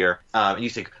 she's over here, and you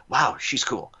think, "Wow, she's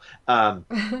cool."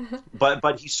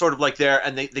 But he's sort of like there,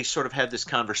 and they sort of have this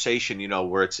conversation,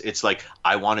 where it's like,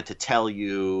 "I wanted to tell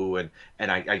you,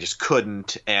 and I just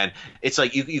couldn't," and it's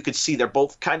like you could see they're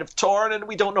both kind of torn, and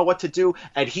we don't know what to do,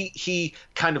 and he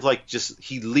kind of like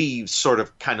he leaves, sort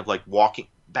of kind of like walking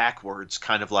backwards,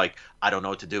 kind of like, I don't know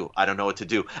what to do. I don't know what to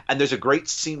do. And there's a great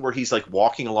scene where he's like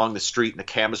walking along the street and the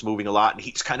camera's moving a lot and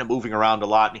he's kind of moving around a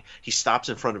lot, and he stops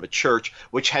in front of a church,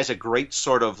 which has a great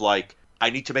sort of like,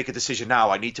 I need to make a decision now.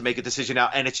 I need to make a decision now.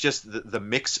 And it's just the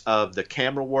mix of the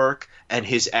camera work and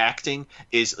his acting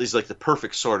is like the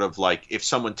perfect sort of like, if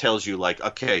someone tells you like,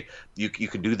 okay, you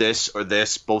can do this or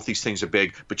this, both these things are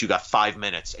big, but you got 5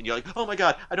 minutes, and you're like, oh my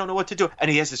God, I don't know what to do.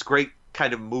 And he has this great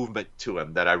kind of movement to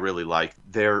him that I really like.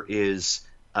 There is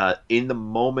in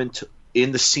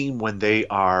the scene when they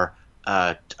are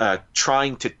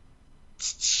trying to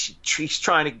she's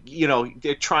trying to,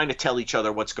 they're trying to tell each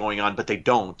other what's going on, but they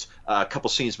don't. A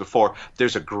couple scenes before,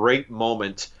 there's a great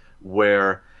moment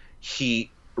where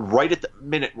right at the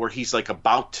minute where he's like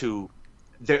about to,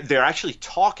 they're actually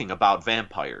talking about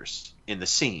vampires in the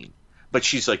scene. But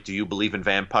she's like, "Do you believe in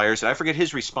vampires?" And I forget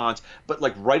his response, but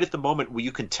like right at the moment where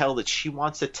you can tell that she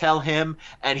wants to tell him,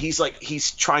 and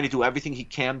he's trying to do everything he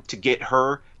can to get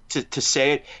her to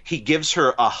say it. He gives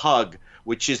her a hug,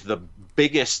 which is the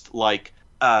biggest like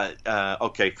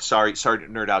okay, sorry to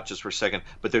nerd out just for a second,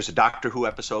 but there's a Doctor Who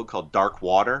episode called Dark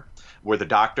Water where the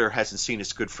Doctor hasn't seen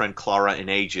his good friend Clara in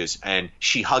ages, and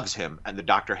she hugs him, and the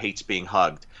Doctor hates being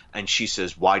hugged, and she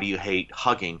says, "Why do you hate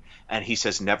hugging?" And he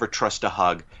says, "Never trust a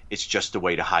hug. It's just a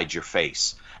way to hide your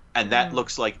face." And that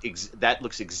looks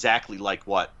exactly like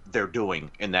what they're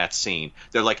doing in that scene.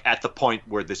 They're like at the point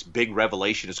where this big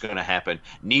revelation is going to happen.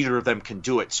 Neither of them can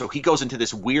do it. So he goes into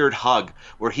this weird hug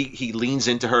where he leans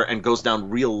into her and goes down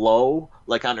real low,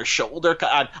 like on her shoulder.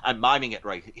 I'm miming it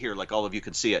right here, like all of you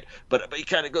can see it. But he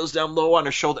kind of goes down low on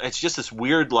her shoulder. It's just this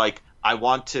weird, like, I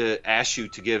want to ask you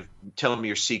to tell me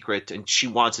your secret, and she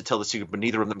wants to tell the secret, but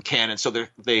neither of them can. And so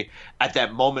they at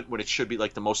that moment when it should be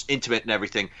like the most intimate and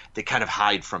everything, they kind of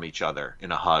hide from each other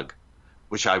in a hug,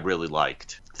 which I really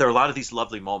liked. There are a lot of these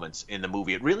lovely moments in the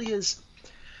movie. It really is.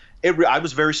 I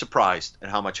was very surprised at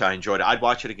how much I enjoyed it. I'd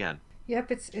watch it again. Yep,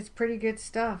 it's pretty good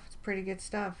stuff. It's pretty good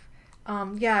stuff.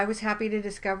 Yeah, I was happy to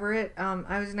discover it.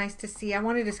 I was nice to see. I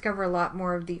want to discover a lot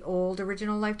more of the old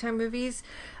original Lifetime movies,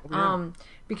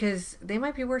 because they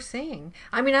might be worth seeing.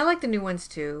 I mean, I like the new ones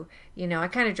too. I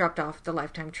kind of dropped off the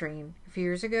Lifetime train a few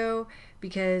years ago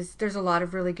because there's a lot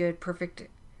of really good, perfect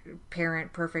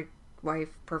parent, perfect wife,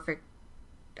 perfect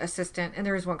assistant, and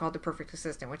there is one called the perfect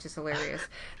assistant, which is hilarious.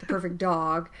 The perfect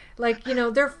dog, like,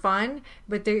 they're fun,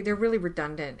 but they're really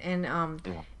redundant, and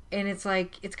it's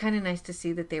like, it's kind of nice to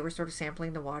see that they were sort of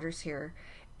sampling the waters here,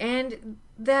 and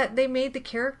that they made the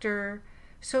character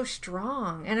so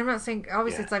strong. And I'm not saying,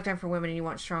 obviously, it's Lifetime for women and you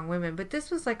want strong women, but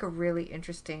this was like a really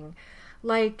interesting,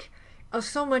 like,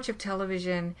 so much of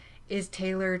television is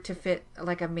tailored to fit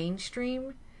like a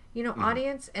mainstream,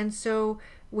 audience. And so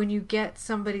when you get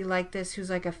somebody like this who's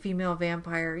like a female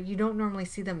vampire, you don't normally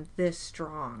see them this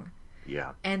strong.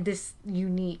 Yeah. And this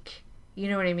unique. You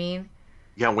know what I mean?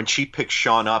 Yeah, when she picks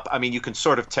Sean up, I mean, you can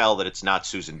sort of tell that it's not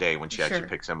Susan Day when she actually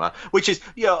picks him up, which is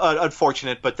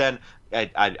unfortunate. But then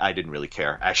I didn't really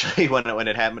care actually when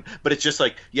it happened. But it's just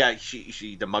like,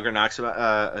 the mugger knocks him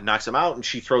out, and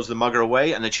she throws the mugger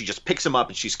away, and then she just picks him up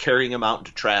and she's carrying him out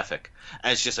into traffic,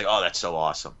 and it's just like, oh, that's so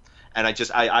awesome. And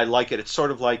I like it. It's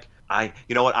sort of like,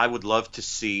 you know what, I would love to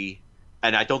see,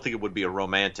 and I don't think it would be a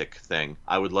romantic thing.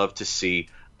 I would love to see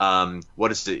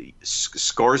what is the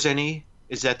Skorzeny?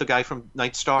 Is that the guy from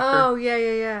Night Stalker? Oh,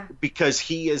 yeah. Because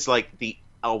he is like the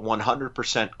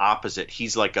 100% opposite.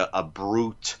 He's like a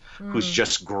brute who's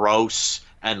just gross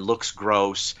and looks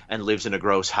gross and lives in a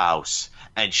gross house.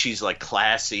 And she's like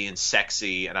classy and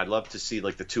sexy. And I'd love to see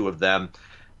like the two of them,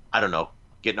 I don't know,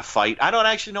 get in a fight. I don't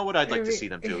actually know what I'd like to see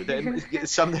them do.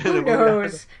 Who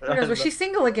knows? Well, she's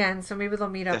single again, so maybe they'll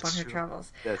meet up on her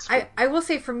travels. That's true. I will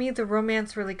say, for me, the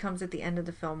romance really comes at the end of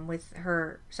the film with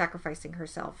her sacrificing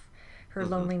herself. Her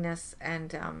loneliness,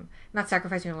 and not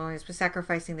sacrificing her loneliness, but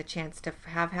sacrificing the chance to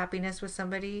have happiness with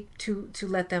somebody to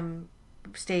let them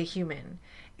stay human.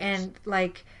 And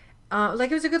like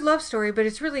it was a good love story, but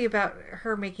it's really about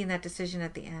her making that decision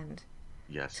at the end.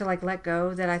 Yes. To like let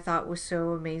go, that I thought was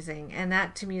so amazing. And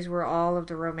that to me is where all of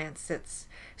the romance sits.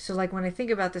 So like when I think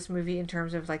about this movie in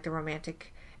terms of like the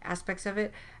romantic aspects of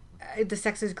it, the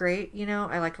sex is great,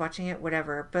 I liked watching it,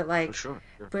 whatever. But like, sure.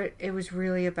 But it was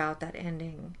really about that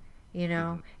ending. It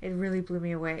really blew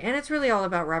me away. And it's really all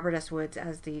about Robert S. Woods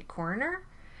as the coroner.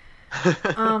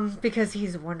 Because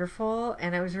he's wonderful,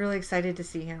 and I was really excited to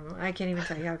see him. I can't even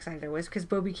tell you how excited I was, because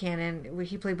Bo Buchanan,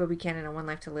 he played Bo Buchanan on One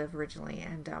Life to Live originally,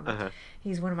 and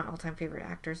he's one of my all-time favorite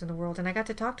actors in the world. And I got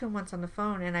to talk to him once on the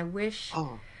phone, and I wish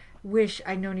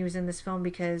I'd known he was in this film,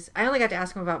 because I only got to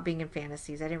ask him about being in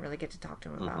fantasies. I didn't really get to talk to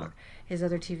him about his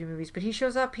other TV movies. But he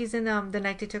shows up. He's in The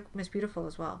Night They Took Miss Beautiful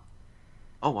as well.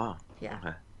 Oh, wow. Yeah.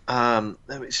 Okay.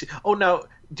 Let me see. Oh, now,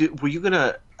 were you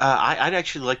gonna? I'd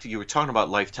actually like that you were talking about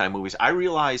Lifetime movies. I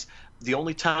realized the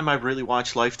only time I really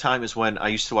watched Lifetime is when I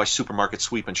used to watch Supermarket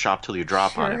Sweep and Shop Till You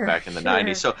Drop on it back in the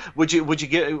 90s. So would you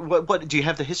get what do you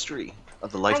have the history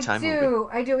of the Lifetime movie?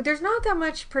 I do. There's not that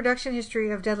much production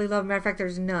history of Deadly Love. Matter of fact,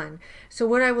 there's none. So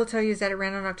what I will tell you is that it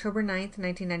ran on October 9th,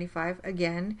 1995.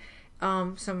 Again,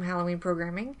 some Halloween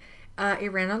programming.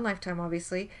 It ran on Lifetime,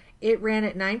 obviously. It ran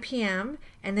at 9 p.m.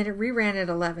 and then it reran at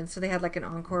 11, so they had like an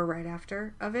encore right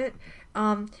after of it.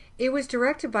 It was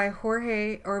directed by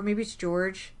Jorge, or maybe it's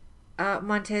George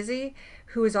Montesi,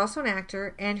 who is also an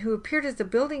actor and who appeared as the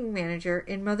building manager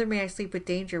in Mother May I Sleep with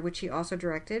Danger, which he also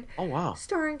directed. Oh, wow.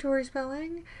 Starring Tori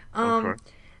Spelling. Okay.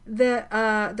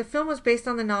 The film was based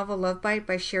on the novel Love Bite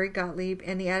by Sherry Gottlieb,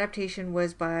 and the adaptation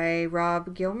was by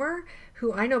Rob Gilmer,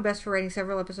 who I know best for writing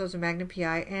several episodes of Magnum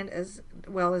P.I. and as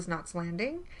well as Knots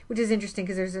Landing, which is interesting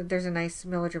because there's a nice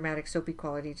melodramatic soapy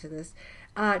quality to this.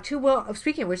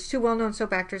 Speaking of which, two well-known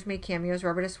soap actors made cameos: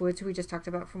 Robert S. Woods, who we just talked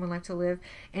about from One Life to Live,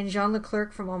 and Jean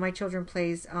Leclerc from All My Children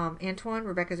plays Antoine,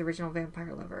 Rebecca's original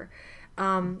vampire lover.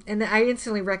 And then I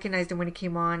instantly recognized him when he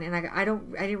came on, and I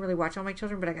didn't really watch All My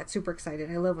Children, but I got super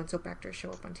excited. I love when soap actors show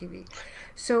up on TV.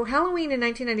 So Halloween in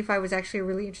 1995 was actually a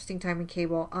really interesting time in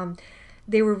cable.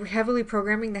 They were heavily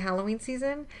programming the Halloween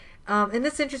season. And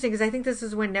that's interesting because I think this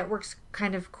is when networks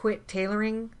kind of quit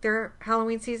tailoring their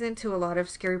Halloween season to a lot of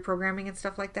scary programming and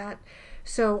stuff like that.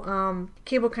 So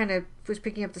cable kind of was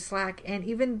picking up the slack, and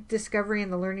even Discovery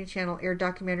and the Learning Channel aired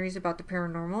documentaries about the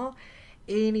paranormal.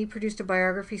 A&E produced a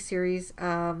biography series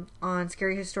on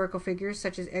scary historical figures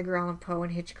such as Edgar Allan Poe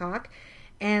and Hitchcock.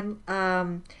 And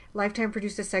Lifetime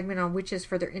produced a segment on witches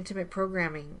for their intimate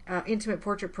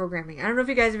portrait programming. I don't know if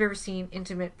you guys have ever seen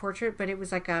Intimate Portrait, but it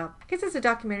was like I guess it's a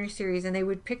documentary series, and they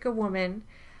would pick a woman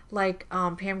like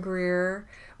Pam Grier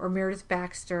or Meredith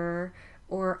Baxter,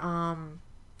 or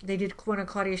they did one of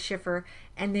Claudia Schiffer,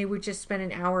 and they would just spend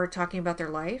an hour talking about their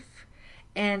life.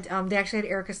 And they actually had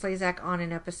Erica Slezak on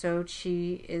an episode.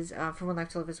 She is from One Life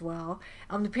to Live as well.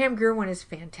 The Pam Grier one is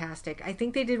fantastic. I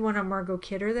think they did one on Margot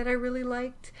Kidder that I really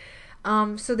liked.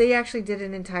 So they actually did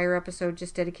an entire episode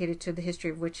just dedicated to the history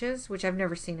of witches, which I've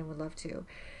never seen and would love to.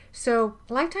 So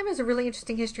Lifetime has a really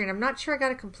interesting history, and I'm not sure I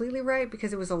got it completely right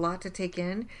because it was a lot to take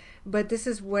in, but this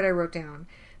is what I wrote down.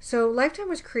 So Lifetime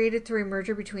was created through a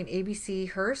merger between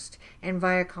ABC Hearst and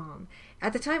Viacom.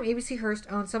 At the time, ABC Hearst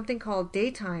owned something called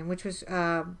Daytime,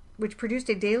 which produced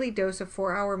a daily dose of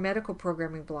 4-hour medical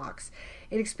programming blocks.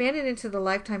 It expanded into the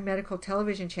Lifetime Medical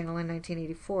Television Channel in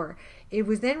 1984. It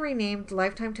was then renamed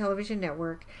Lifetime Television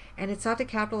Network, and it sought to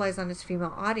capitalize on its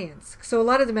female audience. So a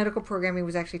lot of the medical programming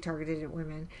was actually targeted at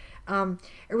women.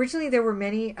 Originally, there were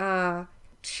many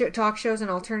talk shows and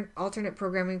alternate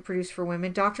programming produced for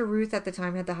women. Dr. Ruth at the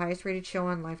time had the highest rated show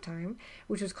on Lifetime,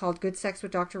 which was called Good Sex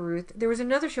with Dr. Ruth. There was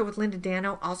another show with Linda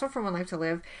Dano, also from One Life to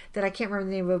Live, that I can't remember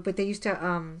the name of, but they used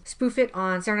to spoof it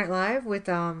on Saturday Night Live with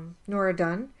Nora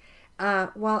Dunn.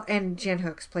 And Jen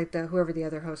Hooks played whoever the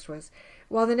other host was.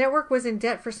 While the network was in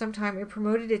debt for some time, it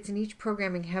promoted its niche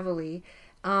programming heavily.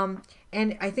 And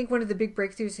I think one of the big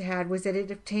breakthroughs it had was that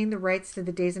it obtained the rights to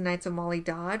the Days and Nights of Molly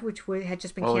Dodd, which had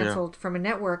just been canceled from a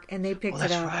network, and they picked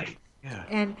it up. That's right. Yeah.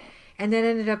 And that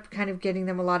ended up kind of getting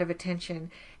them a lot of attention.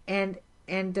 And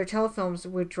their telefilms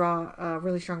would draw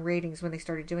really strong ratings when they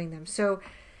started doing them. So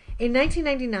in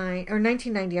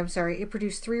 1990, it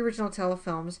produced 3 original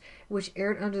telefilms, which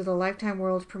aired under the Lifetime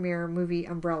world premiere movie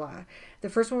umbrella. The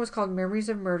first one was called Memories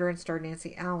of Murder and starred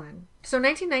Nancy Allen. So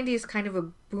 1990 is kind of a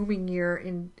booming year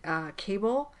in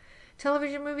cable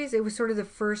television movies. It was sort of the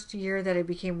first year that it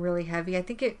became really heavy. I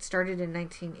think it started in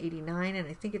 1989, and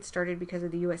I think it started because of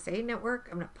the USA Network.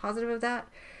 I'm not positive of that.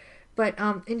 But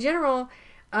in general,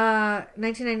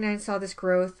 1999 saw this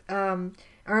growth. I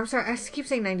keep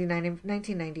saying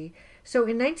 1990. So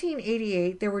in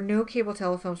 1988, there were no cable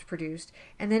telefilms produced,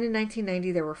 and then in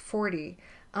 1990, there were 40.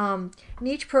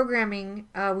 Niche programming,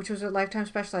 which was what Lifetime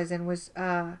specialized in, was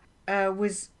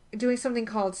doing something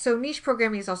called... So niche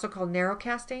programming is also called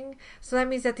narrowcasting. So that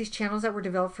means that these channels that were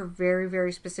developed for very,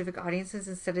 very specific audiences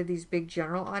instead of these big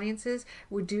general audiences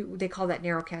they call that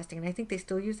narrowcasting. And I think they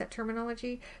still use that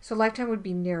terminology. So Lifetime would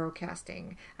be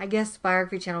narrowcasting. I guess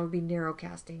Biography Channel would be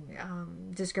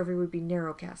narrowcasting. Discovery would be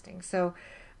narrowcasting. So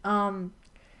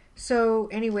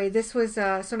anyway, this was... so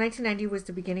 1990 was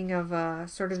the beginning of that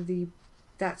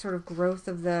sort of growth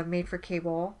of the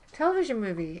made-for-cable television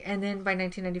movie. And then by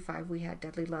 1995, we had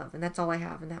Deadly Love. And that's all I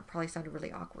have. And that probably sounded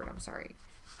really awkward. I'm sorry.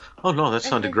 Oh, no, that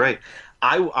sounded great.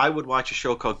 I would watch a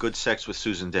show called Good Sex with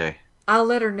Susan Day. I'll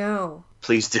let her know.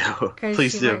 Please do.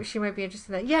 Please do. She might be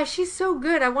interested in that. Yeah, she's so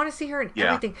good. I want to see her in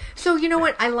everything. So, you know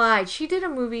what? I lied. She did a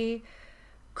movie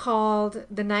called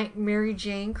The Night Mary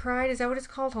Jane Cried. Is that what it's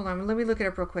called? Hold on. Let me look it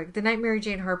up real quick. The Night Mary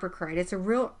Jane Harper Cried. It's a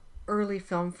real early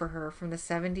film for her from the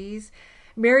 70s.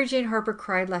 Mary Jane Harper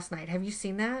Cried Last Night. Have you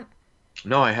seen that?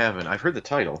 No, I haven't. I've heard the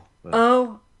title. But...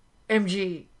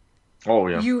 OMG. Oh,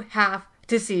 yeah. You have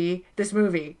to see this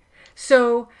movie.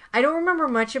 So, I don't remember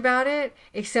much about it,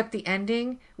 except the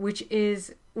ending, which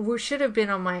should have been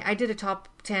on I did a top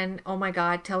 10, oh my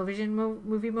god, television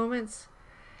movie moments.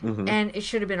 Mm-hmm. And it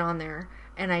should have been on there.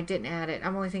 And I didn't add it.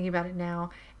 I'm only thinking about it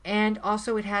now. And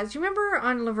also it has... Do you remember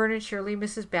on Laverne and Shirley,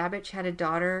 Mrs. Babbage had a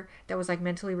daughter that was like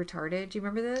mentally retarded? Do you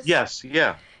remember this? Yes,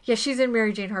 yeah. Yeah, she's in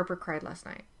Mary Jane Harper Cried Last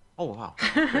Night. Oh, wow.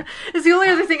 Okay. It's the only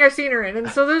other thing I've seen her in. And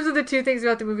so those are the 2 things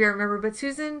about the movie I remember. But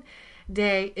Susan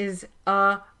Day is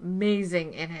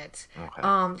amazing in it.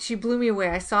 Okay. She blew me away.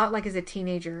 I saw it like as a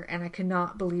teenager, and I could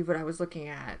not believe what I was looking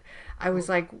at. I was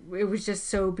like... It was just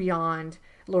so beyond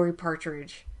Laurie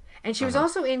Partridge. And she was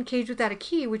also in Cage Without a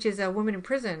Key, which is a woman in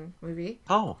prison movie.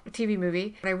 Oh. A TV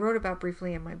movie. I wrote about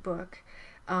briefly in my book,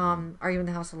 Are You in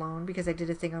the House Alone? Because I did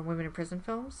a thing on women in prison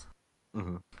films.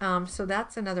 Mm-hmm. So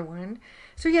that's another one.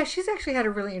 So yeah, she's actually had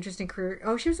a really interesting career.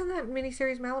 Oh, she was in that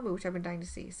miniseries Malibu, which I've been dying to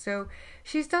see. So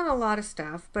she's done a lot of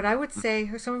stuff, but I would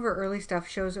say some of her early stuff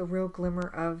shows a real glimmer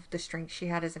of the strength she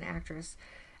had as an actress.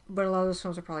 But a lot of those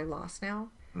films are probably lost now.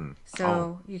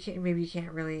 So you can't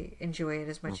really enjoy it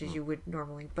as much as you would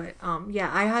normally. But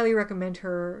yeah, I highly recommend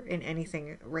her in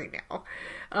anything right now.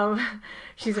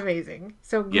 She's amazing.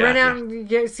 So run out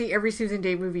and see every Susan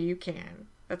Day movie you can.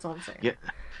 That's all I'm saying.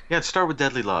 Yeah. Start with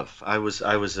Deadly Love. I was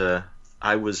like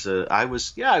I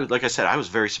said, I was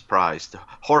very surprised.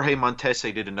 Jorge Montese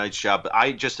did a nice job.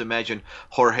 I just imagine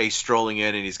Jorge strolling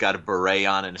in and he's got a beret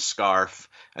on and a scarf.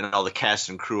 And all the cast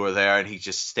and crew are there, and he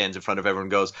just stands in front of everyone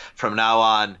and goes, "From now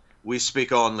on, we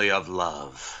speak only of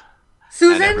love."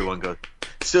 Susan? And everyone goes,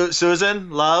 Susan,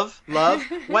 love?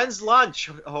 When's lunch,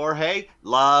 Jorge?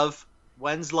 Love.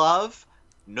 When's love?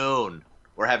 Noon.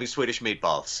 We're having Swedish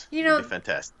meatballs. You know, it'd be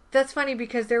fantastic. That's funny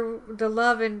because the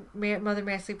love in Mother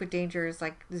May I Sleep with Danger is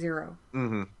like 0.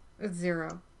 Mm-hmm. It's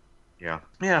 0. Yeah,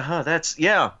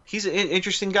 huh, he's an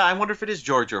interesting guy. I wonder if it is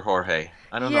George or Jorge.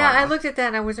 I don't know. Yeah, I looked at that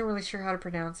and I wasn't really sure how to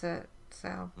pronounce it.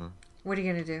 So, what are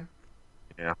you gonna do?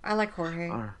 Yeah. I like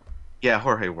Jorge. Yeah,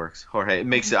 Jorge works. Jorge, it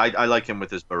makes it. I like him with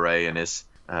his beret and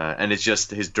and it's just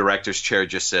his director's chair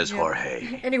just says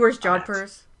Jorge. And he wears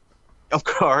jodhpurs. Of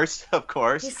course, of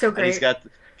course. He's so great. And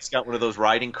he's got one of those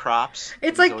riding crops.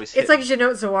 It's like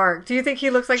Jeanot Zawar. Do you think he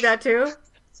looks like that too?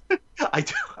 I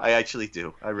do. I actually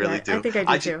do. I really do. I think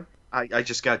I do too. I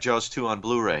just got Jaws 2 on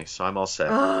Blu-ray, so I'm all set.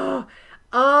 Oh,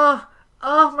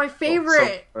 my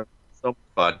favorite. So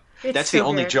fun. That's so the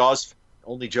only good.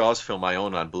 only Jaws film I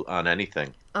own on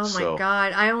anything. Oh my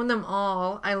God, I own them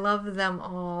all. I love them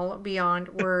all beyond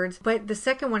words. But the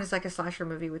second one is like a slasher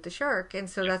movie with the shark, and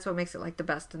so that's what makes it like the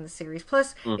best in the series.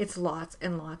 Plus, it's lots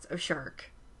and lots of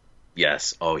shark.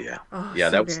 Yes. Oh yeah. Oh, yeah,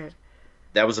 so good.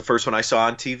 That was the first one I saw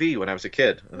on TV when I was a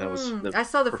kid, and that was. I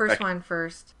saw the first one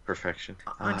first. Perfection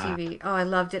on TV. Oh, I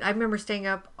loved it. I remember staying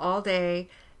up all day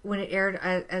when it aired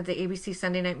at the ABC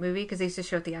Sunday Night Movie, because they used to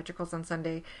show theatricals on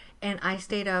Sunday, and I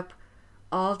stayed up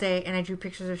all day and I drew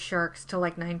pictures of sharks till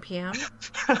like 9 p.m.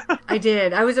 I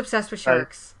did. I was obsessed with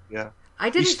sharks. I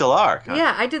did. You still are. Huh?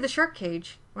 Yeah, I did the shark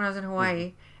cage when I was in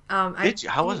Hawaii. Did you?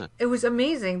 How was it? It was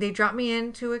amazing. They dropped me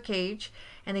into a cage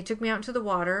and they took me out into the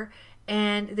water,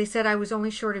 and they said I was only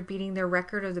short of beating their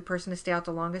record of the person to stay out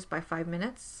the longest by 5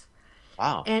 minutes.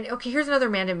 Wow. And okay, here's another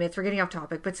Amanda myth. We're getting off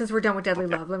topic, but since we're done with Deadly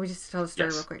Love, let me just tell the story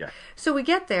real quick. Yeah. So we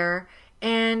get there,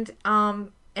 and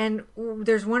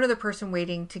there's one other person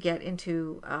waiting to get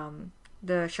into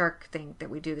the shark thing that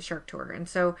we do, the shark tour. And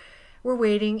so we're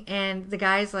waiting, and the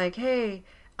guy's like, "Hey,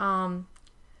 I'm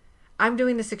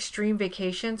doing this extreme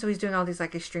vacation." So he's doing all these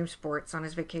like extreme sports on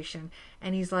his vacation,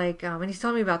 and he's like, and he's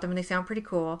telling me about them, and they sound pretty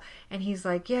cool. And he's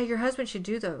like, "Yeah, your husband should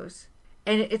do those."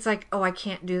 And it's like, "Oh, I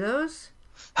can't do those."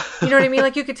 You know what I mean?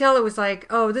 Like, you could tell it was like,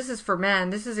 oh, this is for men.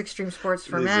 This is extreme sports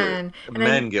for men.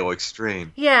 Men go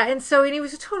extreme. Yeah, and he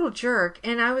was a total jerk.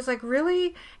 And I was like,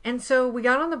 really? And so we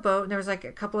got on the boat, and there was like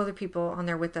a couple other people on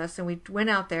there with us, and we went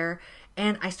out there,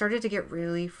 and I started to get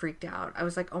really freaked out. I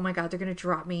was like, oh my God, they're going to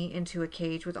drop me into a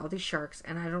cage with all these sharks,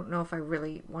 and I don't know if I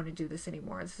really want to do this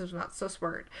anymore. This is not so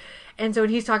smart. And so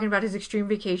he's talking about his extreme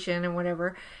vacation and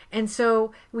whatever. And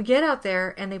so we get out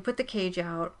there, and they put the cage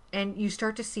out, and you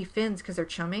start to see fins because they're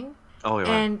chumming. Oh,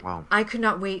 yeah. And wow. I could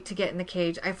not wait to get in the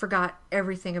cage. I forgot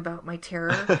everything about my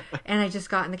terror, and I just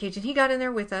got in the cage. And he got in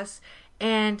there with us,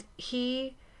 and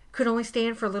he could only stay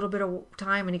in for a little bit of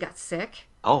time, and he got sick.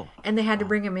 Oh. And they had to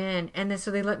bring him in, and then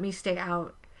so they let me stay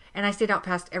out. And I stayed out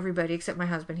past everybody except my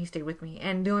husband. He stayed with me.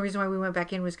 And the only reason why we went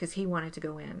back in was because he wanted to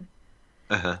go in.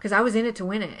 Because I was in it to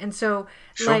win it. And so,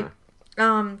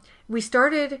 we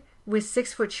started with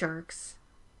 6-foot sharks.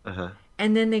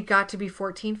 And then they got to be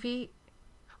 14 feet.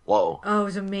 Whoa. Oh, it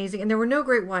was amazing. And there were no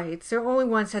great whites. There only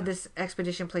once had this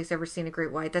expedition place ever seen a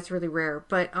great white. That's really rare.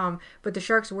 But the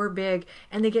sharks were big.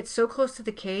 And they get so close to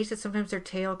the cage that sometimes their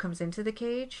tail comes into the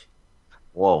cage.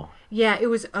 Whoa. Yeah, it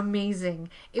was amazing.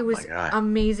 It was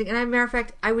amazing. And as a matter of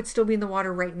fact, I would still be in the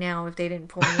water right now if they didn't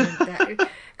pull me in that.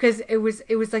 Because it was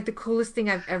like the coolest thing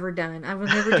I've ever done. I will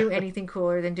never do anything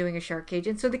cooler than doing a shark cage.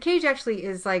 And so the cage actually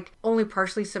is like only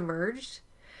partially submerged.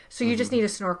 So you just need a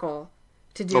snorkel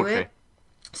to do it.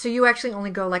 So you actually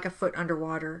only go like a foot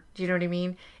underwater. Do you know what I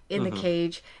mean? In the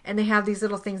cage. And they have these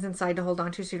little things inside to hold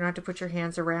on to, so you don't have to put your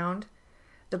hands around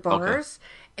the bars.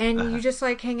 And you just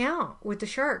like hang out with the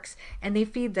sharks, and they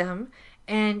feed them,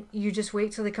 and you just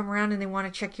wait till they come around and they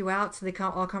want to check you out, so they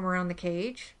all come around the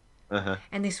cage.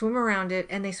 And they swim around it,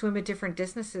 and they swim at different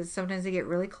distances. Sometimes they get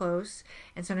really close,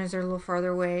 and sometimes they're a little farther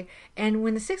away. And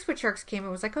when the 6-foot sharks came, it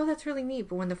was like, oh, that's really neat.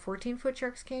 But when the 14-foot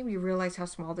sharks came, you realize how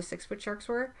small the 6-foot sharks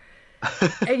were.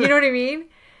 And you know what I mean?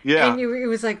 Yeah. And it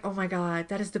was like, oh my God,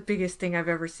 that is the biggest thing I've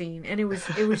ever seen. And it was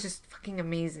just fucking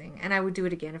amazing. And I would do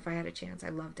it again if I had a chance. I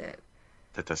loved it.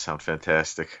 That does sound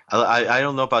fantastic. I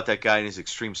don't know about that guy in his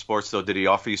extreme sports, though. Did he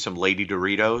offer you some Lady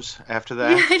Doritos after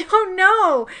that? Yeah, I don't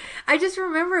know. I just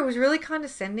remember it was really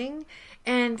condescending.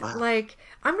 And like,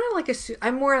 I'm not like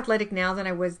I'm more athletic now than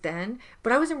I was then,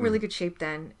 but I was in really good shape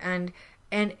then. And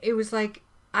it was like,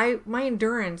 my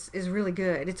endurance is really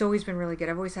good. It's always been really good.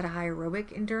 I've always had a high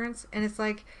aerobic endurance. And it's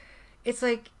like,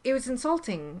 it was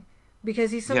insulting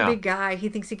because he's some big guy. He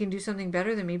thinks he can do something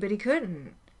better than me, but he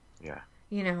couldn't. Yeah.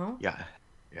 You know? Yeah.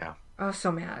 I was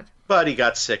so mad. But he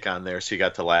got sick on there, so you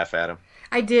got to laugh at him.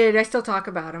 I did. I still talk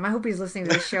about him. I hope he's listening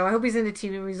to this show. I hope he's into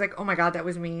TV and he's like, oh my God, that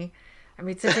was me. I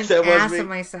made such an ass of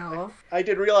myself. I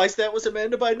didn't realize that was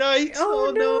Amanda by Night.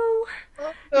 Oh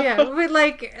no. Yeah, but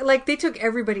like they took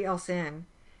everybody else in.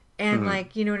 And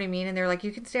like, you know what I mean? And they're like,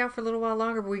 you can stay out for a little while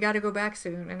longer, but we got to go back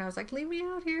soon. And I was like, leave me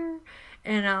out here.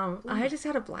 And I just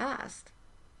had a blast.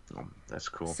 Oh, that's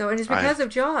cool. So, and it's because of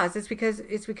Jaws. It's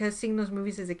because seeing those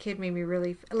movies as a kid made me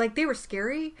really, like, they were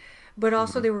scary, but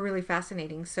also they were really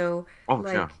fascinating. So,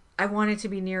 I wanted to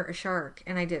be near a shark,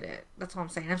 and I did it. That's all I'm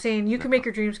saying. I'm saying you can make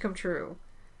your dreams come true.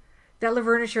 That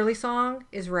Laverne and Shirley song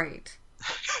is right.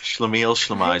 Schlemiel,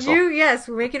 Schlemazel. Yes,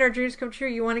 we're making our dreams come true.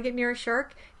 You want to get near a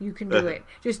shark? You can do it.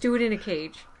 Just do it in a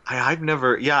cage. I've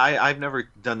never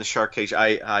done the shark cage.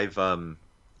 I've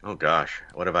oh gosh,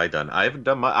 what have I done? I haven't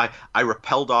done I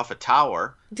rappelled off a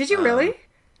tower. Did you really?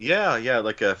 Yeah,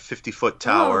 like a 50-foot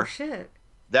tower. Oh shit.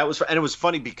 And it was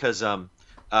funny because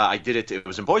I did it. It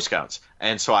was in Boy Scouts,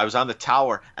 and so I was on the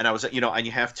tower, and I was, and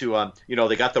you have to,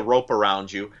 they got the rope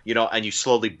around you, and you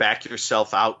slowly back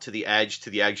yourself out to the edge,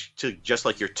 to just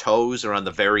like your toes are on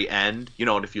the very end,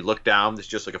 and if you look down, there's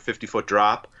just like a 50-foot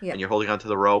drop, and you're holding onto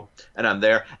the rope, and I'm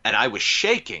there, and I was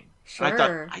shaking. Sure. And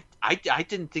I thought I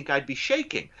didn't think I'd be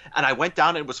shaking, and I went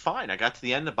down and it was fine. I got to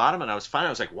the end, the bottom, and I was fine. I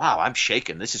was like, wow, I'm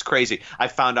shaking. This is crazy. I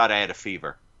found out I had a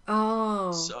fever.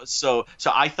 Oh. So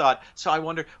I thought. So I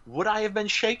wondered, would I have been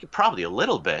shaking? Probably a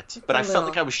little bit, but I felt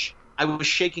like I was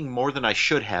shaking more than I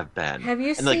should have been. Have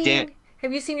you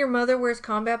seen Your Mother Wears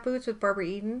Combat Boots with Barbara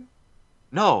Eden?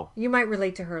 No. You might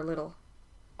relate to her a little.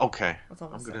 Okay.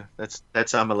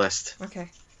 That's on my list. Okay.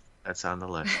 That's on the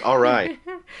list. All right.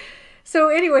 So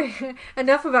anyway,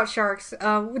 enough about sharks.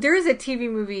 There is a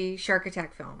TV movie shark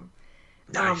attack film.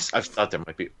 Nice. I thought there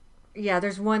might be. Yeah,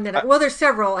 there's one that there's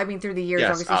several. I mean, through the years,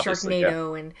 obviously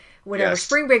Sharknado and whatever. Yes.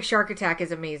 Spring Break Shark Attack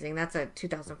is amazing. That's a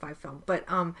 2005 film, but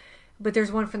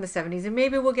there's one from the 70s, and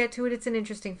maybe we'll get to it. It's an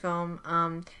interesting film,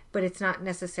 but it's not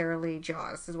necessarily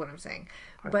Jaws, is what I'm saying.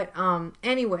 Right. But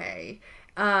anyway,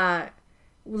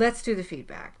 let's do the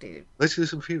feedback, dude. Let's do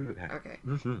some feedback. Okay.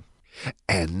 Mm-hmm.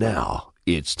 And now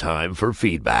it's time for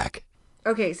feedback.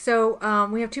 Okay, so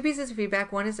we have two pieces of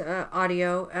feedback. One is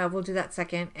audio. We'll do that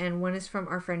second. And one is from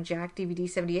our friend Jack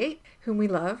DVD78, whom we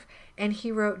love. And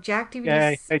he wrote Jack DVD.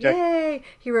 Yay! Hey, Jack. Yay!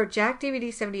 He wrote Jack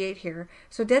DVD78 here.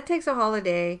 So Death takes a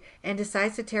holiday and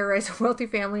decides to terrorize a wealthy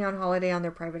family on holiday on their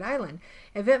private island.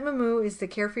 Yvette Mamou is the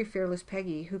carefree, fearless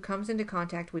Peggy who comes into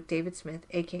contact with David Smith,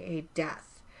 a.k.a.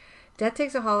 Death. Death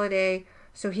takes a holiday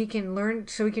so he can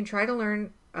try to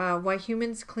learn why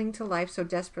humans cling to life so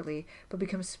desperately, but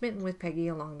become smitten with Peggy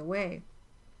along the way.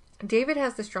 David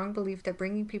has the strong belief that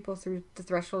bringing people through the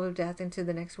threshold of death into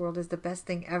the next world is the best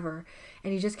thing ever,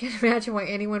 and he just can't imagine why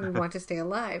anyone would want to stay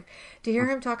alive. To hear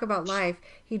him talk about life,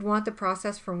 he'd want the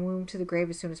process from womb to the grave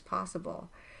as soon as possible.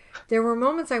 There were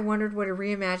moments I wondered what a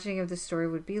reimagining of this story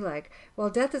would be like. While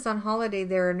Death is on holiday,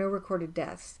 there are no recorded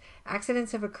deaths.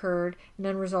 Accidents have occurred,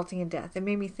 none resulting in death. It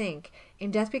made me think.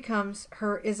 In Death Becomes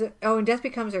Her, Isabella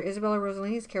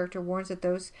Rossellini's character warns that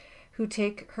those who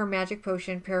take her magic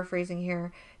potion, paraphrasing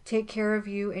here, take care of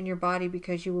you and your body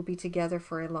because you will be together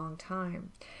for a long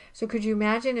time. So could you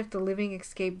imagine if the living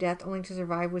escape death only to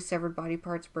survive with severed body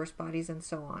parts, burst bodies, and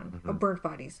so on? Mm-hmm. Oh, burnt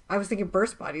bodies. I was thinking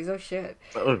burst bodies. Oh, shit.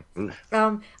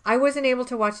 I wasn't able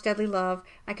to watch Deadly Love.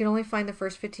 I could only find the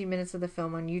first 15 minutes of the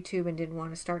film on YouTube and didn't want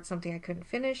to start something I couldn't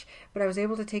finish, but I was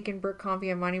able to take in Burt Convy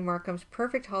and Monty Markham's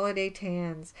perfect holiday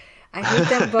tans. I hate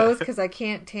them both because I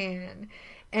can't tan.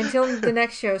 Until the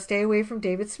next show, stay away from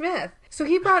David Smith. So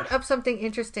he brought up something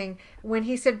interesting when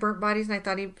he said burnt bodies, and I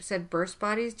thought he said burst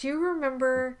bodies. Do you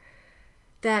remember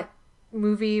that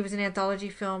movie? It was an anthology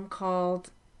film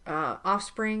called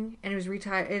Offspring, and it was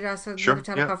retitled. It also had the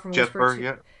title called From Jeff Whisper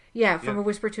Burr, to From a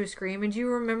Whisper to a Scream. And do you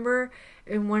remember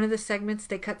in one of the segments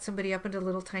they cut somebody up into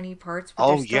little tiny parts, but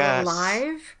they're still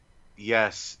alive?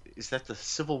 Yes. Is that the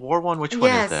Civil War one? Which one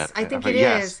is that? Yes, I think it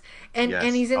is.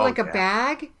 And he's in like a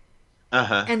bag.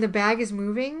 Uh-huh. And the bag is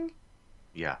moving.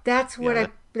 Yeah. That's what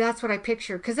I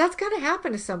picture, because that's got to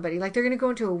happen to somebody. Like they're going to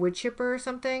go into a wood chipper or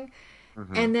something,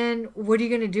 and then what are you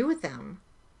going to do with them?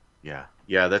 Yeah,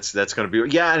 that's going to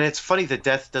be and it's funny that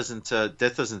Death doesn't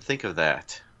think of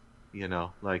that.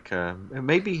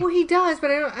 Maybe. Well, he does,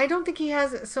 but I don't think he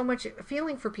has so much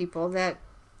feeling for people that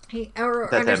he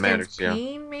understands matters,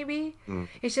 pain. Maybe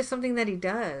it's just something that he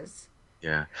does.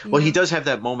 Yeah. Well, he does have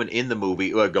that moment in the movie,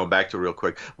 going back to real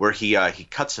quick, where he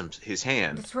cuts his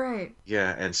hand. That's right.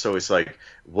 Yeah, and so it's like,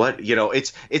 what,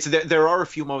 it's there are a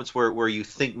few moments where you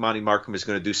think Monty Markham is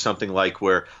going to do something like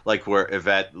where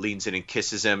Yvette leans in and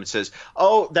kisses him and says,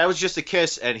 "Oh, that was just a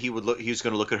kiss," and he was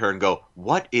going to look at her and go,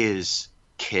 "What is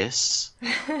kiss?"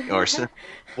 or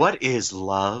 "What is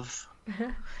love?"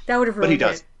 That would have ruined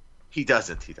it. He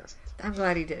doesn't. I'm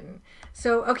glad he didn't.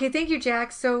 So, okay, thank you,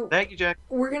 Jack. So, thank you, Jack.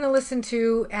 We're going to listen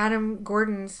to Adam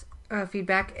Gordon's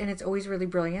feedback, and it's always really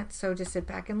brilliant. So just sit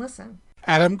back and listen.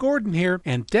 Adam Gordon here,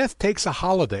 and Death Takes a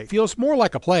Holiday feels more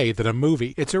like a play than a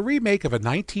movie. It's a remake of a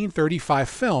 1935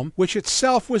 film, which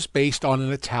itself was based on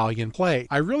an Italian play.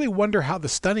 I really wonder how the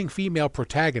stunning female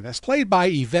protagonist, played by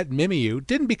Yvette Mimieux,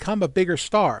 didn't become a bigger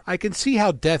star. I can see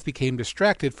how Death became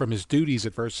distracted from his duties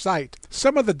at first sight.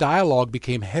 Some of the dialogue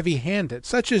became heavy-handed,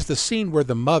 such as the scene where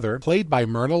the mother, played by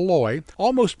Myrna Loy,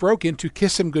 almost broke into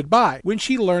Kiss Him Goodbye when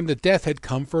she learned that death had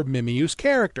come for Mimieux's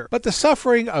character. But the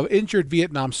suffering of injured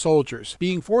Vietnam soldiers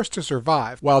being forced to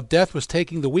survive while Death was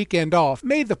taking the weekend off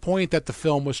made the point that the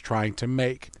film was trying to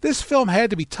make. This film had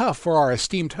to be tough for our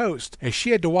esteemed host, as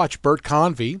she had to watch Bert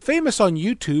Convy, famous on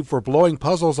YouTube for blowing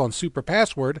puzzles on Super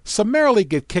Password, summarily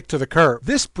get kicked to the curb.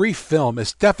 This brief film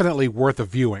is definitely worth a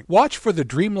viewing. Watch for the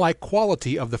dreamlike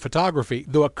quality of the photography,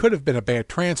 though it could have been a bad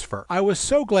transfer. I was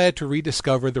so glad to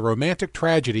rediscover the romantic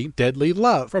tragedy Deadly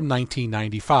Love from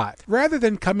 1995. Rather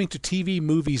than coming to TV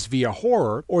movies via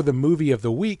horror or the movie of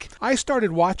the week, I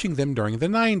started watching them during the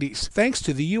 90s, thanks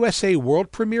to the USA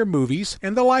World Premiere Movies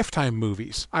and the Lifetime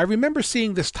movies. I remember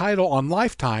seeing this title on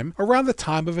Lifetime around the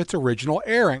time of its original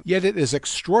airing, yet it is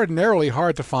extraordinarily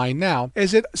hard to find now,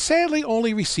 as it sadly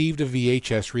only received a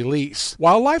VHS release.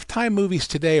 While Lifetime movies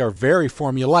today are very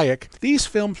formulaic, these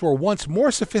films were once more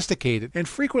sophisticated and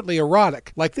frequently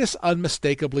erotic, like this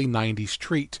unmistakably 90s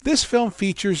treat. This film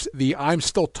features the I'm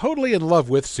still totally in love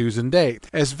with Susan Day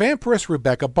as vampiress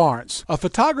Rebecca Barnes, a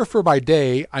photographer by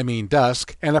day,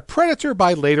 dusk, and a predator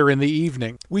by later in the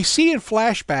evening. We see in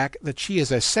flashback that she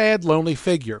is a sad, lonely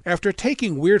figure. After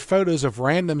taking weird photos of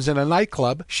randoms in a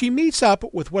nightclub, she meets up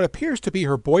with what appears to be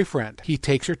her boyfriend. He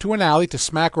takes her to an alley to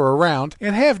smack her around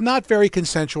and have not very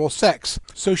consensual sex,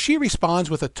 so she responds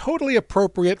with a totally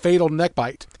appropriate fatal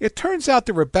neckbite. It turns out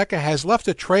that Rebecca has left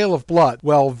a trail of blood,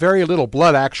 well, very little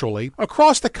blood actually,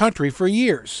 across the country for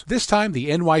years. This time the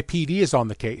NYPD is on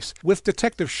the case, with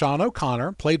Detective Sean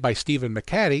O'Connor, played by Stephen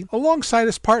McCaddy, alongside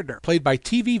his partner, played by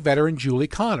TV veteran Julie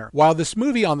Connor. While this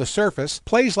movie on the surface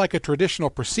plays like a traditional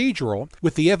procedural,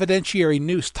 with the evidentiary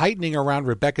noose tightening around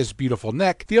Rebecca's beautiful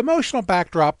neck, the emotional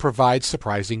backdrop provides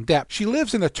surprising depth. She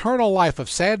lives an eternal life of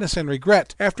sadness and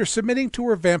regret after submitting to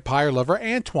her vampire lover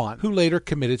Antoine, who later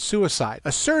committed suicide.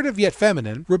 Assertive yet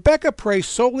feminine, Rebecca preys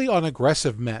solely on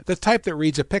aggressive men, the type that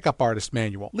reads a pickup artist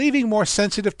manual, leaving more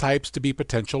sensitive types to be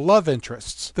potential love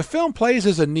interests. The film plays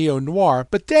as a neo-noir,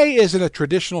 but Day isn't a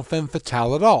traditional femme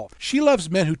fatale at all. She loves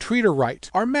men who treat her right,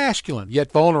 are masculine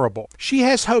yet vulnerable. She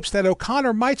has hopes that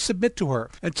O'Connor might submit to her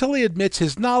until he admits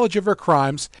his knowledge of her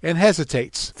crimes and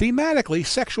hesitates. Thematically,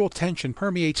 sexual tension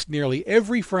permeates nearly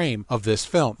every frame of this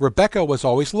film. Rebecca was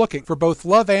always looking for both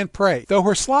love and prey, though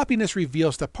her sloppiness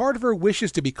reveals that part of her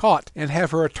wishes to be caught and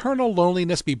have her eternal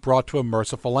loneliness be brought to a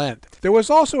merciful end. There was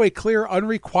also a clear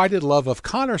unrequited love of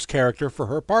Connor's character for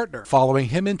her partner, following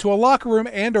him into a locker room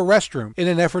and a restroom in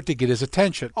an effort to get his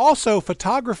attention. Also,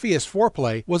 photography as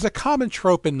foreplay was a common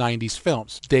trope in 90s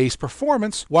films. Day's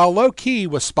performance, while low-key,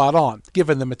 was spot on,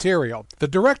 given the material. The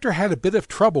director had a bit of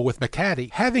trouble with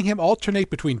McCaddy, having him alternate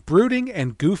between brooding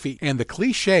and goofy, and the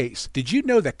cliches. Did you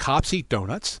know that cops eat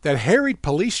donuts? That harried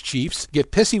police chiefs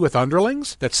get pissy with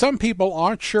underlings? That some people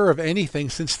aren't sure of anything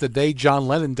since the day John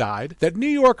Lennon died? That New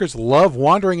Yorkers love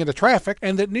wandering into traffic?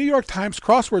 And that New York Times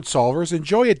crossword solvers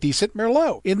enjoy a decent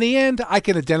Merlot? In the end, I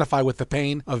can identify with the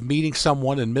pain of meeting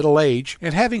someone in middle age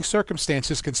and having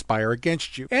circumstances conspire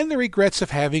against you, and the regrets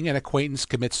of having an acquaintance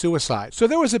commit suicide. So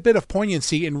there was a bit of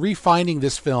poignancy in refining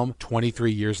this film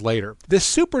 23 years later. This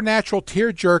supernatural,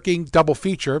 tear-jerking double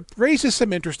feature raises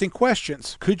some interesting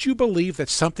questions. Could you believe that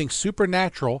something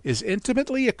supernatural is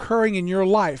intimately occurring in your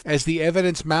life as the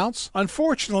evidence mounts?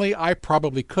 Unfortunately, I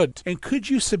probably couldn't. And could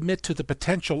you submit to the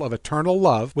potential of eternal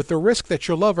love with the risk that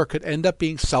your lover could end up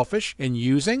being selfish and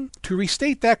using? To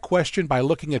restate that question by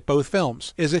looking at both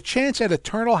films, is a chance at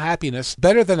eternal happiness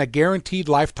better than a guaranteed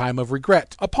lifetime of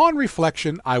regret? Upon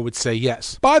reflection, I would say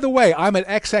yes. By the way, I'm an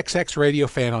XXX Radio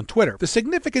fan on Twitter. The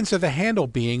significance of the handle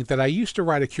being that I used to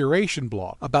write a curation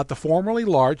blog about the formerly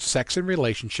large sex and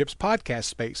relationships podcast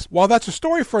space. While that's a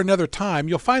story for another time,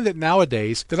 you'll find that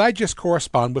nowadays that I just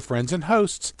correspond with friends and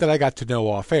hosts that I got to know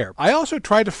off air. I also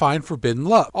tried to find Forbidden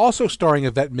Love, also starring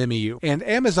Yvette Mimieux, and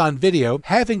Amazon Video,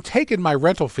 having taken my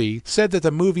rental fee, said that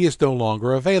the movie is no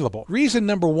longer available. Reason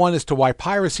number one as to why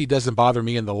piracy doesn't bother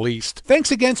me in the least.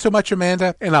 Thanks again so much,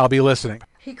 Amanda, and I'll be listening.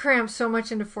 He crammed so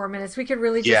much into 4 minutes. We could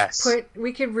really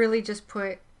just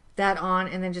put that on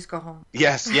and then just go home.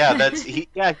 Yes, yeah, that's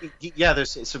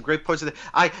there's some great points of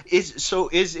that.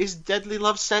 Is Deadly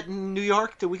Love set in New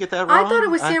York? Did we get that wrong? I thought it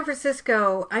was San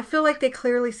Francisco. I feel like they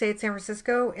clearly say it's San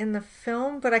Francisco in the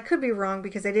film, but I could be wrong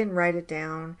because I didn't write it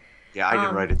down. Yeah, I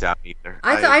didn't write it down either.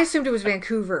 I assumed it was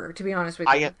Vancouver, to be honest with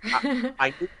you.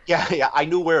 I knew, yeah, I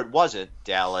knew where it wasn't.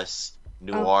 Dallas,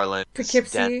 New Orleans,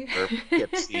 Poughkeepsie. Denver,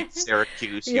 Poughkeepsie,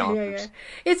 Syracuse, Yeah.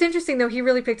 It's interesting though. He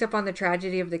really picked up on the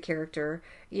tragedy of the character,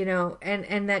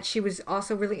 and that she was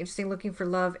also really interesting, looking for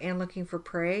love and looking for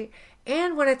prey.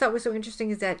 And what I thought was so interesting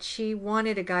is that she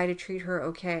wanted a guy to treat her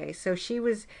okay. So she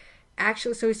was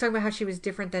actually, so he's talking about how she was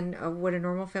different than what a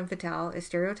normal femme fatale is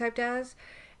stereotyped as,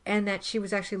 and that she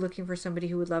was actually looking for somebody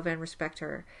who would love and respect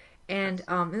her. And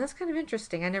that's kind of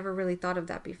interesting. I never really thought of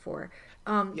that before.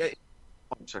 Yeah.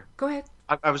 I'm sorry. Go ahead.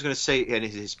 I was going to say, and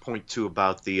his point too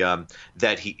about the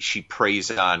that she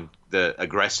preys on the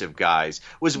aggressive guys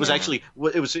was actually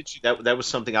it was that was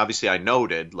something obviously I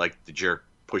noted, like the jerk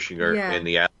pushing her in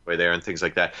the alleyway there and things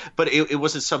like that. But it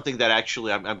wasn't something that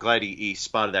actually I'm glad he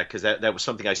spotted that, because that was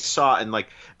something I saw. And like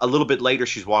a little bit later,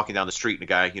 she's walking down the street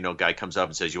and a guy comes up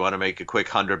and says, "You want to make a quick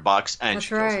 $100?" And that's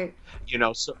she right.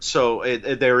 goes, so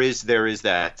there is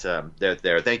that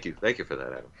there. Thank you for that,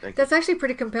 Adam. Thank you. That's actually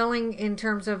pretty compelling in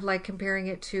terms of like comparing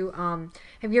it to.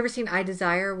 Have you ever seen I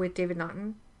Desire with David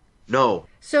Naughton? No.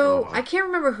 So I can't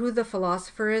remember who the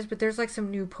philosopher is, but there's like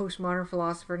some new postmodern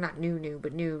philosopher, not new,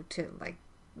 but new to like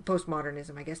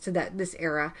postmodernism, I guess, to this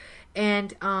era.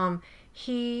 And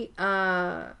he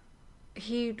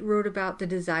wrote about the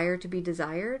desire to be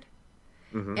desired.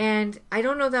 Mm-hmm. And I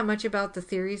don't know that much about the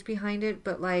theories behind it,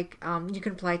 but like you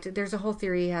can apply to, there's a whole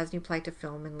theory he has, and you apply to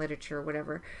film and literature or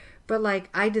whatever. But like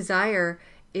I Desire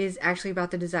is actually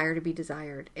about the desire to be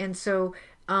desired. And so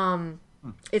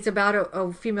it's about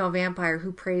a female vampire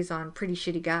who preys on pretty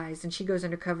shitty guys, and she goes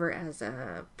undercover as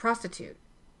a prostitute.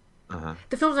 Uh-huh.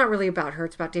 The film's not really about her;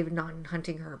 it's about David Naughton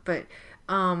hunting her. But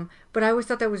I always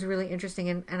thought that was really interesting,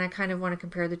 and I kind of want to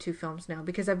compare the two films now,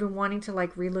 because I've been wanting to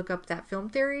like relook up that film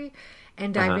theory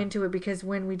and dive into it, because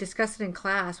when we discussed it in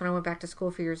class when I went back to school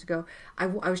a few years ago, I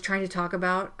was trying to talk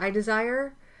about I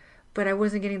Desire, but I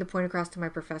wasn't getting the point across to my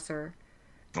professor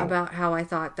about how I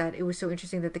thought that it was so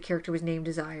interesting that the character was named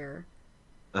Desire.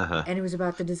 Uh-huh. And it was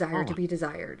about the desire to be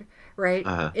desired, right?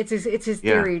 Uh-huh. It's his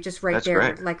theory, just right there,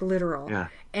 great. Like literal. Yeah.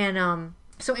 And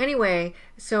so anyway,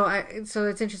 so it's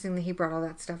interesting that he brought all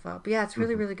that stuff up. Yeah, it's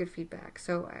really really good feedback.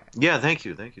 So yeah, thank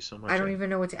you so much. I don't even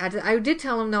know what to add. I did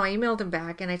tell him though. I emailed him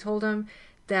back and I told him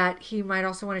that he might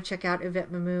also want to check out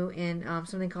Yvette Mimieux in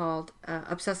something called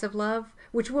Obsessive Love,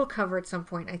 which we'll cover at some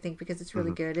point, I think, because it's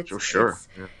really good. It's sure.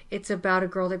 It's about a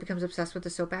girl that becomes obsessed with a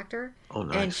soap actor. Oh,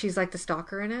 nice. And she's like the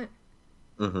stalker in it.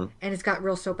 Mm-hmm. And it's got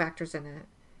real soap actors in it.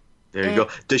 There you go.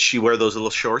 Does she wear those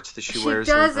little shorts that she wears?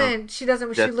 Doesn't. She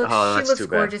doesn't. She looks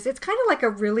gorgeous. Bad. It's kind of like a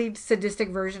really sadistic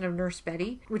version of Nurse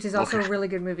Betty, which is also a really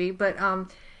good movie. But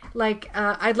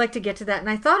I'd like to get to that.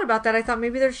 And I thought about that. I thought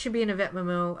maybe there should be an Yvette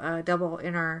Mimieux double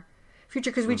in our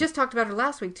future, because we just talked about her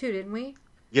last week too, didn't we?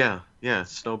 Yeah,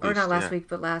 Snow Beast. Or not last week,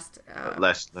 but last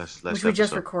which episode. We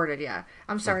just recorded. Yeah,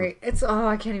 I'm sorry. It's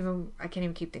I can't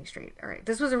even keep things straight. All right,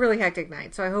 this was a really hectic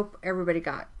night, so I hope everybody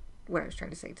got what I was trying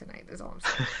to say tonight. Is all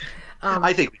I'm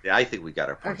saying. I think we got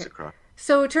our points across.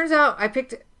 So it turns out I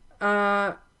picked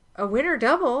a winner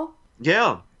double.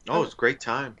 Yeah. Oh, it's a great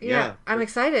time. Yeah, I'm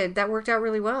excited. That worked out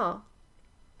really well.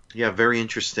 Yeah, very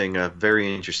interesting.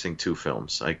 Very interesting two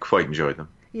films. I quite enjoyed them.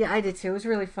 Yeah, I did too. It was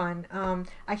really fun.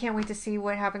 I can't wait to see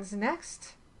what happens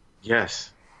next.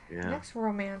 Yes. Yeah. Next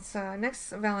romance, next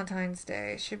Valentine's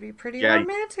Day should be pretty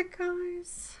romantic,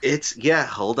 guys.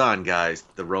 Hold on, guys.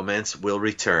 The romance will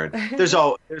return. There's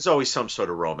always some sort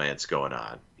of romance going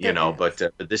on, you know. But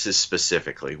this is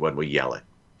specifically when we yell it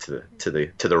to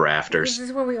the rafters. This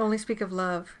is when we only speak of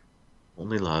love.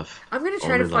 Only love. I'm going to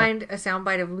try to find a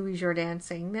soundbite of Louis Jourdan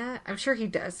saying that. I'm sure he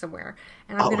does somewhere.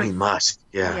 And he must.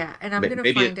 Yeah. Yeah, and I'm going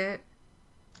to find it.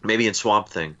 Maybe in Swamp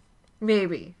Thing.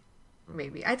 Maybe.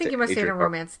 I think you must say it in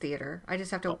Romance Theater. I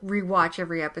just have to rewatch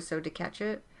every episode to catch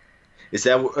it. Is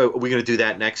that are we going to do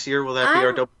that next year? Will that be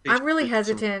our double feature? I'm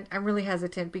really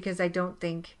hesitant because I don't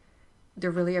think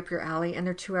they're really up your alley, and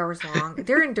they're 2 hours long.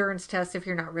 They're endurance tests if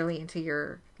you're not really into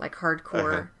your like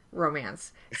hardcore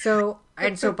romance. So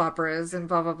and soap operas and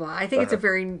blah blah blah. I think it's a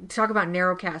very talk about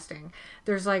narrow casting.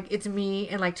 There's like it's me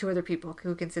and like two other people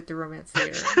who can sit through Romance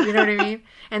Theater. You know what I mean?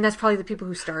 And that's probably the people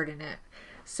who starred in it.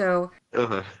 So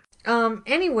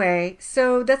anyway,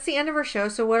 so that's the end of our show.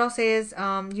 So what I'll say is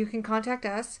you can contact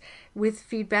us with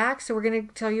feedback. So we're going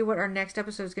to tell you what our next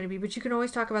episode is going to be, but you can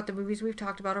always talk about the movies we've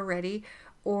talked about already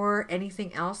or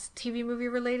anything else TV movie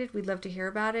related. We'd love to hear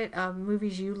about it.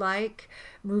 Movies you like,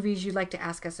 movies you'd like to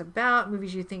ask us about,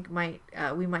 movies you think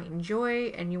we might enjoy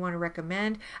and you want to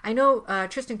recommend. I know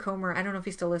Tristan Comer, I don't know if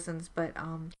he still listens, but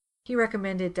he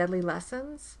recommended Deadly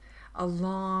Lessons. a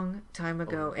long time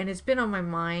ago, and it's been on my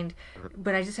mind,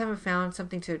 but I just haven't found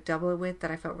something to double it with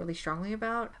that I felt really strongly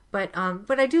about. But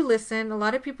I do listen. A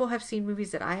lot of people have seen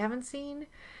movies that I haven't seen,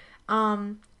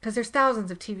 because there's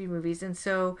thousands of TV movies, and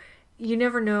so you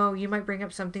never know. You might bring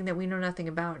up something that we know nothing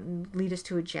about and lead us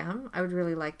to a gem. I would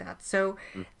really like that. So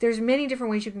there's many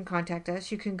different ways you can contact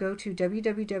us. You can go to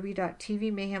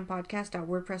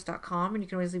www.tvmayhempodcast.wordpress.com, and you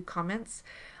can always leave comments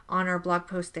on our blog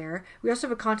post there. We also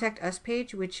have a contact us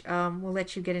page, which will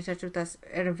let you get in touch with us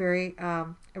in a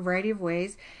variety of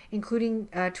ways, including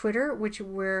Twitter, which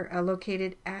we're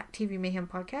located at TV Mayhem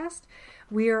Podcast.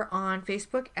 We are on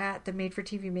Facebook at the Made for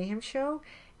TV Mayhem Show.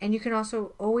 And you can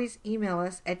also always email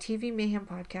us at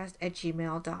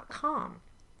tvmayhempodcast@gmail.com.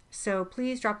 So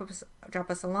please drop us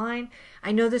a line.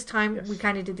 I know this time we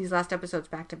kind of did these last episodes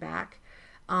back to back.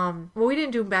 Well, we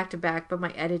didn't do them back to back, but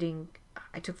my editing,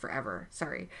 I took forever.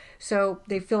 Sorry. So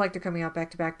they feel like they're coming out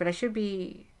back to back, but I should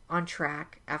be on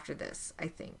track after this, I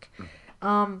think.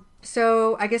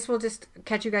 So I guess we'll just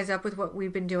catch you guys up with what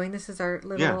we've been doing. This is our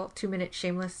little 2-minute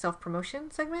shameless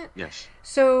self-promotion segment. Yes.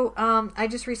 So I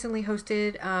just recently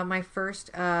hosted my first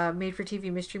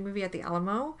made-for-TV mystery movie at the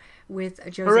Alamo with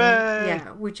with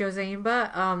Jose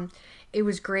Imba. It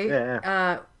was great.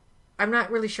 Yeah. I'm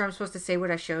not really sure I'm supposed to say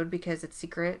what I showed because it's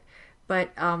secret,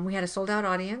 but we had a sold-out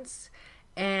audience,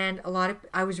 and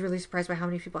I was really surprised by how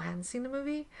many people hadn't seen the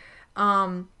movie.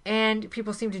 And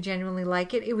people seemed to genuinely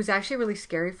like it. It was actually really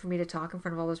scary for me to talk in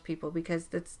front of all those people because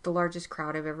that's the largest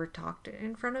crowd I've ever talked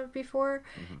in front of before.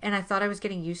 And I thought I was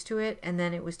getting used to it, and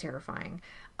then it was terrifying.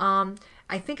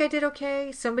 I think I did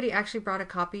okay. Somebody actually brought a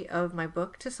copy of my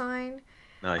book to sign.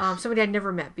 Nice. Somebody I'd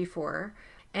never met before.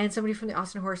 And somebody from the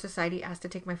Austin Horror Society asked to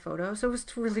take my photo. So it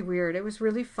was really weird. It was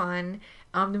really fun.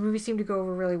 The movie seemed to go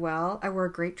over really well. I wore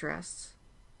a great dress.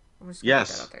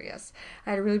 Yes. That out there. Yes.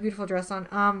 I had a really beautiful dress on.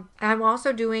 I'm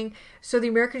also doing, so the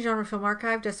American Genre Film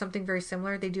Archive does something very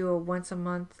similar. They do a once a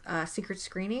month secret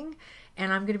screening,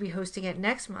 and I'm going to be hosting it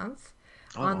next month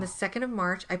on the 2nd of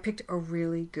March. I picked a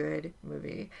really good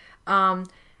movie. I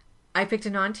picked a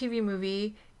non-TV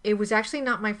movie. It was actually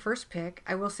not my first pick.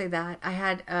 I will say that. I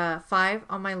had 5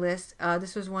 on my list.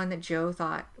 This was one that Joe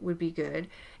thought would be good,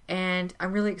 and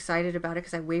I'm really excited about it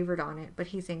because I wavered on it, but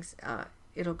he thinks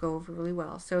it'll go over really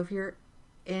well. So if you're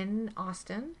in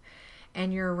Austin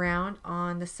and you're around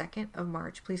on the 2nd of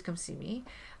March, please come see me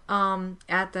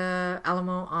at the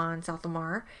Alamo on South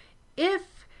Lamar.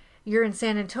 If you're in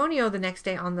San Antonio the next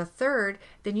day on the 3rd,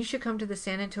 then you should come to the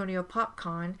San Antonio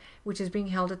PopCon, which is being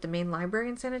held at the main library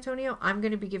in San Antonio. I'm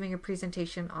going to be giving a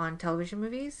presentation on television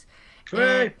movies.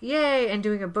 And, and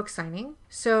doing a book signing.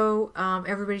 So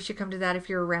everybody should come to that if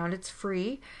you're around. It's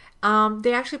free.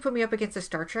 They actually put me up against a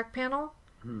Star Trek panel.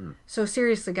 So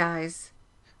seriously, guys,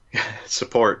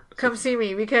 support. Come see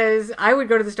me because I would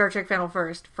go to the Star Trek panel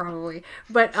first, probably.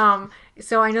 But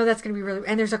so I know that's going to be really.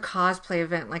 And there's a cosplay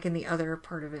event like in the other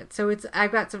part of it. So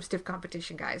I've got some stiff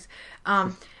competition, guys.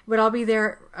 But I'll be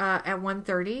there at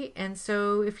 1:30. And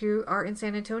so if you are in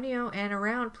San Antonio and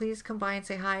around, please come by and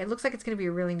say hi. It looks like it's going to be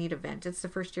a really neat event. It's the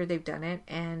first year they've done it,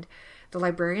 and the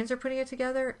librarians are putting it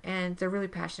together, and they're really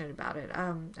passionate about it.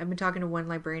 I've been talking to one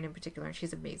librarian in particular, and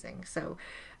she's amazing. So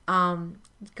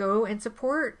go and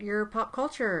support your pop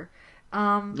culture.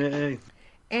 Yay.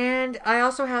 And I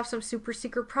also have some super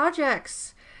secret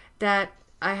projects that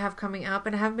I have coming up,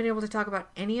 and I haven't been able to talk about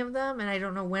any of them, and I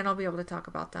don't know when I'll be able to talk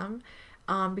about them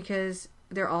because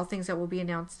they're all things that will be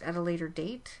announced at a later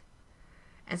date.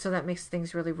 And so that makes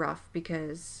things really rough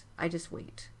because I just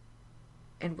wait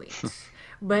and wait.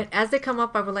 But as they come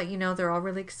up, I will let you know. They're all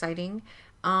really exciting.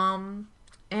 And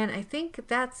I think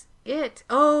that's it.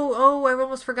 Oh, I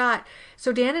almost forgot.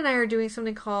 So Dan and I are doing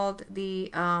something called the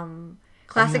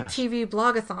Classic TV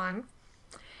Blogathon.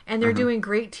 And they're doing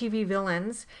great TV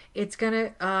villains. It's going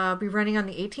to be running on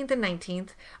the 18th and 19th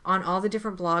on all the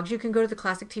different blogs. You can go to the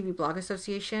Classic TV Blog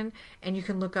Association and you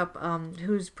can look up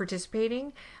who's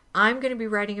participating. I'm going to be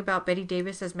writing about Betty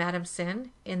Davis as Madam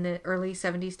Sin in the early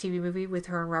 70s TV movie with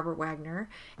her and Robert Wagner.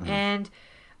 And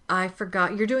I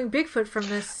forgot, you're doing Bigfoot from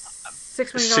this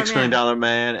 $6 Million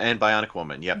Man and Bionic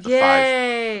Woman. Yep, the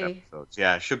Yay! 5 episodes.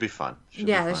 Yeah, it should be fun.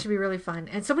 That should be really fun.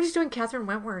 And somebody's doing Catherine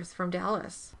Wentworth from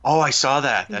Dallas. Oh, I saw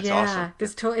that. That's awesome.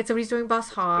 Somebody's doing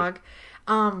Boss Hogg.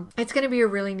 It's going to be a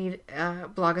really neat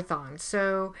blogathon.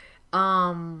 So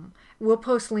we'll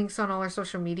post links on all our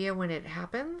social media when it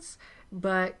happens.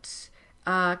 But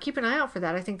keep an eye out for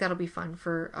that. I think that'll be fun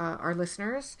for our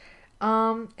listeners.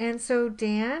 And so,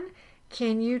 Dan,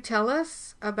 can you tell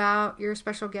us about your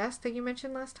special guest that you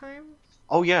mentioned last time?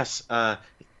 Oh, yes.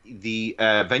 the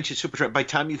Adventure Supertrain. By the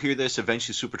time you hear this,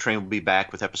 Adventure Supertrain will be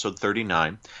back with episode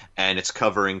 39, and it's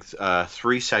covering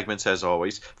 3 segments as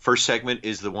always. First segment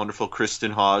is the wonderful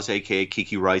Kristen Hawes, aka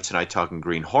Kiki Wrights, and I talking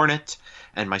Green Hornet,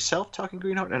 and myself talking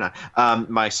Green Hornet, and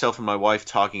myself and my wife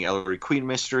talking Ellery Queen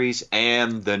mysteries,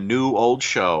 and the new old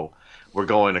show. We're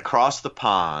going across the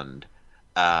pond.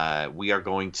 We are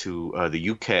going to the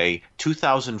UK,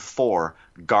 2004,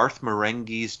 Garth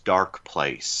Marenghi's Dark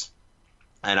Place.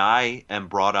 And I am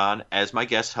brought on as my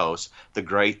guest host, the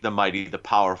great, the mighty, the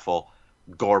powerful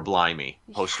Gore Blimey,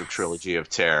 host of Trilogy of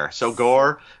Terror. So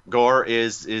Gore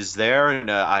is there,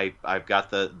 and I've got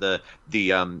the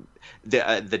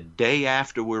day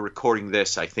after we're recording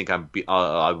this, I think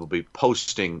I will be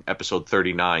posting episode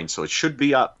 39, so it should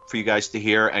be up for you guys to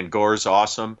hear. And Gore's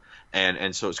awesome,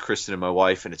 and so is Kristen and my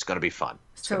wife, and it's going to be fun.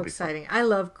 So exciting! Fun. I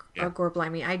love Gore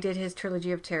Blimey. I did his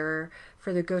Trilogy of Terror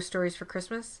for the Ghost Stories for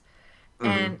Christmas.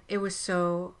 And it was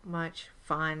so much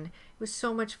fun. It was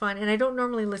so much fun. And I don't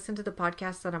normally listen to the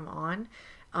podcasts that I'm on,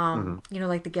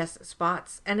 like the guest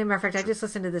spots. And as a matter of fact, I just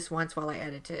listened to this once while I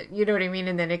edit it. You know what I mean?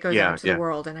 And then it goes out to the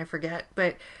world and I forget.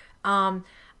 But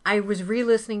I was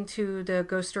re-listening to the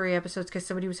Ghost Story episodes because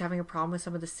somebody was having a problem with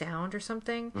some of the sound or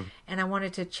something. And I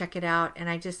wanted to check it out.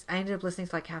 And I ended up listening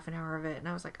to like half an hour of it. And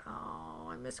I was like, oh,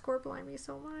 I miss Gore Blimey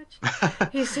so much.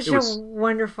 He's such a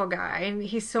wonderful guy. And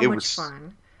he's so much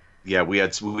fun. Yeah, we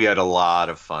had a lot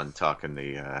of fun talking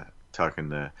the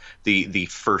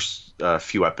first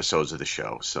few episodes of the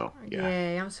show. So yeah,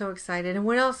 yay! I'm so excited. And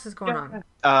what else is going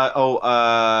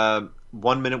on?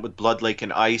 1 Minute with Blood Lake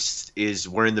and Iced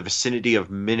we're in the vicinity of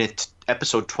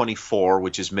episode 24,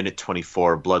 which is minute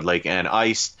 24, Blood Lake and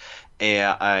Iced.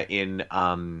 In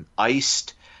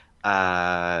Iced,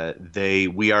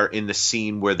 we are in the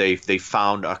scene where they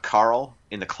found a Carl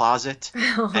in the closet,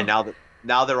 and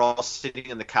now they're all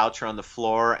sitting on the couch or on the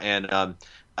floor, and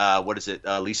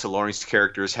Lisa Loring's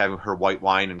character is having her white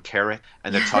wine and carrot,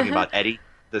 and they're talking about Eddie,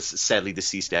 the sadly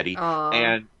deceased Eddie.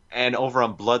 Aww. And over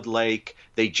on Blood Lake,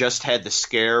 they just had the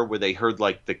scare where they heard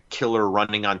like the killer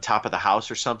running on top of the house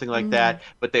or something like that,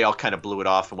 but they all kind of blew it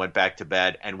off and went back to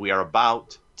bed, and we are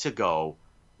about to go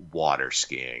water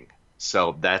skiing.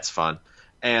 So that's fun.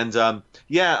 And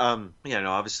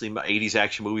obviously my 80s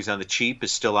action movies on the cheap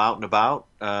is still out and about.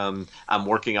 I'm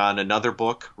working on another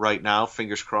book right now,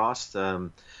 fingers crossed.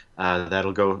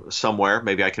 That'll go somewhere.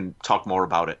 Maybe I can talk more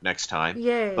about it next time.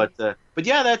 Yay. But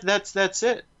yeah, that's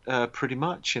it. Pretty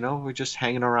much, we're just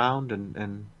hanging around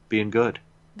and being good.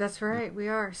 That's right, we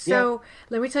are. So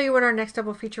let me tell you what our next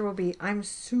double feature will be. I'm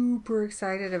super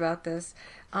excited about this.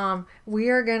 We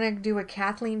are going to do a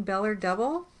Kathleen Beller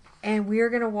double, and we are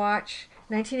going to watch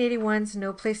 1981's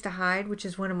No Place to Hide, which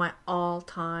is one of my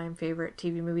all-time favorite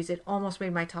TV movies. It almost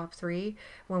made my top 3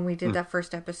 when we did that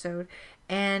first episode.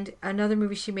 And another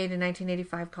movie she made in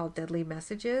 1985 called Deadly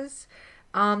Messages.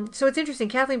 So it's interesting.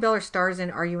 Kathleen Beller stars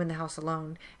in Are You in the House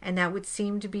Alone? And that would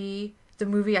seem to be the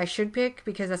movie I should pick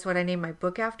because that's what I named my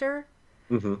book after.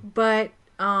 But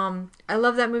I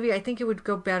love that movie. I think it would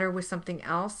go better with something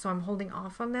else, so I'm holding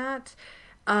off on that.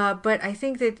 But I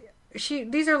think that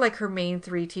these are like her main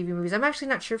 3 TV movies. I'm actually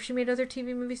not sure if she made other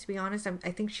TV movies, to be honest.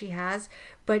 I think she has,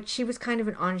 but she was kind of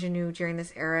an ingenue during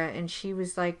this era, and she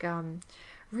was like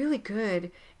really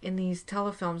good in these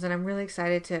telefilms, and I'm really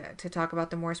excited to talk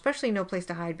about them more, especially No Place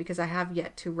to Hide, because I have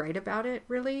yet to write about it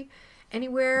really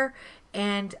anywhere,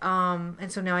 and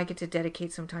so now I get to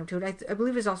dedicate some time to it. I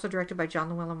believe it's also directed by John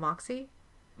Llewellyn Moxey.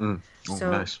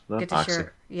 So nice. Get to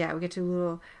share, we get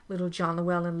to little John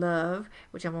Llewellyn love,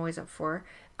 which I'm always up for.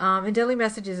 And Deadly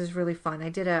Messages is really fun. I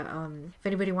did if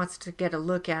anybody wants to get a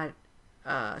look at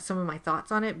some of my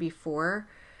thoughts on it before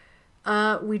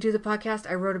we do the podcast,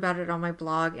 I wrote about it on my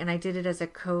blog, and I did it as a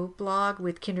co-blog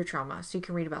with Kinder Trauma, so you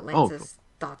can read about Lance's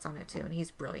thoughts on it too, and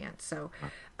he's brilliant. So,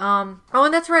 and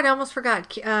that's right, I almost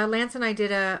forgot. Lance and I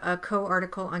did a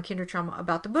co-article on Kinder Trauma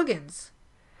about the Boogans.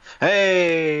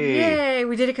 Hey! Yay!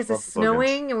 We did it because it's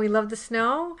snowing, and we love the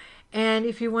snow. And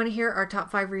if you want to hear our top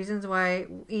 5 reasons why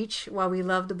we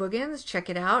love the Boogans, check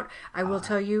it out. I will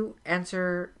tell you,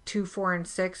 answer 2, 4, and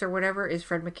 6 or whatever is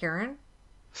Fred McCarran.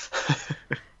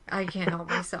 I can't help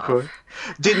myself. Cool.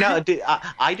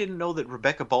 I didn't know that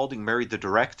Rebecca Balding married the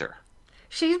director.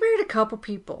 She's married a couple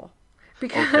people.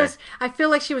 Because I feel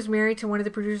like she was married to one of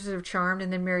the producers of Charmed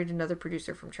and then married another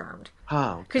producer from Charmed.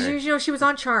 Oh, okay. Because she was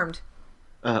on Charmed.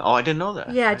 I didn't know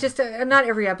that. Yeah, just not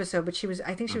every episode, but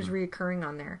I think she was reoccurring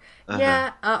on there.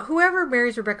 Yeah, whoever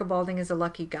marries Rebecca Balding is a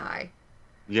lucky guy.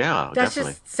 Yeah, That's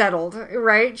definitely. just settled,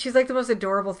 right? She's like the most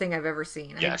adorable thing I've ever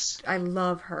seen. Yes. I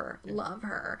love her. Love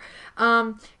her.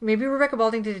 Maybe Rebecca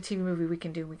Balding did a TV movie we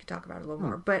can talk about it a little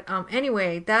more. But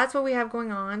anyway, that's what we have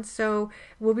going on. So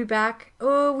we'll be back.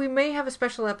 Oh, we may have a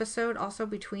special episode also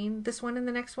between this one and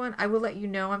the next one. I will let you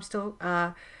know. I'm still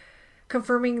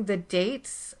confirming the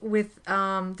dates with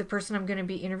the person I'm going to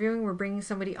be interviewing. We're bringing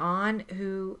somebody on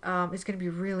who is going to be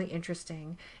really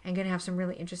interesting and going to have some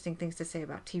really interesting things to say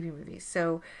about TV movies.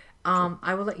 So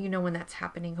I will let you know when that's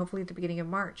happening, hopefully at the beginning of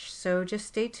March. So just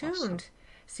stay tuned. Awesome.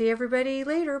 See everybody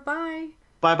later. Bye.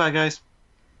 Bye-bye, guys.